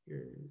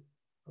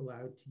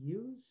allowed to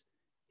use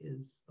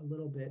is a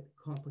little bit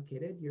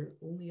complicated. You're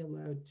only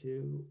allowed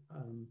to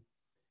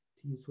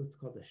use what's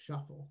called a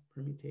shuffle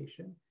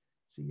permutation.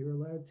 So you're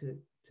allowed to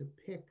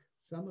pick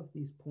some of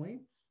these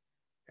points,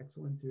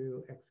 x1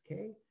 through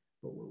xk,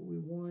 but what we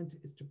want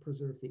is to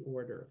preserve the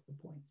order of the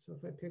points. So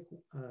if I pick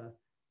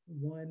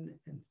 1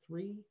 and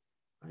 3,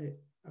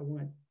 I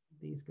want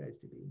these guys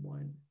to be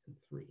 1 and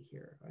 3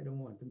 here. I don't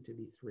want them to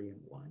be 3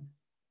 and 1.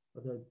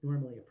 Although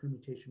normally a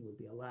permutation would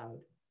be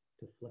allowed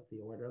to flip the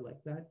order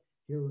like that.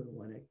 Here we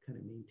want to kind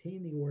of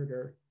maintain the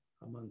order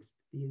amongst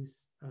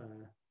these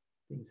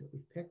things that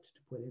we've picked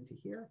to put into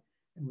here,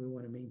 and we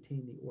want to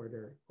maintain the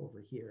order over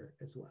here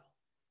as well.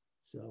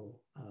 So,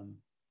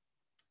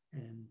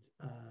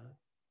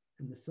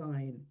 and the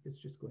sign is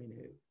just going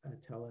to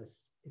tell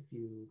us if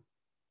you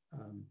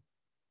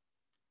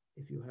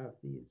have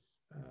these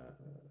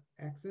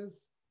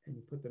x's and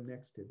you put them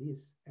next to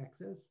these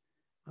x's,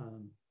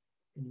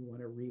 and you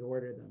want to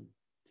reorder them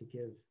to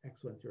give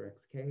x1 through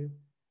xk,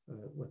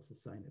 what's the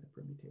sign of the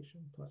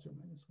permutation, plus or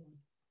minus 1,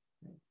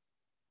 right?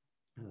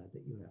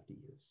 That you have to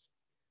use.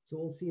 So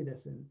we'll see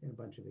this in a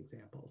bunch of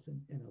examples,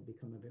 and it'll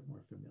become a bit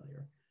more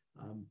familiar.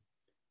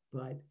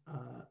 But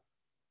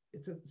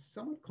it's a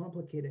somewhat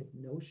complicated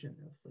notion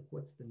of like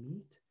what's the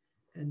meat.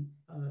 And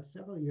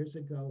several years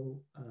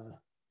ago,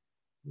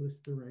 Louis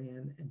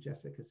Duran and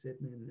Jessica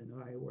Sidman and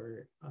I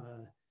were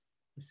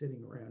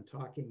sitting around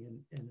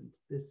talking, and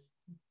this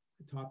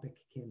topic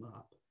came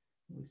up.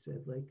 And we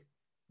said, like,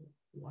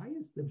 why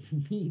is the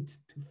meat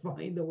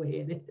defined the way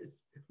it is?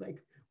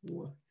 Like,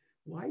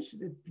 why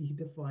should it be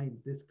defined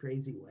this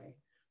crazy way,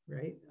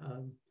 right?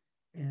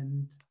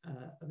 And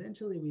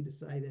eventually we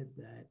decided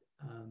that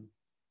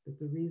that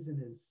the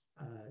reason is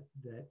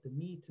that the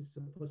meat is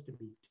supposed to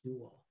be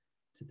dual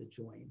to the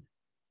join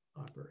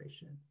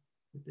operation.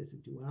 That there's a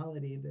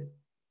duality that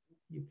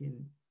you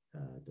can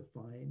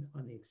define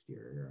on the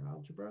exterior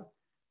algebra,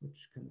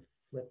 which kind of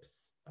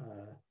flips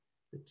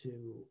the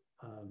two,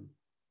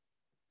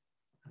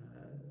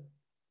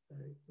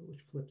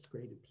 which flips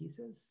graded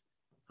pieces.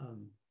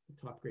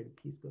 The top graded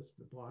piece goes to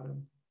the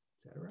bottom,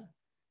 etc.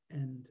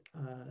 And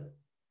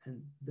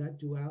that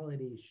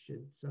duality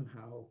should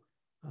somehow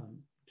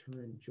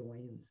turn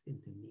joins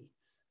into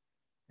meets.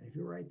 And if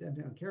you write that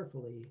down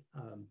carefully,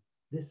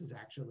 this is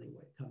actually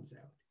what comes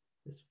out,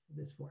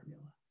 this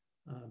formula.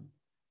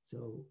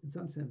 So in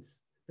some sense,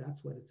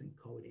 that's what it's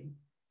encoding.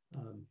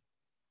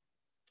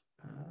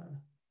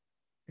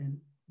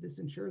 And this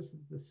ensures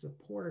that the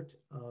support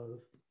of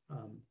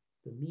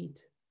the meat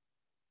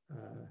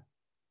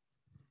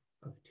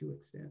of two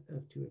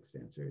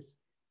extensors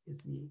is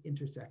the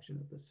intersection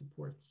of the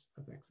supports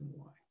of x and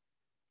y.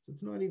 So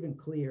it's not even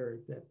clear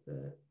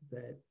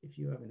that if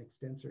you have an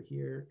extensor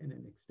here and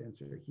an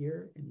extensor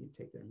here, and you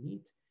take their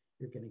meat,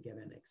 you're going to get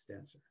an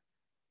extensor.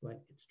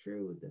 But it's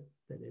true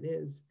that it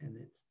is, and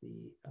it's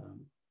the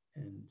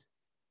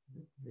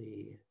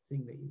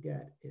thing that you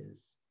get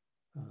is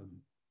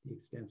the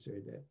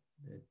extensor that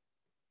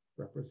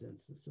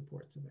represents the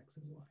supports of x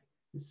and y.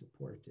 The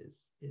support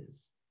is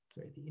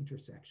the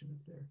intersection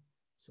of their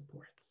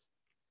supports.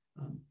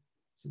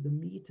 So the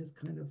meat is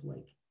kind of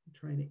like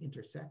trying to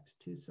intersect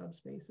two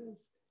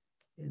subspaces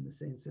in the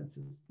same sense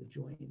as the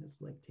join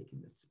is like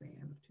taking the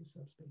span of two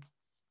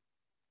subspaces.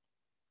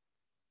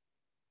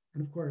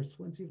 And of course,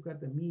 once you've got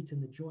the meat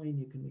and the join,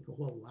 you can make a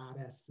whole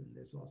lattice, and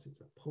there's all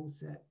sorts of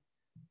poset.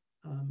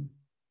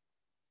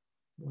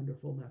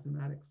 Wonderful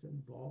mathematics that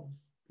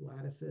involves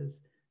lattices.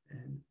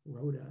 And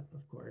Rhoda,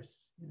 of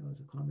course, as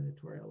a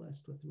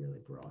combinatorialist with really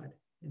broad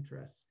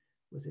interests,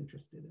 was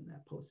interested in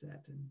that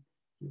poset, and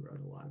he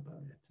wrote a lot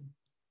about it. And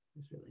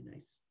there's really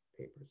nice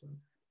papers on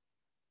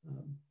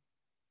that.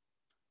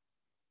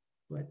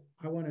 But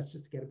I want us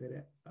just to get a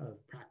bit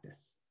of practice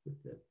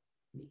with the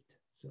meat.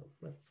 So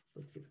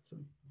let's give it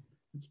some,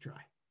 let's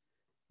try.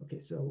 Okay,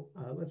 so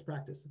let's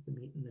practice the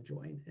meat and the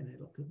join, and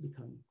it'll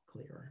become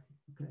clearer.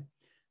 Okay,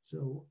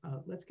 so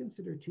let's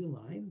consider two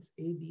lines,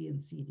 AB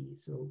and CD.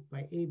 So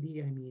by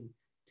AB, I mean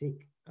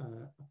take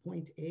a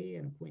point A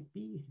and a point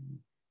B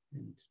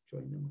and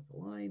join them with a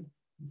line,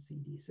 and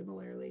CD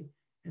similarly.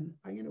 And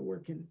I'm going to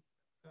work in,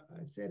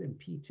 I've said in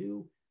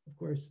P2, of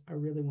course, I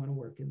really want to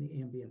work in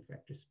the ambient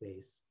vector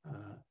space,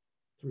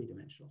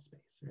 three-dimensional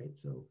space, right?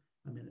 So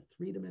I'm in a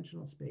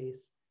three-dimensional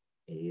space.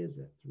 A is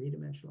a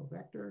three-dimensional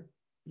vector.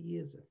 B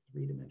is a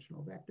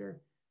three-dimensional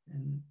vector.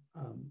 And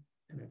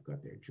I've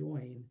got their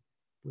join,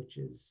 which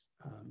is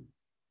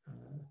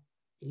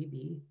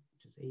AB,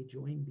 which is A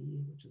join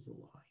B, which is a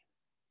line,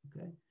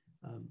 okay?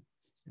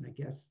 And I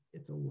guess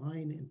it's a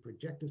line in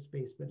projective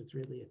space, but it's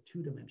really a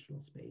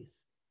two-dimensional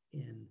space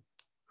in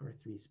our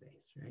three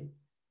space, right?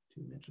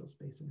 Two-dimensional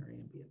space in our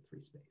ambient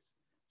three space.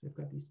 So I've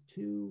got these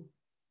two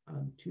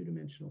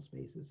two-dimensional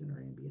spaces in our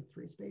ambient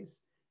 3 space,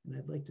 and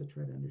I'd like to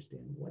try to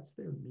understand what's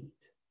their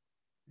meet,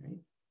 right?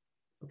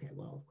 Okay,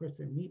 well, of course,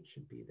 their meet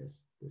should be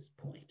this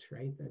point,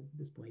 right?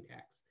 This point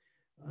X.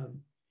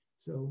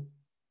 So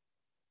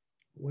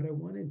what I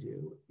want to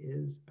do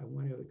is I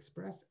want to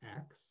express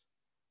X,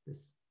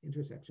 this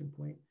intersection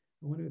point.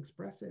 I want to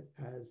express it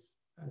as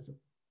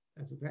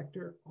a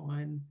vector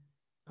on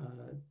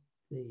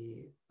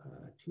the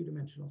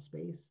two-dimensional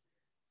space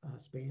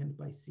spanned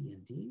by C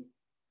and D.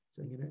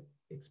 So I'm going to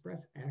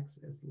express X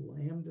as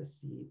lambda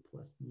C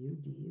plus mu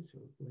D. So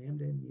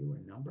lambda and mu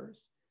are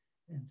numbers,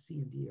 and C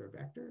and D are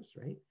vectors,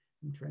 right?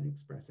 I'm trying to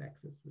express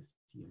X as this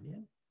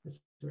union. It's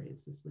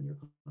this linear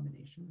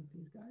combination of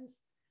these guys.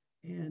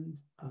 And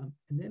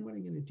then what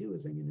I'm going to do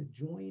is I'm going to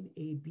join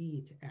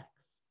AB to X.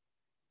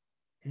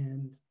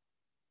 And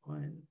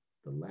on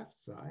the left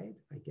side,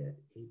 I get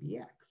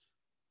ABX,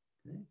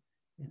 okay?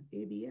 And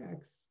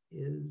ABX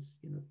is,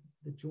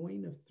 the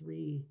join of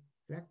 3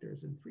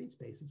 vectors in 3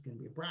 space is going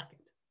to be a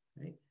bracket,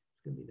 right?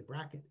 It's going to be the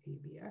bracket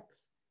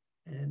ABX.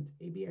 And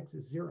ABX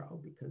is 0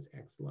 because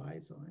X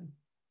lies on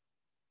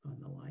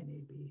the line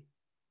AB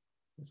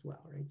as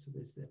well, right? So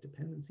there's that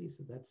dependency,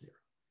 so that's 0.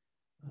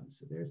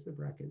 So there's the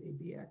bracket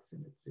ABX,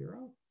 and it's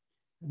 0.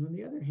 And on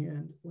the other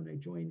hand, when I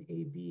join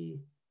AB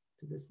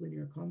to this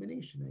linear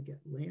combination, I get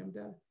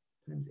lambda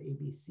times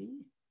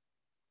ABC,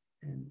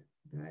 and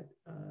that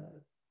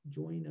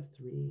join of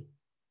 3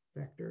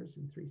 vectors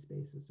in 3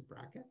 spaces, a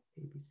bracket,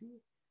 ABC,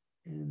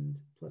 and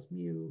plus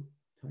mu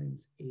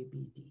times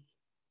ABD.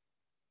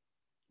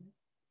 Okay.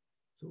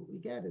 So what we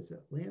get is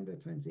that lambda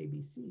times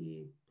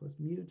ABC plus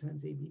mu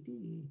times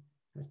ABD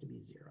has to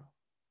be 0.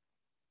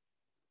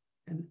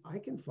 And I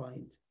can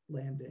find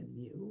lambda and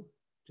mu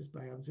just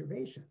by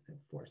observation that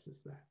forces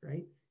that,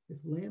 right? If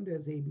lambda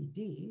is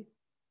ABD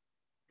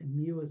and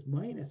mu is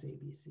minus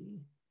ABC,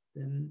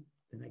 then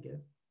I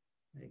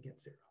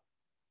get 0,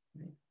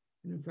 right?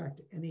 And in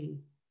fact, any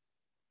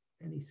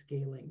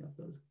scaling of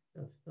those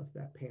of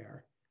that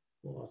pair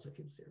will also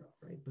give 0,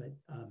 right?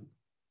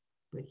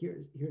 But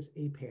here's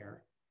a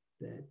pair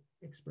that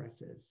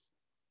expresses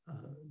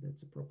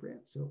that's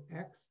appropriate. So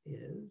X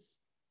is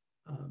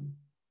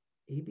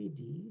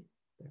ABD,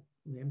 the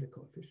lambda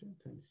coefficient,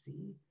 times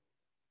C,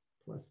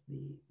 plus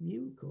the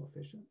mu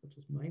coefficient, which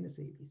is minus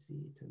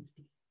ABC times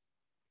D.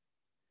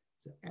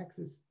 So X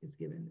is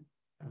given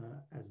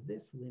as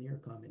this linear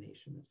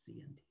combination of C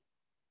and D.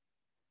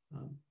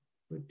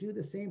 But do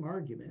the same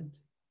argument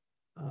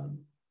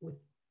with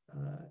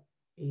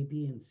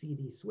AB and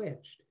CD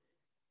switched,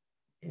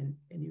 and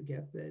you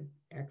get that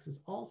X is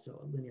also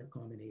a linear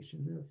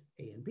combination of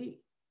A and B,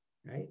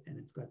 right? And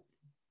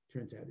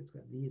turns out it's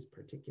got these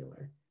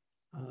particular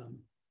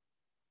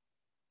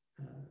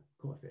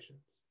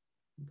coefficients,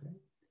 okay?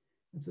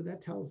 And so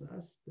that tells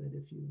us that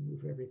if you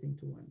move everything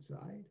to one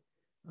side,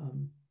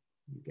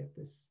 you get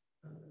this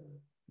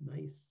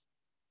nice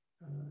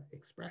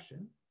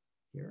expression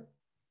here.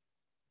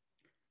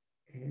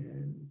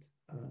 And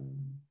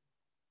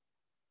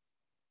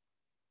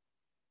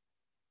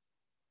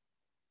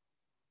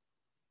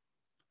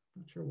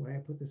not sure why I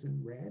put this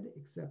in red,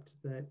 except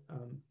that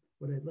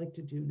what I'd like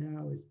to do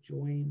now is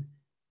join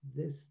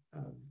this,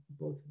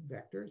 both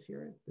vectors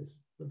here, the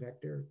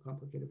vector,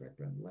 complicated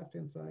vector on the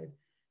left-hand side,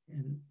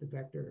 and the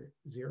vector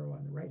 0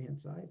 on the right-hand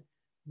side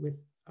with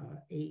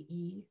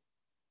AE,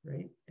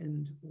 right?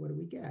 And what do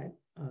we get?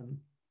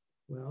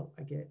 Well,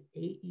 I get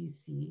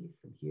AEC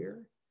from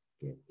here,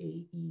 get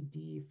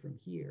AED from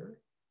here.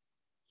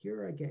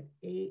 Here I get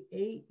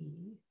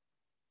AAE,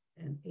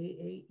 and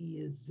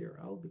AAE is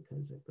 0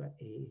 because I've got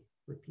A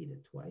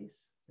repeated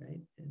twice, right?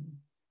 And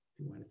if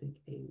you want to think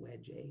A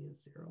wedge A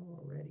is 0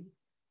 already.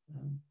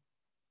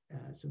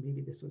 So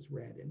maybe this was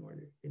red in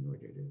order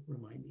to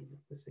remind me that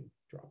this thing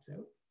drops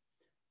out.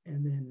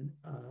 And then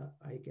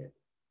I get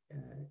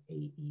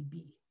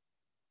AEB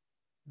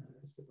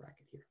as the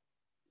bracket here.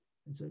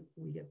 And so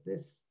we get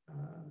this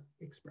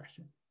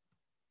expression.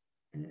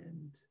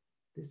 And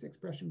this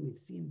expression we've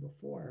seen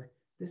before.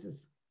 This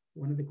is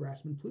one of the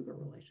Grassmann-Pflüger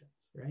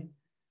relations, right?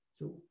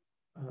 So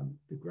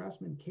the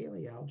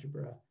Grassmann-Cayley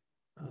algebra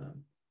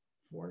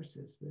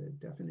forces the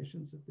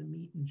definitions of the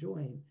meet and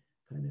join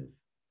kind of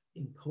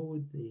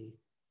encode the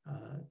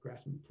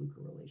Grassmann-Pflüger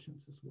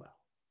relations as well,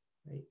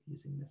 right?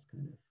 Using this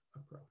kind of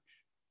approach.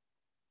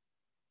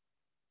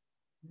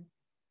 Okay.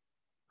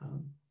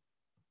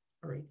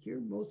 All right, here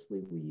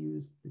mostly we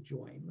use the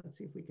join. Let's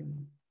see if we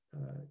can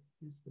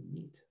use the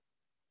meet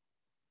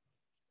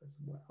as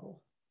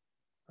well.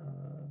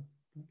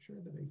 Not sure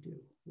that I do.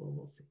 Well,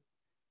 we'll see.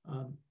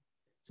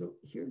 So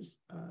here's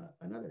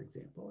another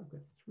example. I've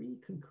got 3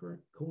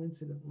 concurrent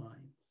coincident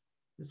lines.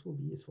 This will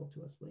be useful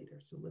to us later.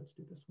 So let's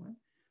do this one.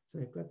 So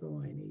I've got the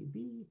line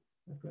AB,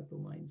 I've got the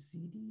line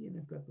CD, and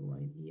I've got the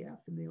line EF,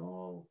 and they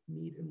all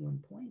meet in one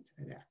point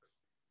at X.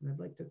 And I'd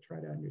like to try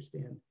to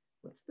understand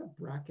what's the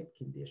bracket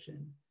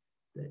condition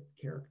that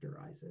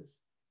characterizes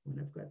when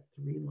I've got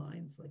 3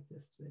 lines like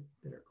this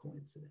that are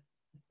coincident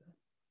like that.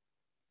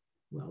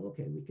 Well,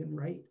 okay, we can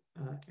write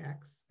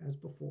X as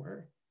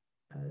before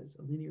as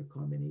a linear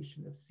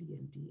combination of C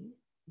and D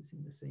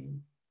using the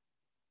same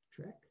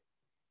trick.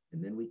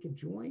 And then we could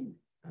join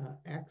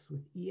X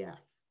with EF,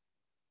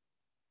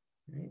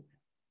 right?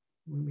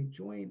 When we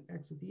join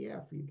X with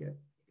EF, you get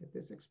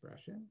this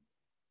expression,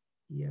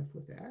 EF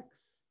with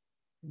X,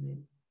 and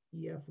then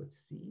EF with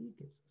C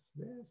gives us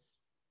this,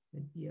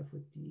 and EF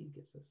with D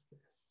gives us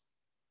this.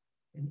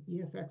 And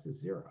EFX is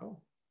 0,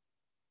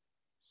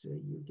 so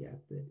you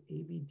get that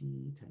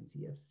ABD times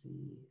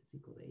EFC is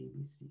equal to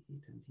ABC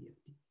times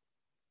EFD.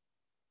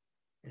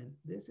 And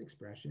this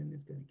expression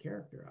is going to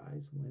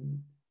characterize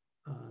when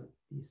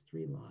these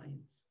three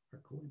lines are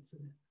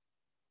coincident.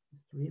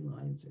 These three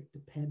lines are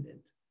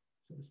dependent,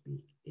 so to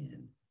speak,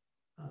 in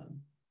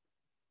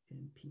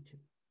P2.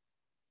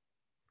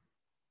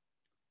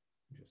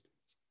 Interesting.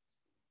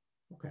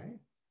 Okay.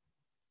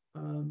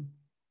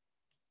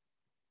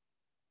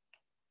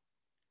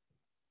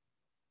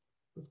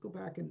 Let's go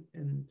back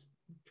and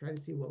try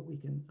to see what we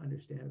can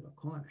understand about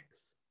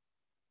conics.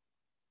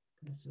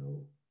 Okay,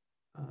 so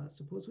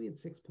suppose we had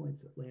 6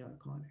 points that lay on a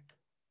conic.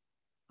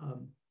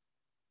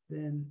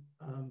 Then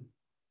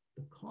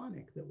the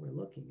conic that we're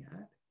looking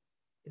at,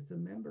 it's a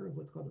member of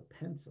what's called a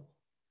pencil.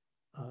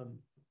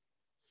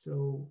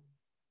 So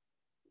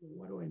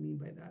what do I mean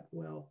by that?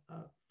 Well,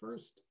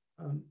 first,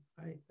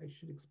 I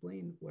should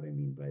explain what I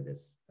mean by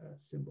this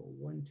symbol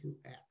 1,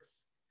 2x.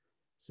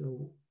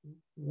 So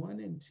 1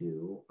 and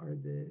 2 are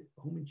the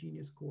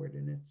homogeneous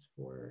coordinates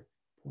for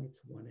points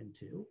 1 and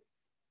 2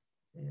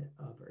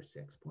 of our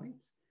 6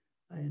 points.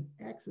 And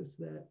x is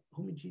the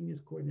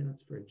homogeneous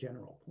coordinates for a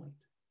general point,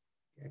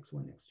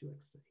 x1, x2,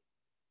 x3,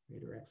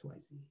 right, or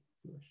xyz,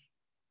 if you wish.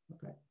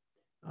 Okay.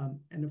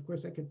 And of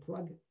course, I could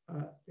plug,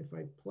 if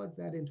I plug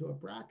that into a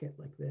bracket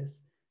like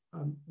this,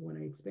 when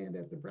I expand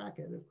out the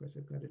bracket, of course,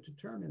 I've got a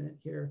determinant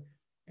here,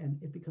 and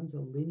it becomes a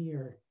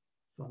linear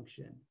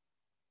function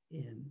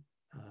in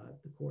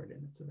the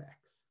coordinates of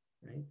x,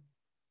 right?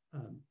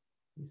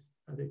 These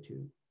other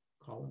two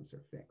columns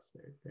are fixed,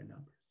 they're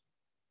numbers.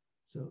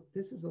 So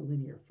this is a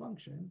linear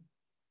function,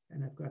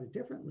 and I've got a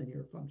different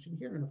linear function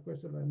here. And of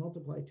course, if I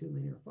multiply two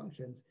linear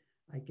functions,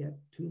 I get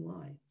two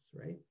lines,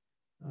 right?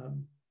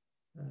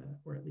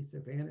 Or at least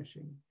their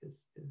vanishing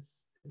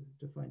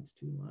defines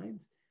two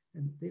lines.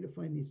 And they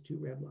define these two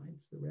red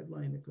lines, the red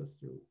line that goes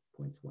through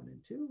points 1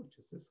 and 2, which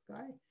is this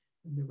guy,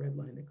 and the red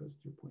line that goes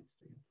through points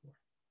 3 and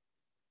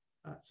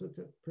 4. So it's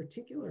a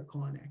particular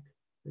conic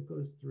that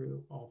goes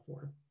through all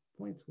 4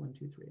 points, 1,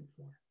 2, 3, and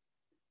 4.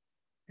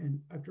 And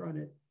I've drawn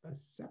a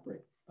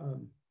separate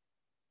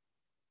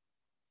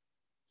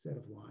set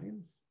of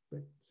lines,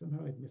 but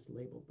somehow I've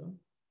mislabeled them.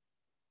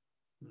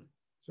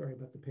 Sorry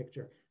about the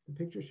picture. The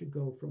picture should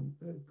go from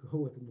go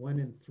with 1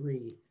 and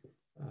 3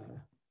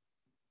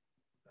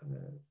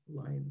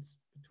 lines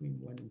between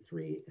 1 and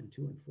 3 and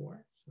 2 and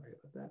 4. Sorry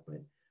about that,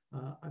 but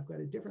I've got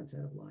a different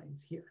set of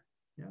lines here.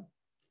 Yeah,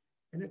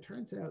 and it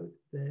turns out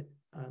that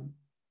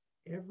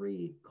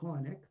every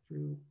conic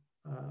through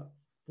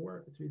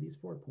these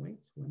 4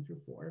 points, 1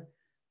 through 4,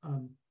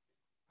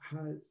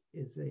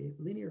 is a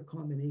linear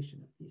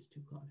combination of these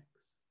two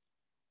conics.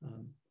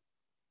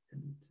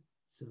 And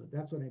so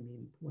that's what I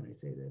mean when I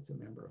say that it's a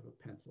member of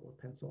a pencil.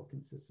 A pencil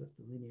consists of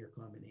the linear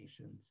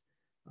combinations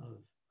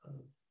of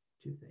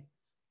two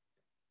things.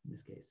 In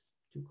this case,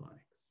 two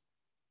conics.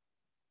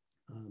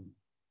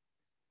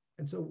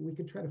 And so we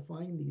could try to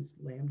find these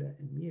lambda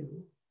and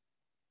mu.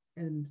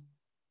 And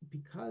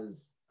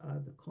because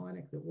the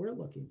conic that we're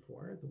looking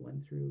for, the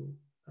one through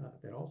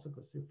that also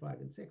goes through 5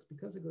 and 6,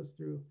 because it goes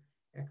through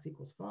x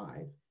equals 5,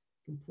 you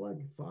can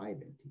plug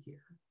 5 into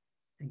here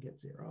and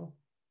get 0.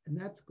 And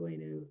that's going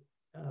to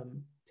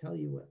tell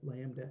you what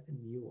lambda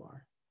and mu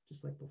are,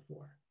 just like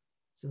before.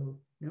 So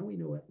now we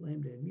know what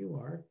lambda and mu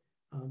are,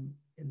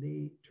 and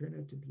they turn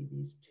out to be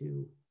these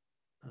two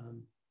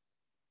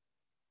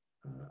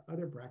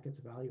other brackets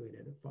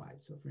evaluated at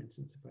 5. So for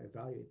instance, if I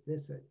evaluate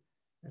this at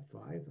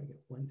 5, I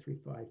get 1, 3,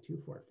 5, 2,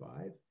 4,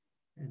 5,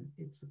 and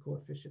it's the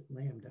coefficient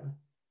lambda.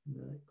 And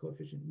the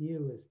coefficient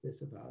mu is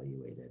this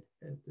evaluated,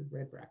 the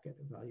red bracket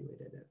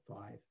evaluated at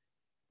 5,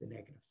 the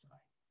negative side.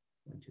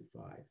 1, 2,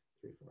 5,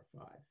 3, 4,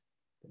 5,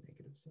 the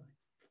negative side.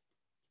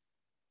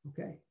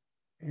 Okay,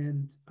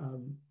 and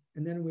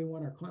then we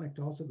want our conic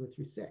to also go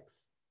through 6.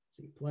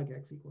 So you plug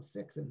x equals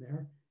 6 in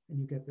there, and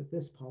you get that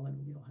this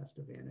polynomial has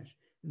to vanish.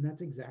 And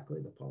that's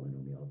exactly the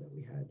polynomial that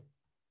we had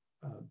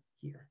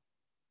here,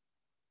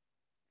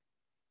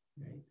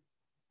 right?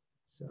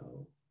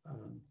 So,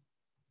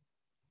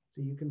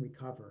 so you can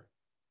recover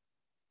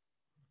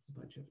a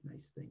bunch of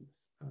nice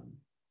things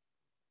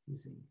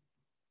using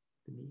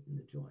the meet and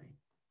the join.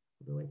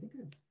 Although I think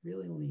I've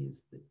really only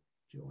used the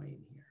join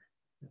here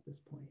at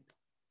this point.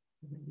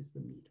 I haven't used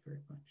the meet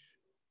very much.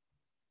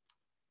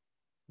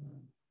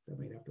 That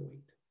might have to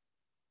wait.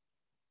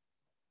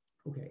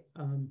 Okay,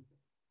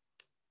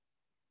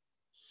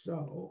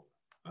 so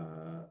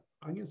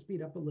I'm going to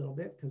speed up a little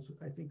bit because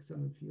I think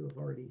some of you have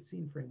already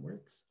seen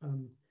frameworks.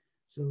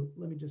 So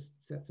let me just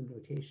set some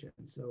notation.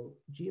 So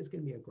G is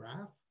going to be a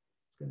graph.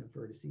 It's going to have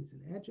vertices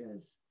and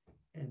edges,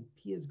 and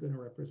P is going to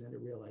represent a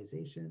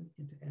realization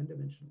into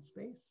n-dimensional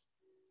space.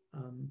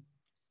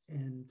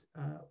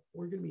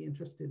 We're going to be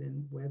interested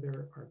in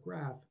whether our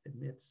graph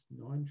admits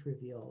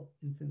non-trivial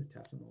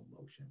infinitesimal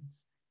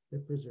motions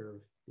that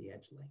preserve the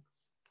edge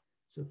lengths.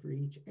 So for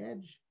each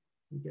edge,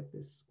 we get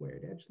this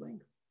squared edge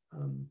length,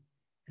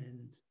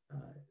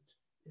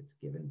 it's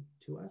given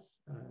to us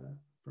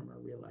from our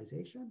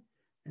realization.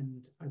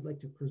 And I'd like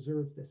to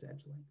preserve this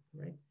edge length,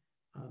 right?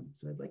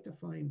 So I'd like to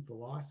find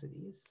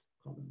velocities,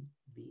 call them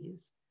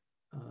V's,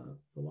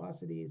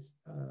 velocities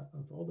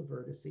of all the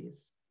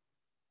vertices,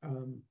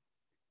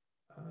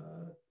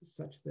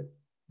 such that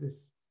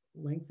this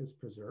length is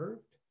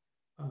preserved.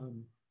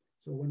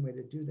 So one way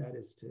to do that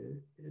is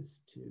to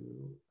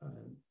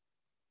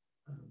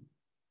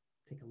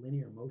take a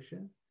linear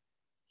motion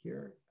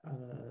here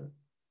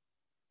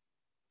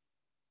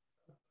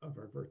of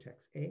our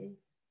vertex A,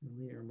 and a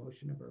linear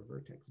motion of our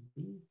vertex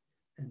B.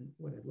 And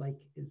what I'd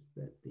like is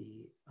that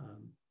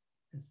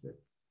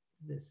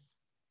this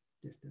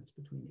distance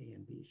between A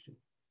and B should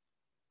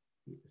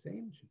be the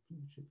same,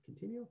 should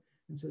continue,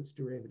 and so its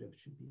derivative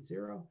should be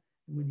 0.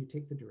 And when you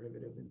take the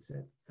derivative and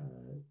set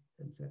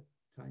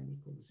time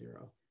equal to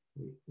 0,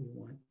 we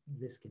want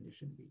this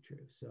condition to be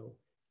true. So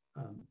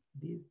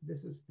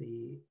this is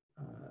the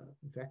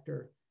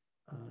vector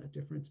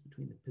difference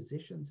between the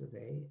positions of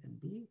A and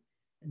B,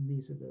 and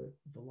these are the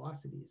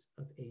velocities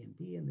of A and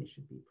B, and they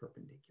should be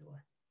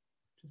perpendicular,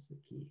 which is the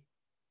key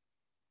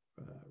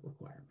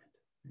requirement.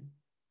 Right?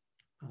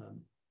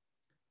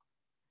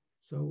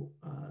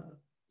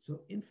 So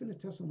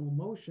infinitesimal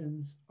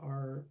motions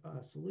are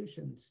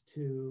solutions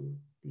to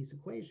these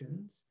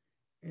equations,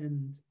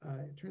 and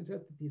it turns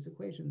out that these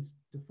equations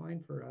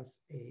define for us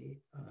a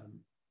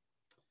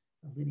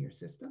linear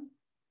system.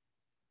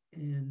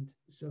 And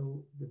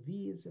so the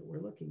V's that we're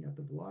looking at,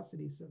 the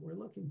velocities that we're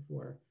looking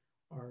for,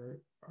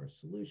 are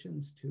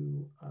solutions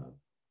to a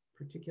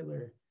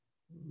particular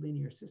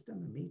linear system,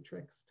 a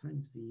matrix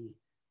times V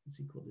is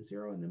equal to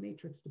 0. And the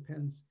matrix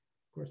depends,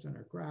 of course, on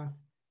our graph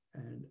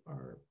and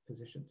our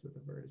positions of the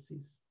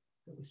vertices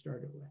that we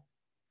started with.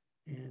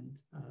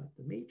 And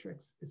the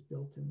matrix is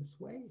built in this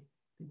way.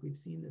 I think we've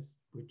seen this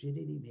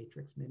rigidity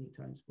matrix many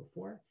times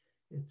before.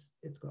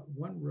 It's got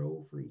one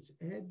row for each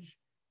edge,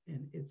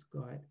 and it's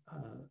got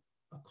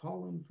a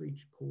column for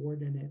each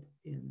coordinate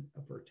in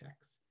a vertex.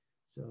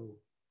 So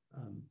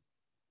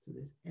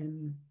there's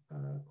n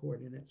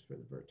coordinates for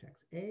the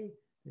vertex A,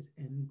 there's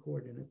n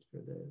coordinates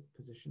for the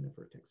position of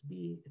vertex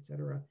B, et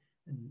cetera.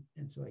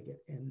 And so I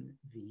get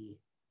nv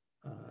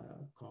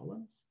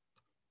columns.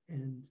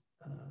 And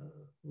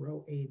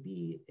row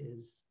AB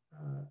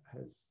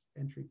has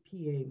entry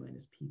PA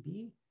minus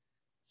PB.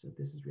 So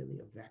this is really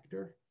a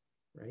vector,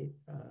 right?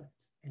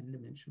 It's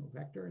n-dimensional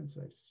vector. And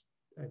so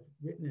I've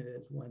written it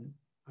as one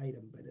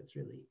item, but it's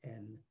really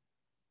n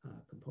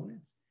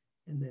components.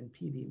 And then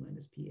PB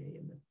minus PA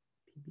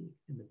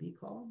in the B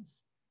columns.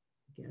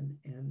 Again,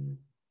 n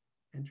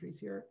entries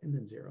here, and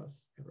then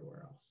zeros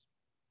everywhere else.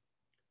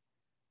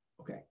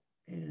 Okay,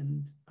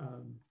 and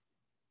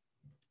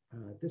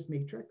this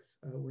matrix,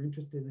 we're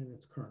interested in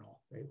its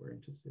kernel, right? We're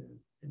interested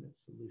in its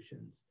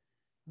solutions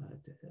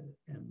to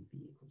mv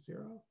equals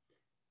 0.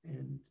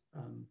 And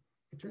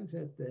it turns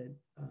out that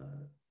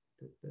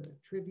the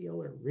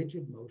trivial or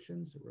rigid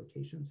motions, or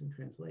rotations and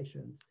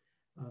translations,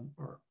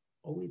 are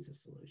always a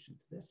solution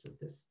to this. So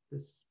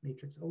this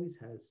matrix always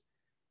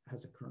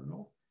has a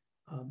kernel.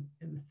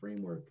 And the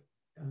framework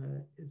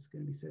is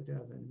going to be said to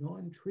have a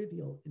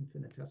non-trivial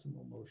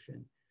infinitesimal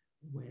motion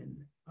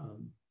when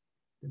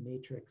the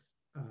matrix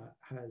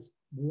has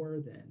more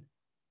than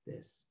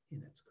this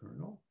in its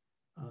kernel.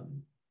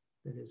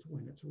 That is,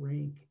 when its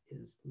rank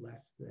is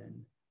less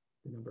than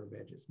the number of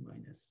edges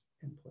minus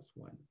n plus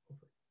 1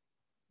 over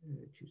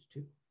choose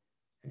 2.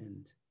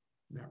 And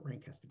that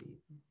rank has to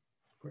be,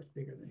 of course,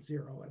 bigger than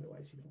 0,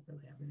 otherwise you don't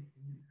really have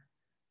anything in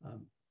there.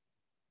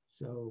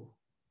 So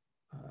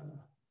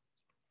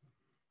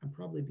I'm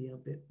probably being a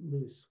bit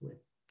loose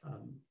with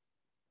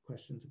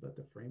questions about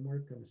the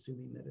framework. I'm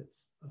assuming that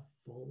it's a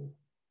full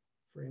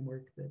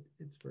framework, that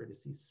its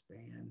vertices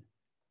span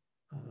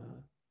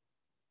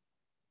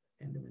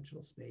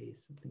n-dimensional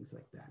space and things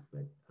like that.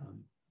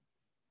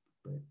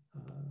 But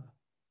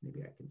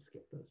maybe I can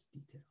skip those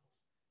details.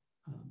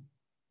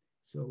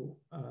 So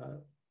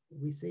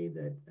we say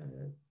that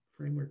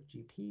framework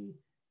GP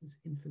is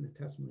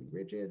infinitesimally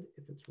rigid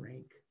if its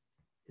rank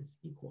is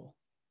equal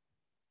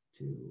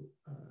to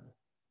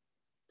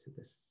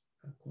this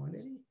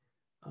quantity,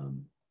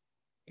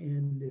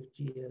 and if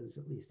G is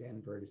at least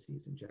n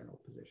vertices in general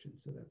position.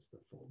 So that's the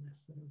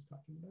fullness that I was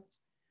talking about.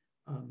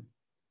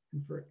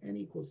 And for n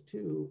equals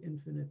 2,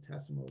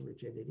 infinitesimal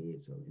rigidity,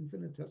 so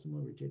infinitesimal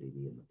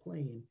rigidity in the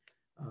plane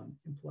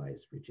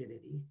implies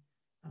rigidity.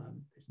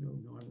 There's no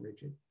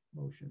non-rigid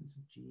motions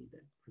of G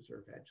that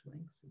preserve edge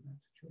lengths in that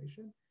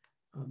situation.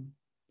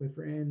 But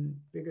for n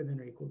bigger than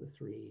or equal to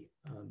 3,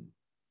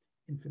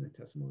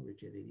 infinitesimal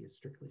rigidity is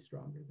strictly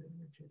stronger than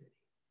rigidity.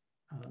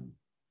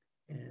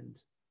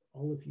 And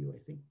all of you, I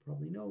think,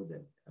 probably know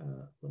that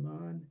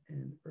Lemon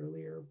and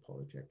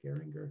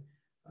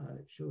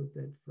showed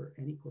that for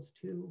n equals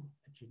 2,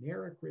 a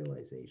generic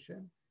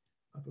realization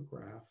of a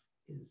graph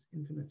is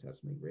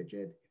infinitesimally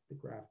rigid if the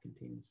graph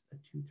contains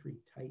a 2-3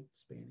 tight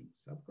spanning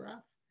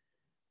subgraph.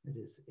 That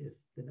is, if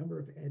the number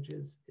of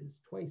edges is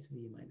twice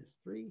v minus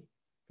 3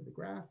 for the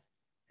graph,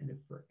 and if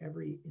for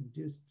every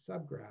induced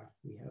subgraph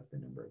we have the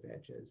number of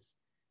edges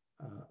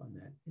on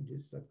that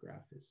induced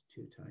subgraph is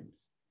 2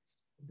 times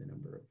the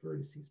number of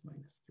vertices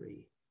minus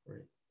 3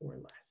 or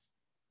less.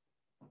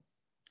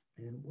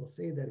 And we'll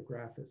say that a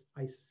graph is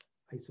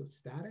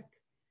isostatic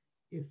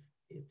if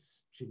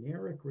its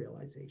generic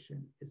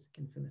realization is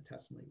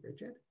infinitesimally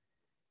rigid,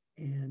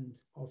 and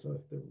also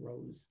if the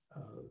rows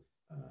of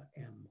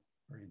M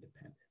are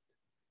independent.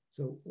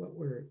 So what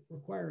we're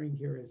requiring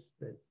here is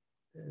that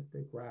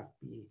the graph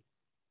be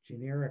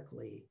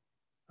generically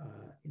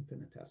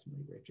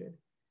infinitesimally rigid.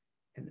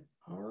 And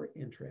our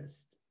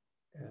interest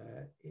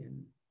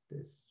in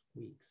this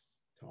week's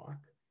talk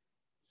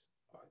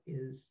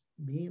is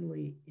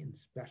mainly in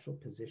special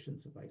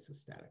positions of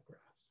isostatic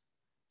graphs.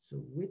 So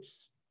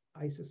which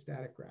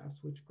isostatic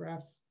graphs, which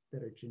graphs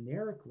that are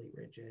generically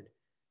rigid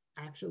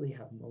actually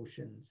have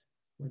motions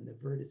when the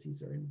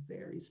vertices are in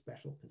very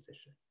special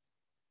position,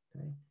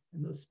 okay?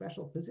 And those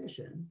special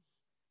positions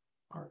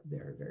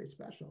they're very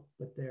special,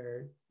 but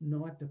they're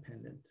not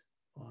dependent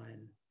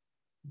on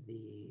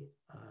the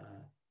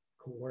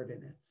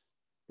coordinates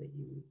that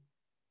you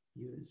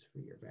use for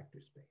your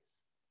vector space.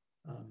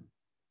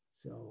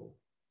 So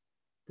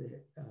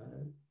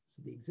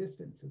the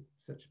existence of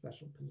such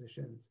special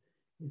positions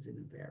is an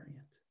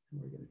invariant,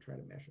 and we're going to try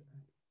to measure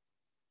that.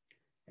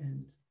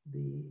 And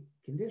the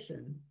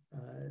condition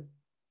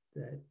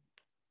that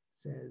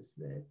says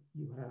that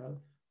you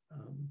have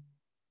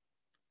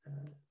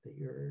that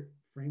your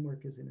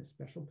framework is in a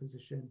special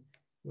position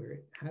where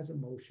it has a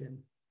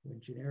motion when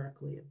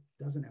generically it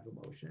doesn't have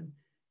a motion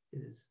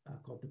is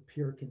called the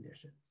pure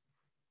condition.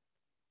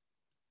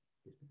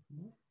 It's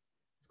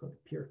called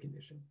the pure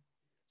condition.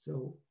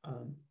 So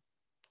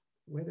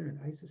whether an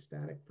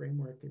isostatic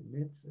framework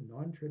admits a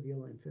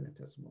non-trivial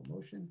infinitesimal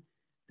motion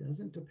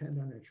doesn't depend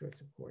on our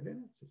choice of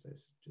coordinates, as I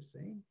was just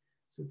saying.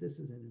 So this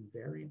is an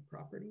invariant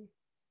property,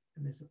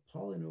 and there's a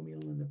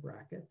polynomial in the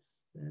brackets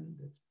then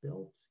that's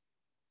built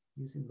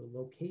using the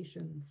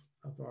locations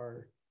of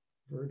our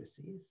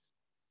vertices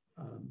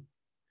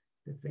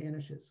that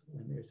vanishes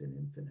when there's an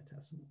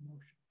infinitesimal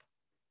motion.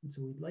 And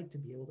so we'd like to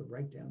be able to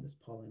write down this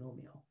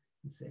polynomial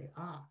and say,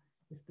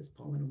 if this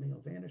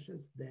polynomial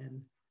vanishes,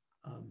 then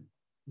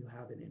you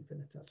have an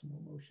infinitesimal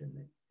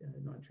motion,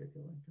 that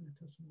non-trivial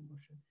infinitesimal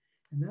motion.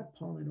 And that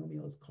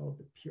polynomial is called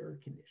the pure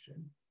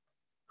condition.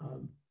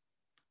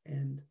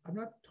 And I'm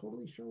not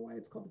totally sure why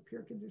it's called the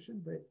pure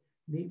condition, but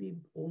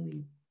maybe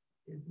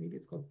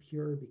it's called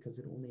pure because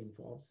it only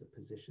involves the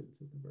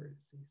positions of the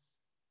vertices.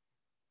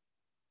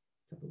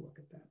 Let's have a look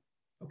at that.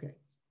 Okay,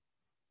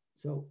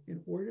 so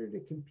in order to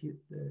compute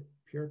the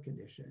pure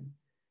condition,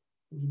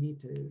 we need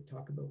to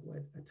talk about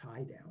what a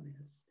tie down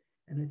is.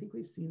 And I think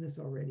we've seen this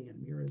already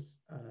in Mira's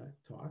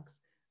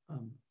talks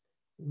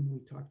when we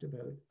talked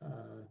about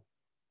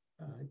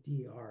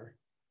DER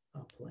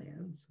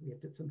plans. We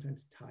have to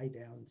sometimes tie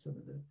down some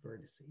of the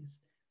vertices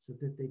so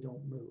that they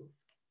don't move.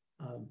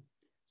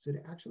 So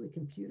to actually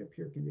compute a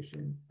pure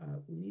condition,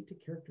 we need to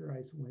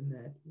characterize when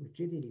that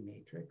rigidity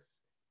matrix,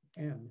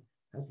 M,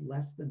 has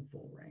less than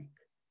full rank.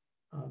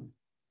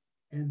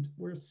 And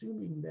we're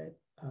assuming that,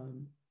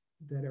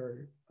 that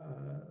our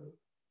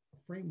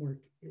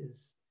framework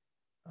is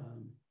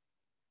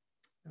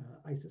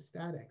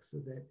isostatic, so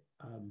that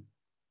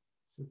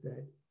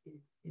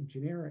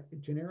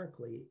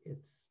generically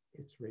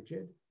it's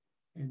rigid,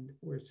 and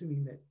we're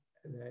assuming that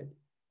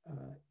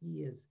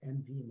E is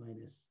NV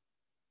minus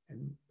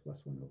n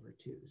plus 1 over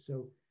 2.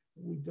 So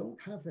we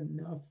don't have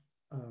enough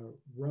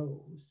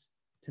rows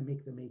to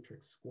make the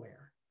matrix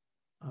square.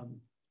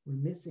 We're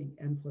missing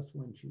n plus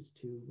 1 choose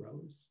 2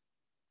 rows.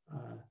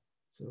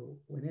 So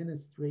when n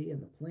is 3 in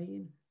the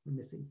plane, we're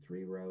missing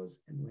 3 rows,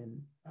 and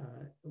when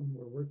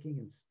we're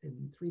working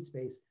in 3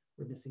 space,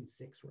 we're missing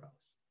 6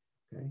 rows.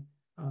 Okay,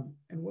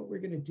 and what we're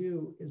going to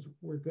do is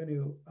we're going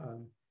to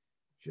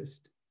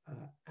just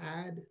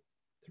add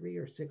 3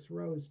 or 6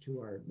 rows to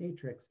our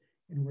matrix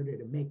in order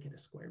to make it a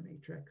square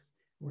matrix.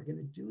 And we're going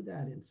to do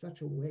that in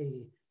such a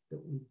way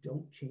that we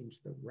don't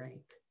change the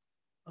rank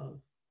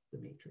of the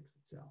matrix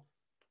itself.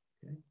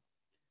 Okay,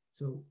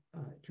 so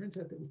it turns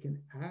out that we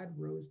can add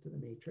rows to the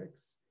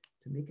matrix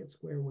to make it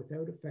square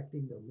without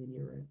affecting the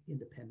linear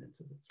independence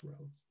of its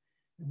rows.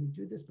 And we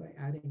do this by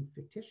adding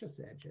fictitious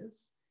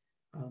edges,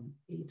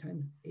 A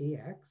times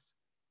AX,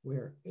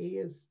 where A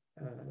is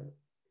a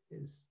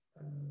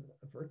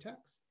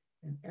vertex,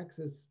 and X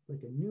is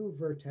like a new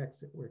vertex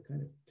that we're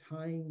kind of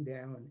tying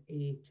down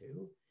A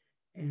to,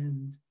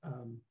 and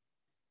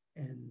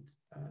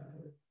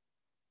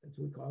so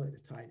we call it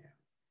a tie down.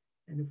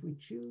 And if we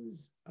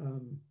choose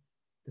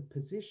the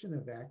position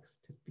of X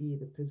to be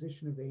the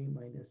position of A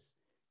minus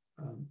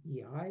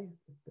EI,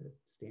 the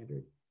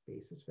standard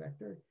basis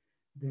vector,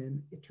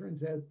 then it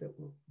turns out that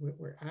what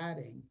we're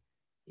adding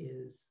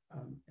is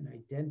an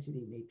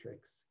identity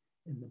matrix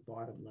in the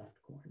bottom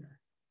left corner,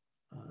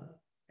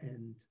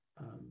 and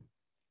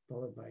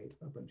followed by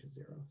a bunch of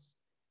zeros.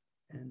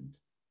 And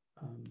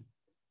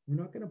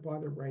we're not going to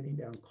bother writing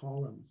down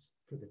columns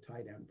for the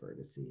tie-down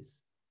vertices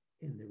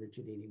in the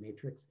rigidity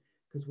matrix,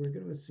 because we're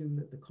going to assume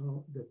that the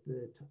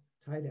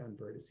tie-down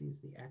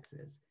vertices, the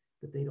x's,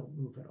 that they don't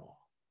move at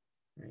all,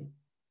 right?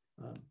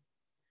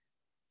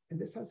 And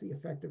this has the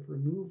effect of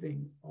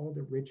removing all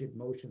the rigid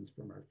motions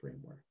from our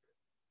framework.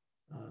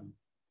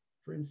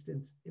 For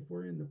instance, if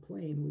we're in the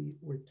plane,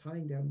 we're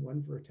tying down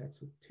one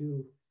vertex with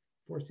two,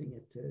 forcing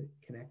it to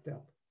connect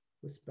up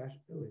with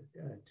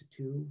to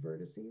two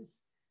vertices.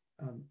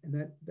 And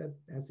that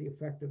has the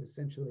effect of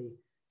essentially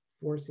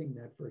forcing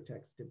that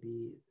vertex to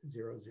be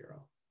 0,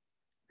 0.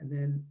 And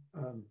then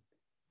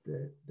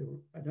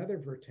another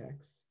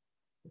vertex,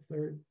 the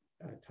third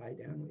tie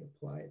down, we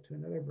apply it to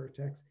another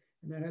vertex,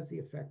 and that has the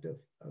effect of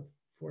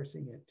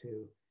forcing it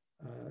to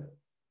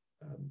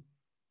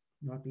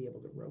not be able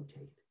to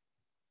rotate.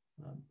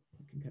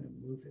 You can kind of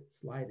move it,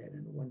 slide it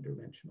in a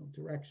one-dimensional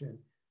direction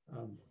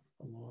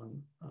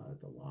along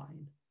the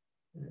line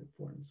that it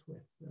forms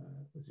with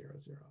 0,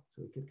 0.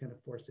 So we could kind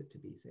of force it to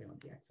be, say, on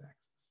the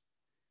x-axis.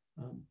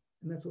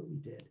 And that's what we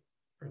did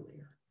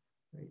earlier,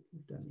 right?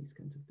 We've done these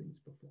kinds of things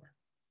before.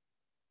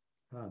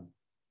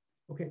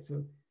 Okay,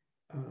 so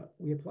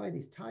we apply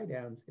these tie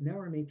downs, and now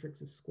our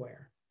matrix is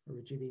square. Our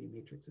rigidity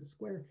matrix is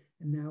square,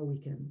 and now we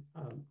can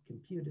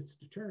compute its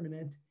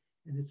determinant,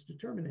 and its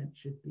determinant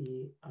should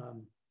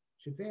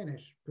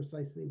vanish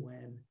precisely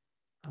when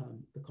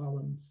the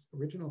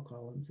original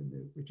columns in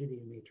the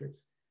rigidity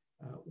matrix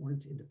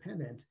weren't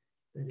independent.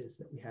 That is,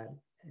 that we had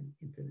an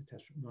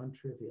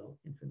non-trivial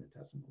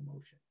infinitesimal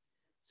motion.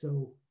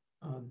 So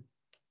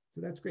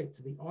that's great.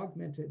 So the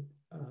augmented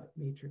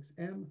matrix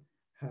M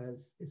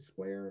is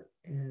square,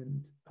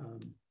 and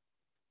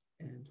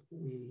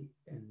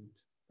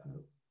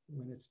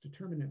when its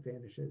determinant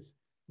vanishes,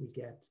 we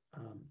get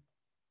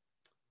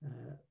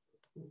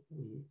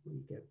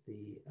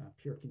the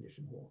pure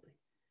condition holding.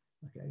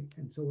 Okay,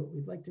 and so what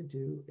we'd like to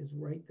do is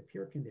write the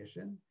pure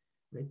condition,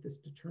 write this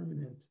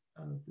determinant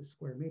of the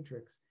square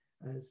matrix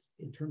as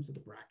in terms of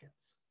the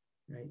brackets,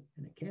 right?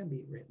 And it can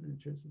be written in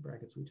terms of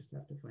brackets. We just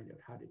have to find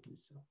out how to do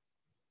so.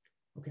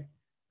 Okay,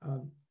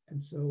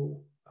 and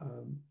so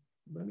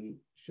let me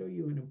show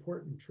you an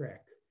important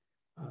trick.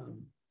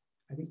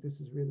 I think this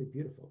is a really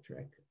beautiful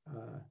trick.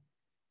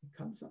 It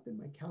comes up in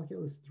my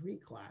Calculus 3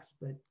 class,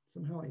 but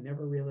somehow I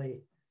never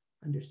really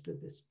understood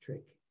this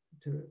trick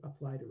to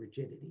apply to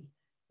rigidity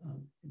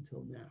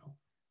until now.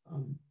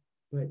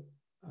 But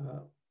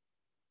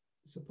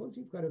suppose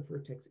you've got a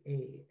vertex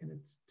A and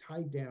it's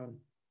tied down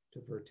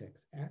to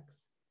vertex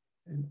X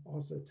and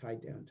also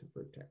tied down to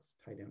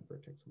tie-down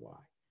vertex Y.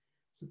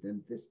 So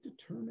then this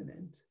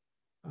determinant,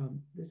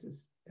 this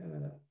is,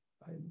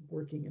 I'm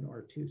working in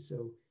R2,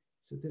 so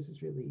this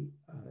is really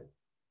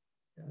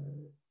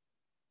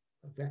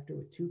a vector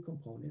with two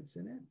components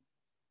in it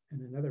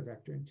and another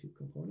vector and two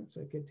components.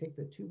 So I could take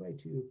the 2 by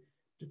 2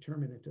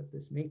 determinant of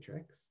this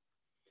matrix.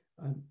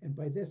 And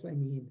by this, I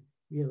mean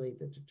really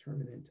the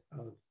determinant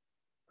of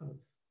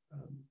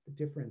the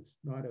difference,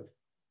 not of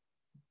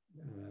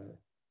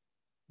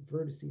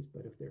vertices,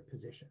 but of their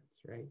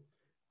positions, right?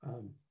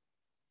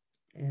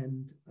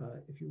 And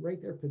if you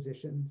write their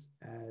positions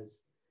as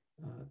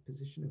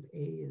position of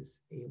A is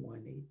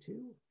A1,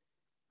 A2,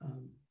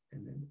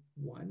 and then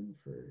 1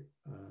 for,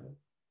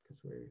 because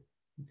we're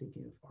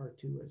thinking of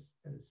R2 as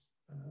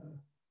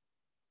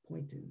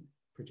point in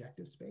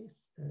projective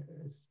space,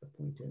 as a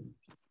point in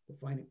the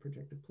finite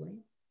projective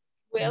plane.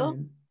 Will?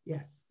 Then,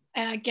 yes.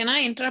 Can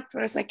I interrupt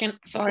for a second?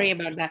 Sorry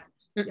about that.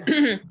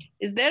 Yes.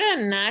 Is there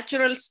a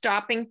natural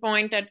stopping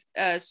point at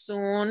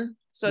soon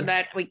so Yes.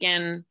 that we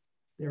can,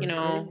 There you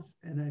know? is,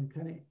 and I'm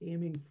kind of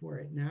aiming for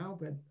it now,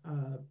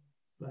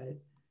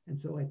 and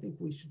so I think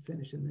we should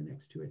finish in the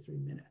next 2 or 3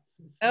 minutes.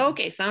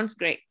 Okay, sounds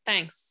great.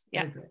 Thanks.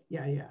 Yeah. Okay.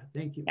 Yeah.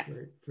 Thank you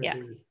for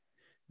the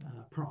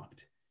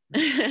prompt.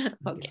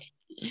 Okay.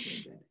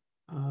 Yeah, good.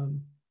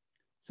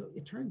 So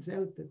it turns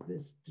out that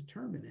this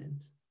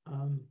determinant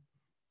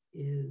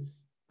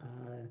is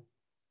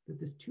that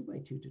this 2 by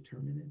 2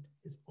 determinant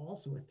is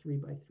also a 3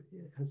 by 3.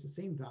 It has the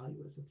same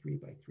value as a 3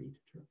 by 3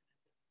 determinant.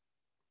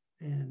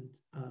 And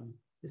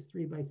this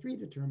 3 by 3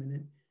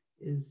 determinant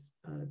is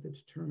the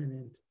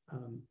determinant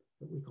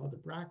that we call the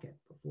bracket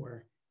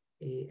before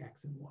A,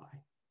 X, and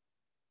Y.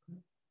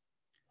 Okay.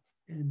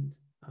 And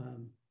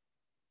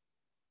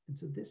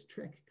so this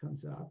trick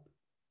comes up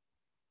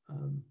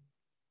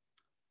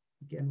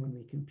again when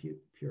we compute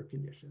pure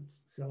conditions.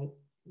 So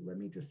let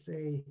me just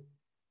say,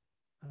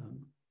 I'd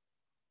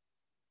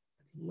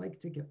like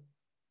to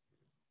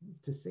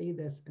say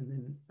this and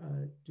then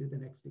do the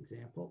next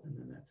example, and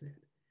then that's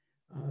it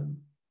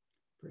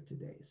for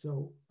today.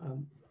 So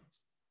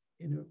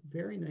in a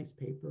very nice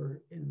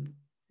paper in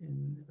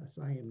a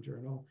SciEm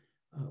journal,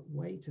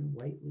 White and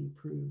Whiteley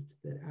proved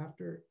that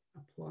after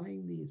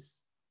applying these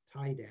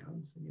tie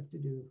downs, and you have to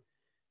do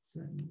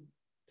some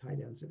tie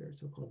downs that are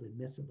so-called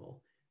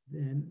admissible,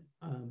 then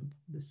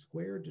the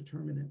square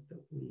determinant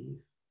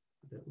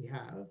that we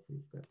have,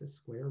 we've got this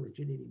square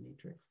rigidity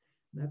matrix,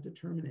 and that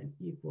determinant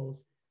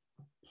equals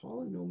a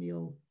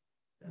polynomial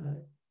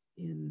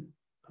in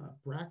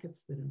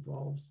brackets that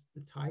involves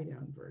the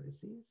tie-down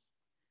vertices,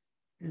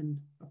 and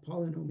a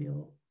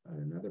polynomial,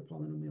 another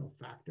polynomial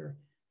factor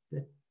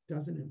that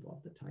doesn't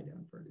involve the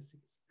tie-down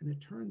vertices. And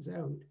it turns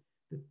out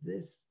that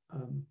this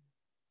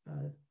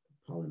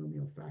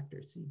polynomial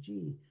factor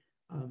CG,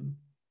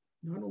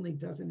 not only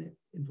doesn't it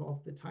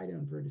involve the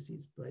tie-down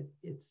vertices, but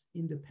it's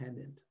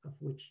independent of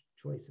which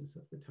choices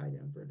of the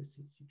tie-down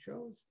vertices you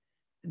chose.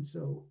 And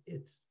so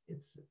it's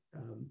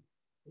an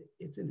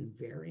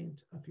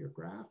invariant of your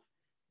graph.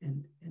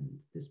 And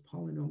this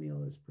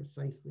polynomial is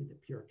precisely the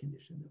pure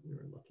condition that we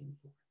were looking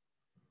for.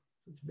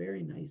 So it's a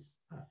very nice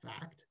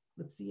fact.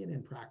 Let's see it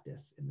in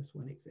practice in this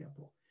one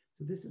example.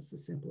 So this is the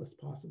simplest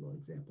possible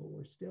example.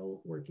 We're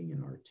still working in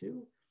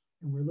R2,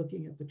 and we're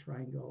looking at the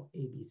triangle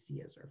ABC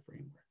as our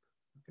framework,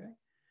 okay?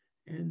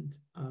 And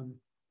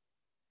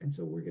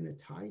so we're gonna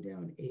tie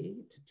down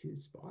A to 2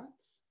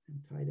 spots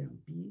and tie down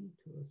B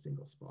to a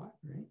single spot,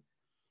 right?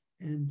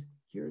 And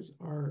here's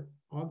our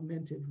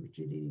augmented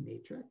rigidity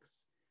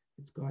matrix.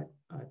 It's got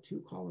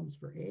 2 columns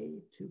for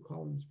A, 2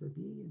 columns for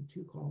B, and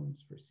 2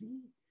 columns for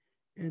C.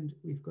 And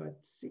we've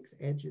got 6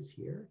 edges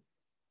here.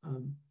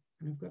 And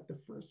I've got the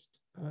first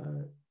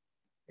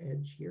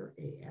edge here,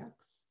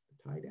 AX,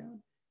 the tie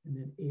down, and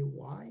then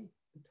AY,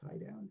 the tie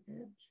down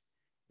edge.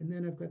 And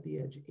then I've got the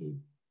edge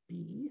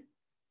AB,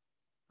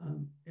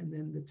 and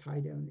then the tie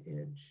down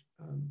edge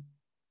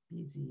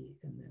BZ,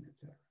 and then et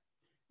cetera.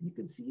 And you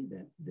can see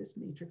that this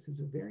matrix is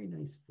a very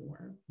nice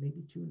form,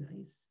 maybe too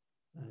nice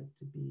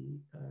to be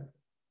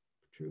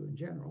true in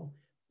general,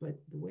 but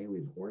the way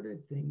we've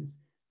ordered things,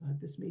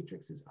 this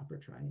matrix is upper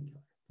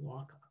triangular,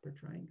 block upper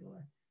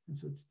triangular. And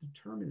so its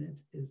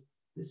determinant is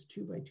this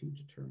 2 by 2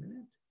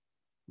 determinant,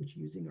 which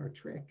using our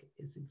trick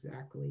is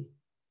exactly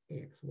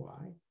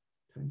AXY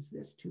times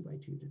this 2 by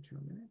 2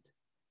 determinant,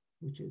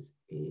 which is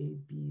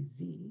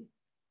ABZ,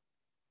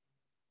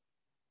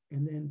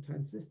 and then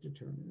times this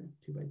determinant,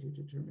 2 by 2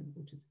 determinant,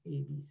 which is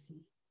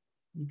ABC.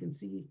 You can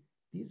see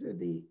these are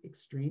the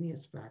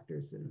extraneous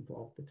factors that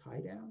involve the tie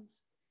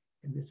downs,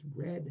 and this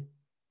red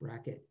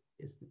bracket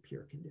is the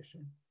pure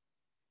condition.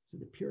 So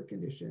the pure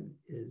condition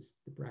is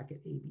the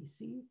bracket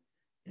ABC.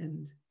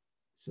 And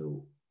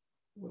so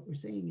what we're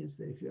saying is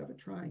that if you have a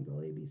triangle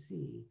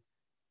ABC,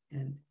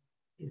 and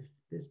if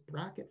this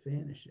bracket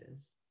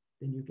vanishes,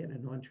 then you get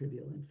a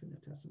non-trivial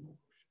infinitesimal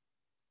motion.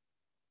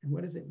 And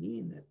what does it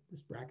mean that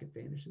this bracket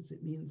vanishes?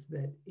 It means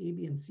that A,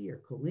 B, and C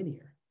are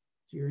collinear.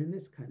 So you're in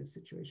this kind of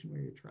situation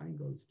where your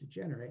triangle is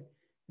degenerate,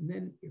 and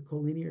then your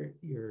collinear,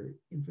 your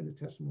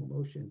infinitesimal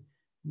motion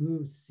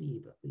moves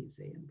C but leaves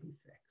A and B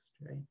fixed,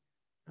 right?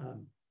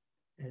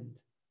 And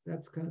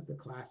that's kind of the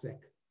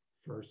classic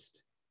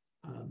first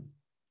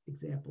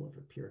example of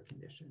a pure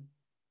condition.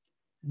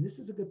 And this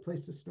is a good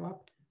place to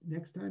stop.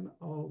 Next time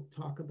I'll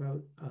talk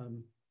about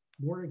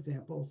more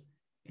examples,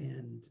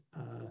 and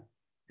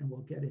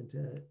we'll get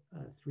into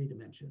 3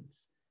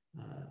 dimensions.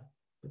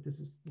 But this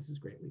is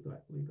great. We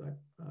got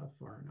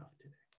far enough today.